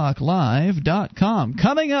updates.freetalklive.com.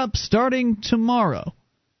 Coming up starting tomorrow.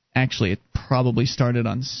 Actually, it probably started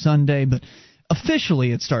on Sunday, but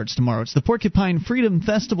officially it starts tomorrow. It's the Porcupine Freedom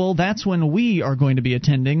Festival. That's when we are going to be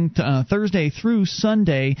attending Thursday through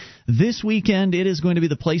Sunday. This weekend, it is going to be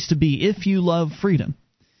the place to be if you love freedom.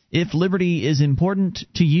 If liberty is important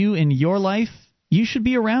to you in your life, you should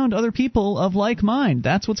be around other people of like mind.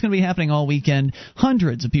 That's what's going to be happening all weekend.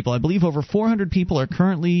 Hundreds of people, I believe over 400 people are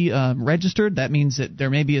currently registered. That means that there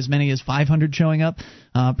may be as many as 500 showing up.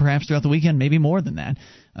 perhaps throughout the weekend, maybe more than that.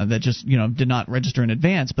 That just did not register in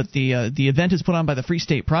advance. But the event is put on by the Free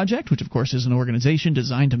State Project, which of course is an organization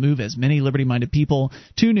designed to move as many liberty-minded people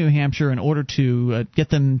to New Hampshire in order to get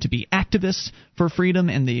them to be activists for freedom.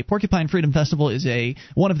 And the Porcupine Freedom Festival is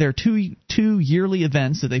one of their two yearly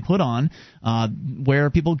events that they put on, where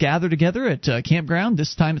people gather together at campground.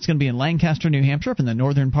 This time it's going to be in Lancaster, New Hampshire, up in the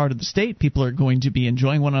northern part of the state. People are going to be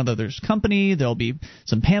enjoying one another's company. There'll be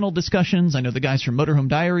some panel discussions. I know the guys from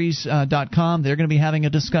MotorhomeDiaries.com, they're going to be having a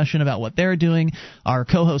discussion about what they're doing. Our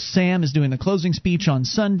co-host Sam is doing the closing speech on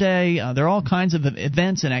Sunday. There are all kinds of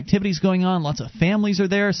events and activities going on. Lots of families are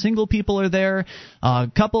there. Single people are there.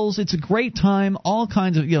 Couples. It's a great time. All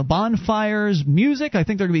kinds of bonfires, music. I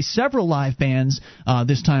think there are going to be several live bands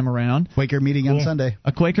this time around. Quaker meeting on Sunday.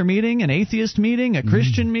 A Quaker meeting, an atheist meeting, a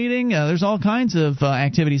Christian meeting. There's all kinds of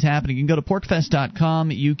activities happening. You can go to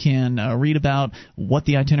porkfest.com. You can read about what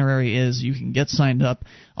the itinerary is. You can get signed up.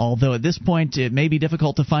 Although at this point it may be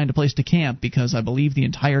difficult to find a place to camp because I believe the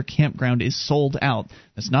entire campground is sold out.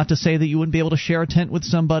 That's not to say that you wouldn't be able to share a tent with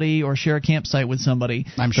somebody or share a campsite with somebody.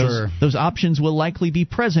 I'm sure. Those options will likely be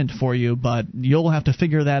present for you, but you'll have to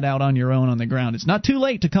figure that out on your own on the ground. It's not too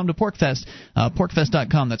late to come to PorkFest.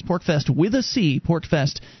 Porkfest.com. That's Porkfest with a C,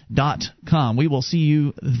 porkfest.com. We will see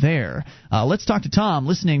you there. Let's talk to Tom,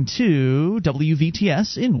 listening to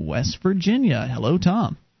WVTS in West Virginia. Hello,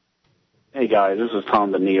 Tom. Hey guys, this is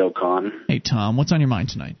Tom the Neocon. Hey Tom, what's on your mind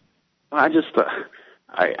tonight? I just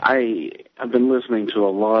I've been listening to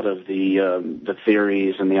a lot of the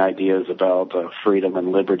theories and the ideas about freedom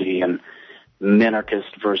and liberty and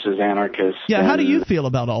minarchist versus anarchist. Yeah, how do you feel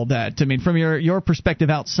about all that? I mean, from your perspective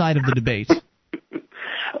outside of the debate.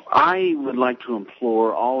 I would like to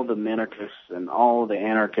implore all the minarchists and all the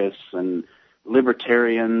anarchists and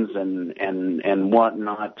libertarians and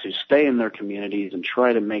whatnot to stay in their communities and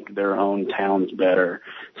try to make their own towns better.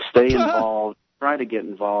 Stay involved, try to get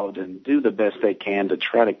involved, and do the best they can to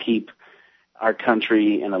try to keep our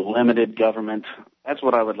country in a limited government. That's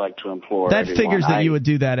what I would like to implore. That everyone. figures that you would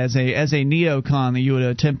do that as a neocon, that you would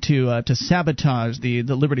attempt to sabotage the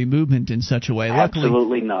liberty movement in such a way.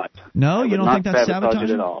 Absolutely not. No, you don't think that's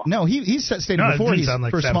sabotage at all? No, he's stated before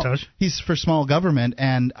he's for small government,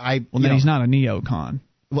 and then he's not a neocon.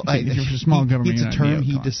 Well, if you're for small government, it's a term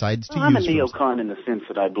he decides to use. I'm a neocon in the sense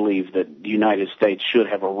that I believe that the United States should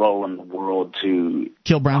have a role in the world to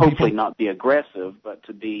kill brown hopefully people? Not be aggressive, but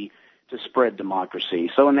to spread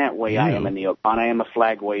democracy. So in that way, I am a neocon. I am a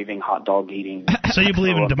flag-waving, hot-dog-eating... So you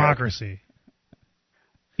believe in democracy?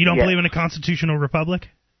 You don't believe in a constitutional republic?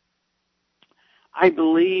 I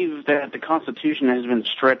believe that the Constitution has been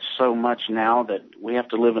stretched so much now that we have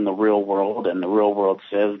to live in the real world, and the real world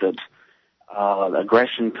says that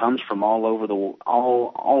aggression comes from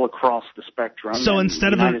all across the spectrum. So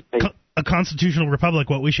instead of a constitutional republic,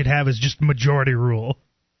 what we should have is just majority rule.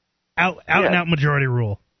 Out and out majority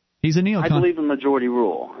rule. He's a neocon. I believe in majority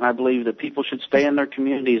rule, and I believe that people should stay in their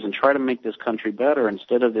communities and try to make this country better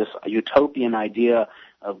instead of this utopian idea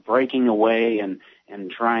of breaking away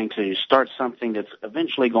and trying to start something that's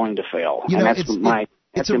eventually going to fail. That's in my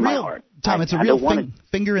heart. Tom, it's a real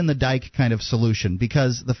finger in the dike kind of solution,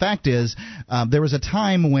 because the fact is there was a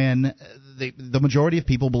time when the majority of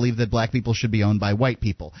people believed that black people should be owned by white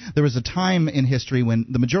people. There was a time in history when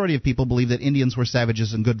the majority of people believed that Indians were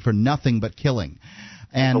savages and good for nothing but killing.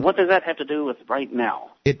 But what does that have to do with right now?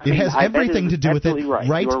 It has everything to do with it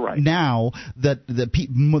right now that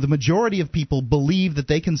the majority of people believe that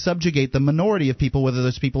they can subjugate the minority of people, whether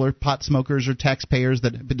those people are pot smokers or taxpayers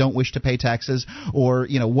that don't wish to pay taxes, or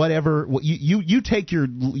whatever. You take your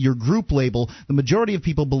group label. The majority of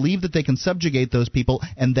people believe that they can subjugate those people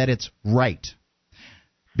and that it's right.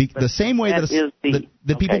 The same way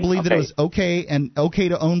that people believe that it was okay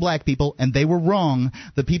to own black people, and they were wrong.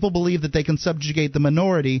 The people believe that they can subjugate the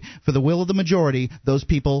minority for the will of the majority. Those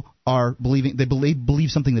people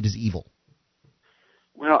believe something that is evil.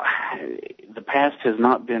 Well, the past has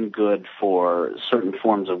not been good for certain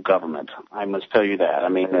forms of government. I must tell you that. I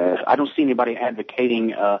mean, I don't see anybody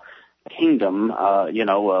advocating kingdom,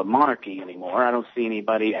 monarchy anymore. I don't see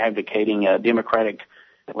anybody advocating a democratic.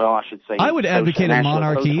 Well, I should say. I would advocate a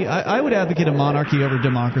monarchy. I would advocate a monarchy over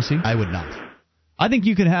democracy. I would not. I think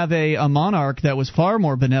you could have a monarch that was far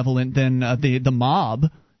more benevolent than the mob,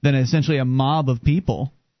 than essentially a mob of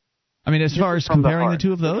people. I mean, as far as comparing the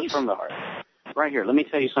two of those. From the heart. Right here. Let me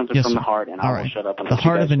tell you something from the heart, and I will shut up. The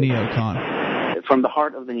heart of a neocon. From the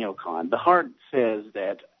heart of the neocon. The heart says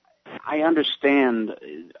that I understand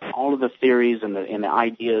all of the theories and the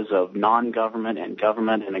ideas of non-government and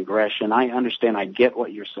government and aggression. I understand. I get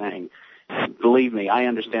what you're saying. believe me, I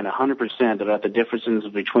understand 100% about the differences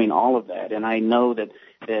between all of that, and I know that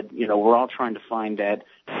we're all trying to find that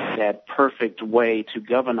perfect way to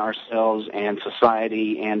govern ourselves and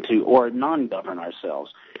society, or non-govern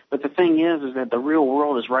ourselves. But the thing is that the real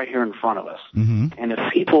world is right here in front of us. Mm-hmm. And if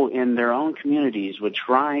people in their own communities would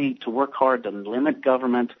try to work hard to limit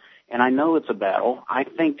government, and I know it's a battle, I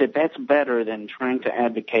think that that's better than trying to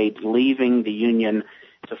advocate leaving the Union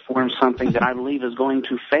to form something that I believe is going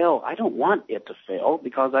to fail. I don't want it to fail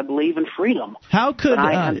because I believe in freedom. How could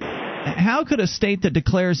a state that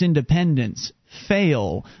declares independence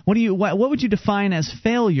fail? What would you define as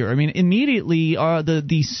failure? I mean, immediately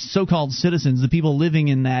the so-called citizens, the people living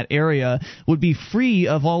in that area, would be free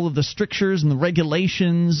of all of the strictures and the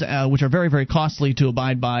regulations, which are very, very costly to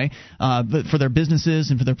abide by, but for their businesses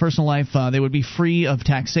and for their personal life. They would be free of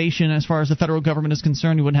taxation as far as the federal government is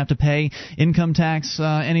concerned. You wouldn't have to pay income tax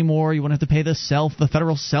anymore. You wouldn't have to pay the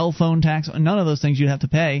federal cell phone tax. None of those things you'd have to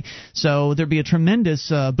pay. So there'd be a tremendous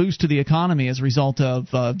boost to the economy as a result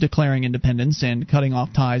of declaring independence and cutting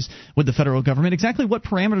off ties with the federal government. Exactly what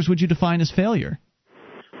parameters would you define as failure?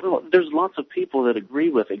 Well, there's lots of people that agree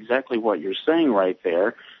with exactly what you're saying right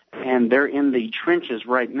there, and they're in the trenches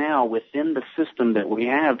right now within the system that we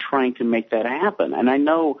have trying to make that happen. And I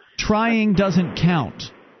know... Trying doesn't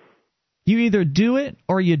count. You either do it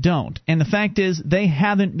or you don't. And the fact is, they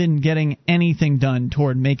haven't been getting anything done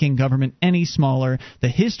toward making government any smaller. The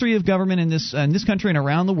history of government in this country and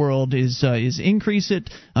around the world is increase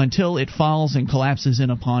it until it falls and collapses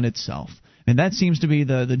in upon itself. And that seems to be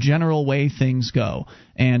the general way things go.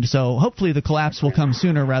 And so hopefully the collapse will come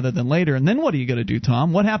sooner rather than later. And then what are you going to do,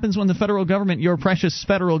 Tom? What happens when the federal government, your precious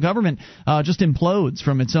federal government, just implodes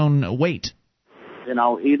from its own weight? Then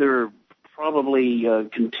I'll either probably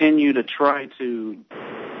continue to try,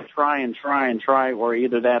 or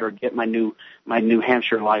either that or get my New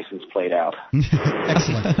Hampshire license plate out.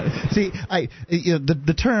 Excellent. See,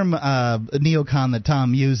 the term neocon that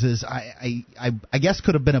Tom uses, I guess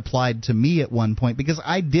could have been applied to me at one point because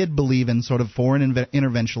I did believe in sort of foreign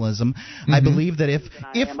interventionism. Mm-hmm. I believe that if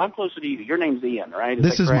I'm closer to you. Your name's Ian, right?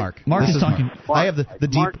 This is Mark. Mark is talking. I have the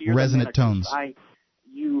deep Mark, resonant tones.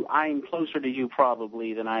 I'm closer to you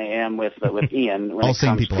probably than I am with Ian when All it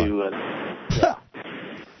comes to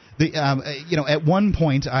at one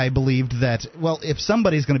point I believed that, well, if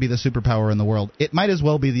somebody's going to be the superpower in the world, it might as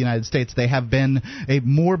well be the United States. They have been a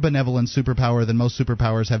more benevolent superpower than most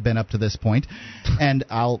superpowers have been up to this point, and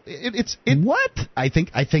what I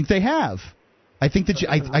think they have. I think that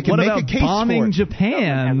I can make a case for it. What about bombing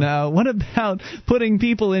Japan? What about putting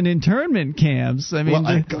people in internment camps? I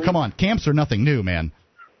mean, come on, camps are nothing new, man.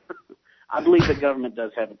 I believe the government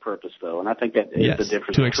does have a purpose, though, and I think that is the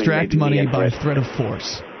difference. To extract money by threat of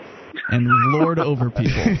force and lord over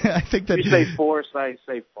people. I think that you say force, I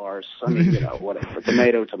say farce. I mean, whatever.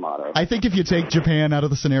 Tomato. I think if you take Japan out of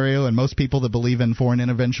the scenario, and most people that believe in foreign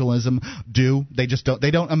interventionism do,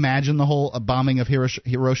 they don't imagine the whole bombing of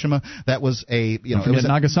Hiroshima. That was it was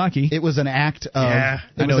Nagasaki. It was an act of. Yeah,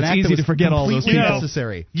 I know it's easy to forget all those people.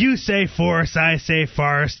 Necessary. You say force, I say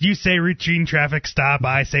farce. You say routine traffic stop,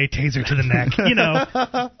 I say taser to the neck.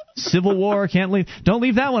 Civil War, don't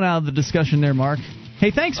leave that one out of the discussion there, Mark. Hey,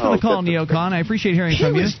 thanks for the call, Neocon. I appreciate hearing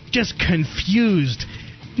from you. He was just confused.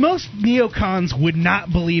 Most neocons would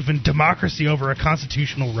not believe in democracy over a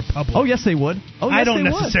constitutional republic. Oh, yes, they would. I don't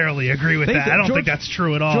necessarily agree with that. I don't think that's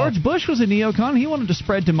true at all. George Bush was a neocon. He wanted to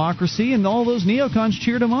spread democracy, and all those neocons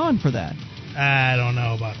cheered him on for that. I don't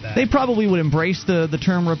know about that. They probably would embrace the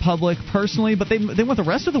term republic personally, but they want the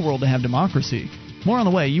rest of the world to have democracy. More on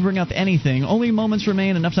the way. You bring up anything. Only moments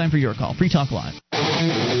remain. Enough time for your call. Free Talk Live.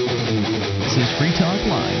 This is Free Talk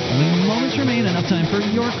Live. Only moments remain. Enough time for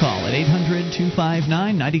your call at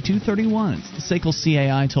 800-259-9231. It's the SACL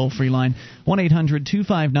CAI toll-free line.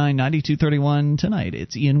 1-800-259-9231. Tonight,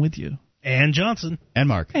 it's Ian with you. And Johnson. And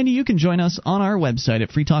Mark. And you can join us on our website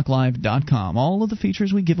at freetalklive.com. All of the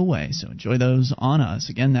features we give away, so enjoy those on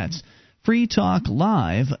us. Again, that's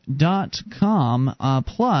freetalklive.com.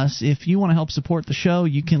 Plus, if you want to help support the show,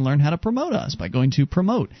 you can learn how to promote us by going to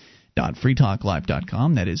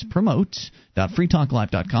promote.freetalklive.com. That is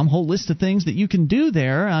promote.freetalklive.com. Whole list of things that you can do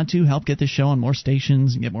there to help get this show on more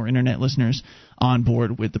stations and get more internet listeners on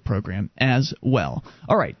board with the program as well.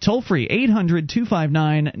 All right, toll free,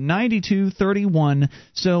 800-259-9231.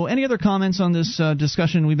 So any other comments on this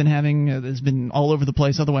discussion we've been having that's been all over the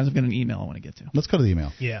place? Otherwise, I've got an email I want to get to. Let's go to the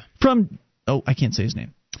email. Yeah. I can't say his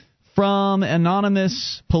name. From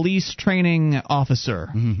anonymous police training officer,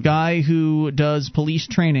 guy who does police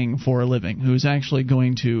training for a living, who's actually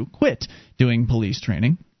going to quit doing police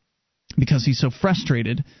training because he's so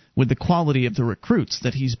frustrated with the quality of the recruits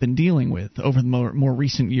that he's been dealing with over the more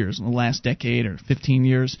recent years, in the last decade or 15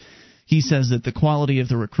 years. He says that the quality of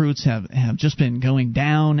the recruits have just been going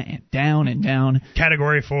down and down and down.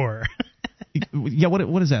 Category 4. Yeah,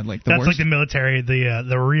 what is that like? That's worst? like the military,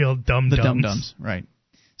 the real dum-dums. The dum-dums, right.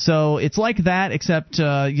 So it's like that, except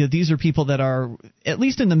these are people that are, at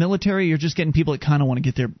least in the military, you're just getting people that kind of want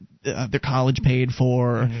to get their college paid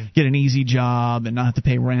for, get an easy job and not have to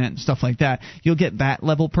pay rent and stuff like that. You'll get that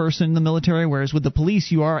level person in the military, whereas with the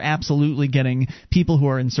police, you are absolutely getting people who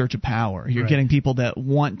are in search of power. You're getting people that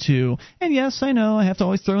want to, and yes, I know, I have to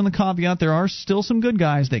always throw in the caveat, there are still some good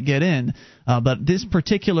guys that get in, but this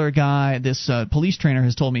particular guy, this police trainer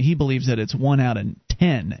has told me he believes that it's 1 out of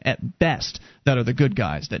 10 at best that are the good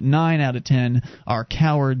guys, that 9 out of 10 are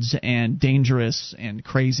cowards and dangerous and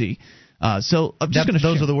crazy. So I'm just going to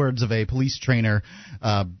those are the words of a police trainer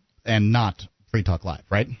and not Free Talk Live,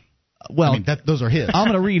 right? Well, I mean, those are his. I'm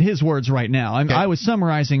going to read his words right now. I was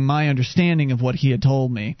summarizing my understanding of what he had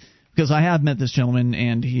told me, because I have met this gentleman,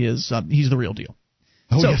 and he's the real deal.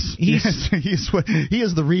 Oh, so yes, he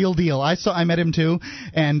is the real deal. I met him too,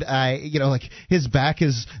 and like his back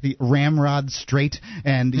is ramrod straight,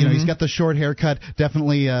 and he's got the short haircut,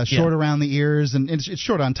 definitely short around the ears, and it's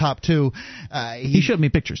short on top too. He showed me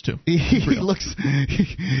pictures too. He's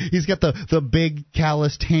got the big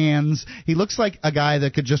calloused hands. He looks like a guy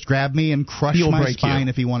that could just grab me and crush my spine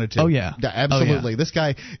if he wanted to. Oh yeah, absolutely. Oh, yeah. This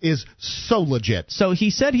guy is so legit. So he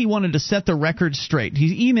said he wanted to set the record straight.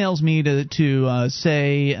 He emails me to say,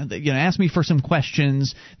 ask me for some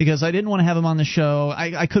questions, because I didn't want to have him on the show.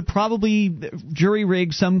 I could probably jury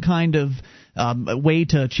rig some kind of way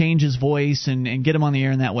to change his voice and get him on the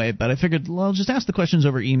air in that way, but I figured, well, just ask the questions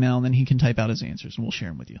over email, and then he can type out his answers, and we'll share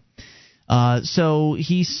them with you. So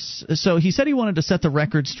he said he wanted to set the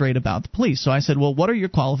record straight about the police. So I said, well, what are your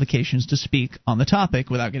qualifications to speak on the topic,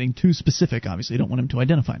 without getting too specific? Obviously, I don't want him to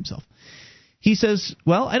identify himself. He says,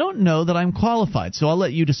 well, I don't know that I'm qualified, so I'll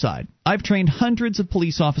let you decide. I've trained hundreds of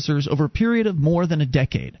police officers over a period of more than a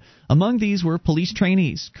decade. Among these were police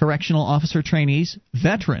trainees, correctional officer trainees,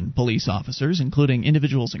 veteran police officers, including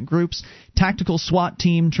individuals and groups, tactical SWAT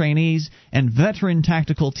team trainees, and veteran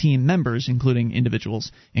tactical team members, including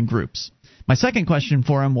individuals and groups. My second question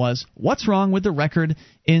for him was, what's wrong with the record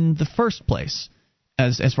in the first place?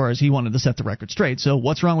 As far as he wanted to set the record straight. So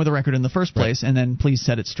what's wrong with the record in the first place? And then please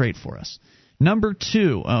set it straight for us. Number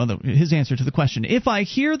 2, his answer to the question. If I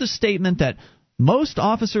hear the statement that most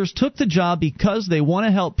officers took the job because they want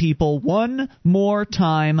to help people one more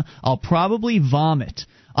time, I'll probably vomit.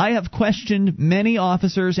 I have questioned many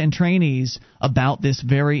officers and trainees about this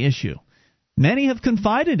very issue. Many have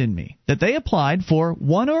confided in me that they applied for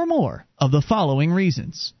one or more of the following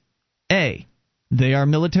reasons. A. They are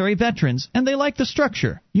military veterans, and they like the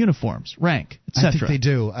structure, uniforms, rank, etc. I think they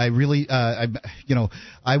do. I really, I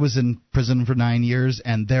was in prison for 9 years,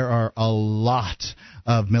 and there are a lot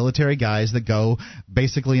of military guys that go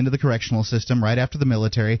basically into the correctional system right after the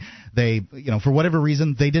military. They, for whatever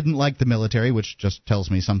reason, they didn't like the military, which just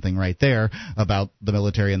tells me something right there about the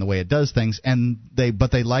military and the way it does things.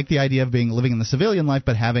 But they like the idea of living in the civilian life,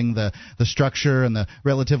 but having the structure and the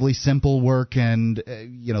relatively simple work and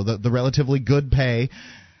the relatively good pay.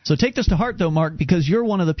 So take this to heart, though, Mark, because you're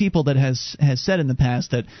one of the people that has said in the past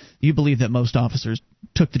that you believe that most officers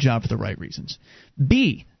took the job for the right reasons.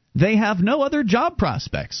 B, they have no other job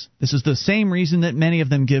prospects. This is the same reason that many of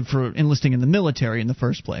them give for enlisting in the military in the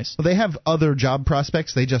first place. Well, they have other job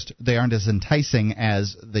prospects. They aren't as enticing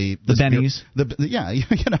as the bennies. When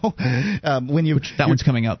that one's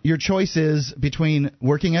coming up. Your choice is between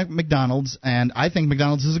working at McDonald's, and I think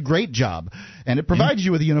McDonald's is a great job, and it provides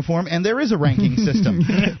you with a uniform, and there is a ranking system.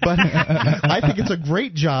 But I think it's a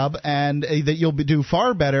great job, and that you'll do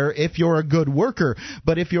far better if you're a good worker.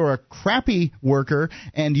 But if you're a crappy worker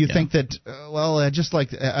and you think that,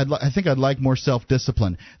 I think I'd like more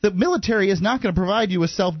self-discipline. The military is not going to provide you with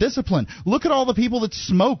self-discipline. Look at all the people that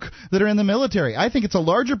smoke that are in the military. I think it's a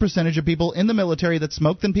larger percentage of people in the military that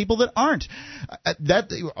smoke than people that aren't.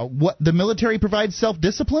 What the military provides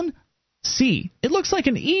self-discipline? C, it looks like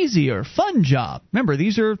an easy or fun job. Remember,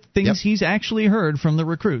 these are things he's actually heard from the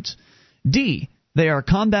recruits. D, they are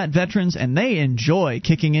combat veterans and they enjoy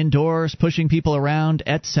kicking in doors, pushing people around,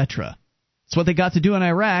 etc. It's what they got to do in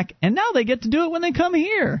Iraq, and now they get to do it when they come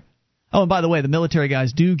here. Oh, and by the way, the military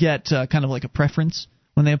guys do get kind of like a preference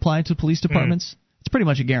when they apply to police departments. It's pretty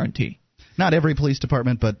much a guarantee. Not every police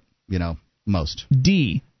department, but, most.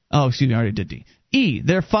 D. Oh, excuse me, I already did D. E.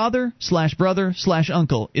 Their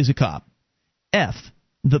father/brother/uncle is a cop. F.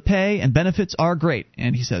 The pay and benefits are great,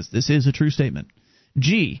 and he says this is a true statement.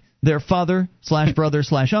 G. Their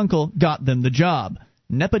father/brother/uncle got them the job.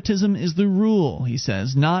 Nepotism is the rule, he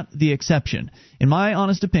says, not the exception. In my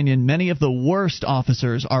honest opinion, many of the worst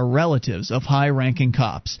officers are relatives of high-ranking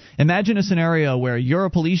cops. Imagine a scenario where you're a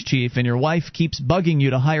police chief and your wife keeps bugging you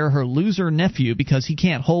to hire her loser nephew because he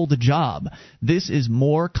can't hold a job. This is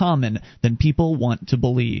more common than people want to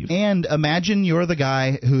believe. And imagine you're the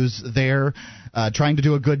guy who's there trying to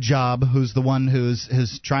do a good job, who's the one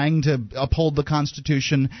who's trying to uphold the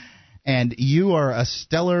Constitution, and you are a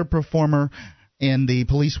stellar performer in the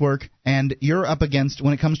police work, and you're up against,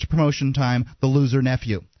 when it comes to promotion time, the loser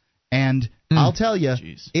nephew. And I'll tell you,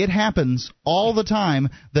 it happens all the time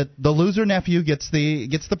that the loser nephew gets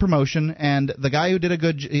the promotion, and the guy who did a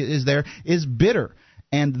good is bitter.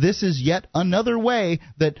 And this is yet another way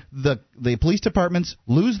that the police departments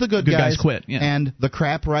lose the good guys quit, and the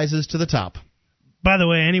crap rises to the top. By the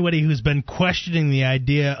way, anybody who's been questioning the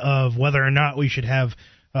idea of whether or not we should have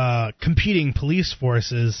competing police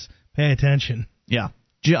forces, pay attention. Yeah.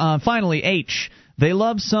 Finally, H. They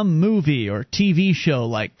love some movie or TV show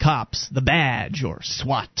like Cops, The Badge, or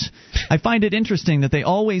SWAT. I find it interesting that they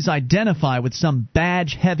always identify with some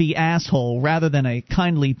badge-heavy asshole rather than a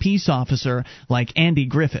kindly peace officer like Andy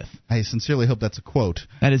Griffith. I sincerely hope that's a quote.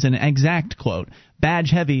 That is an exact quote.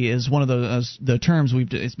 Badge-heavy is one of the terms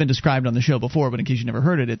it's been described on the show before, but in case you never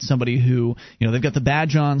heard it, it's somebody who, they've got the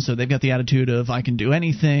badge on, so they've got the attitude of I can do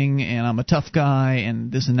anything, and I'm a tough guy,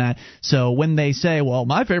 and this and that. So when they say, well,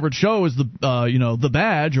 my favorite show is the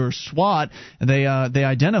Badge or SWAT, they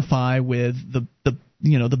identify with the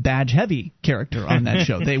badge-heavy character on that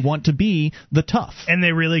show. They want to be the tough. And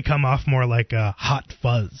they really come off more like a Hot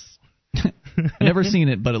Fuzz. Never seen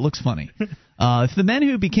it, but it looks funny. If the men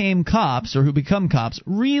who became cops or who become cops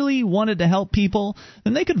really wanted to help people,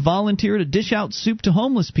 then they could volunteer to dish out soup to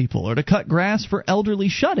homeless people or to cut grass for elderly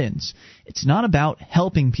shut-ins. It's not about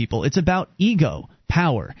helping people. It's about ego,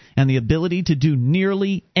 power, and the ability to do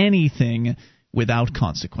nearly anything without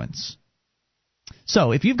consequence.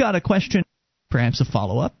 So if you've got a question, perhaps a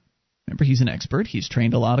follow-up, remember he's an expert. He's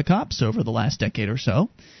trained a lot of cops over the last decade or so.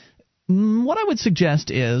 What I would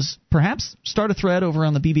suggest is perhaps start a thread over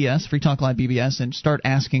on the BBS, Free Talk Live BBS, and start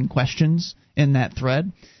asking questions in that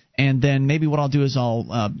thread. And then maybe what I'll do is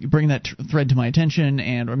I'll bring that thread to my attention,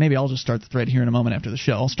 or maybe I'll just start the thread here in a moment after the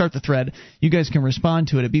show. I'll start the thread. You guys can respond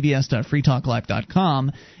to it at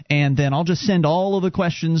bbs.freetalklive.com, and then I'll just send all of the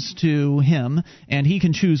questions to him, and he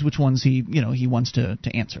can choose which ones he wants to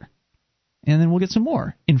answer. And then we'll get some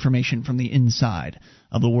more information from the inside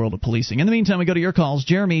of the world of policing. In the meantime, we go to your calls.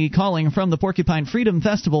 Jeremy calling from the Porcupine Freedom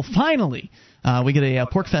Festival. Finally, we get a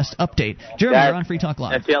PorcFest update. Jeremy, you're on Free Talk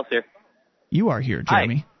Live. FTL's here. You are here,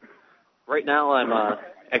 Jeremy. Hi. Right now, I'm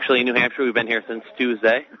actually in New Hampshire. We've been here since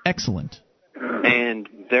Tuesday. Excellent. And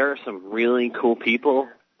there are some really cool people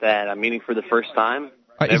that I'm meeting for the first time.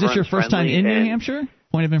 Is this your first time in New Hampshire?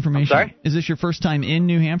 Point of information. I'm sorry? Is this your first time in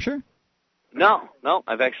New Hampshire? No.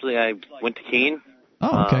 I went to Keene.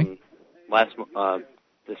 Oh, okay.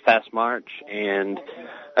 This past March, and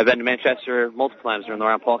I've been to Manchester multiple times during the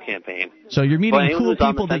Ron Paul campaign. So you're meeting cool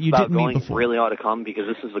people that you didn't meet before. Really ought to come because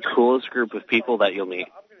this is the coolest group of people that you'll meet.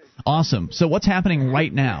 Awesome. So what's happening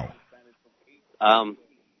right now?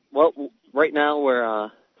 Well, right now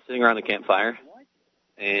we're sitting around a campfire,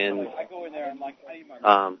 and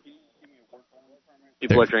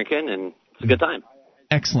people are drinking, and it's a good time.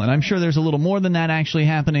 Excellent. I'm sure there's a little more than that actually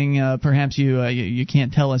happening. Perhaps you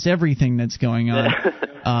can't tell us everything that's going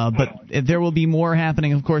on, but there will be more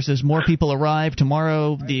happening, of course, as more people arrive.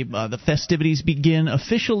 Tomorrow, the festivities begin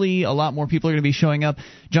officially. A lot more people are going to be showing up.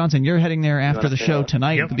 Johnson, you're heading there after the show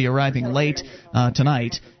tonight. You'll be arriving late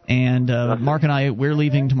tonight. And Mark and I, we're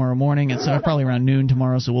leaving tomorrow morning. It's probably around noon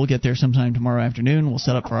tomorrow, so we'll get there sometime tomorrow afternoon. We'll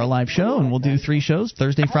set up for our live show, and we'll do 3 shows,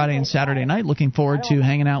 Thursday, Friday, and Saturday night. Looking forward to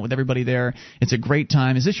hanging out with everybody there. It's a great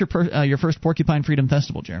time. Is this your first Porcupine Freedom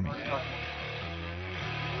Festival, Jeremy?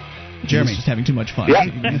 Jeremy. He's just having too much fun. Yeah.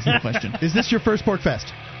 Answer the question. Is this your first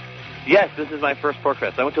PorcFest? Yes, this is my first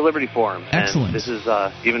PorcFest. I went to Liberty Forum. Excellent. And this is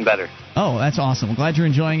even better. Oh, that's awesome. I'm glad you're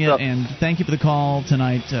enjoying it, and thank you for the call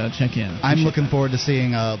tonight. Check in. I'm looking forward to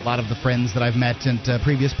seeing a lot of the friends that I've met at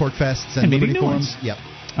previous PorcFests and meeting Liberty new Forums. ones. Yep.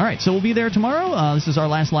 All right, so we'll be there tomorrow. This is our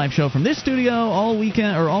last live show from this studio. All week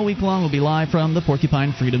long, we'll be live from the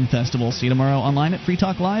Porcupine Freedom Festival. See you tomorrow online at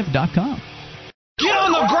freetalklive.com. Get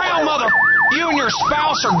on the ground, mother... You and your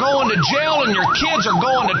spouse are going to jail and your kids are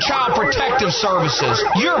going to Child Protective Services.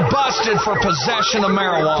 You're busted for possession of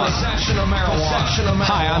marijuana.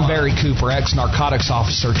 Hi, I'm Barry Cooper, ex-narcotics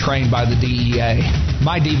officer trained by the DEA.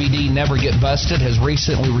 My DVD, Never Get Busted, has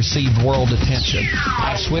recently received world attention.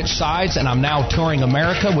 I've switched sides and I'm now touring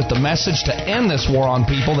America with the message to end this war on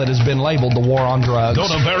people that has been labeled the war on drugs.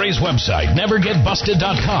 Go to Barry's website,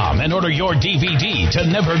 nevergetbusted.com, and order your DVD to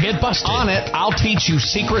Never Get Busted. On it, I'll teach you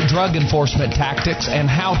secret drug enforcement tactics and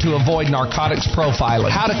how to avoid narcotics profiling,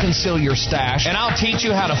 how to conceal your stash, and I'll teach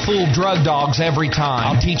you how to fool drug dogs every time.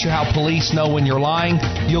 I'll teach you how police know when you're lying.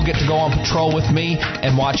 You'll get to go on patrol with me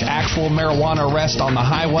and watch actual marijuana arrests on the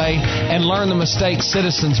highway and learn the mistakes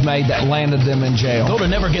citizens made that landed them in jail. Go to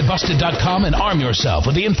nevergetbusted.com and arm yourself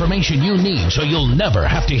with the information you need so you'll never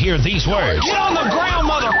have to hear these words. Get on the ground,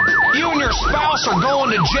 mother! You and your spouse are going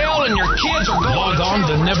to jail and your kids are going Log on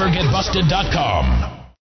to nevergetbusted.com.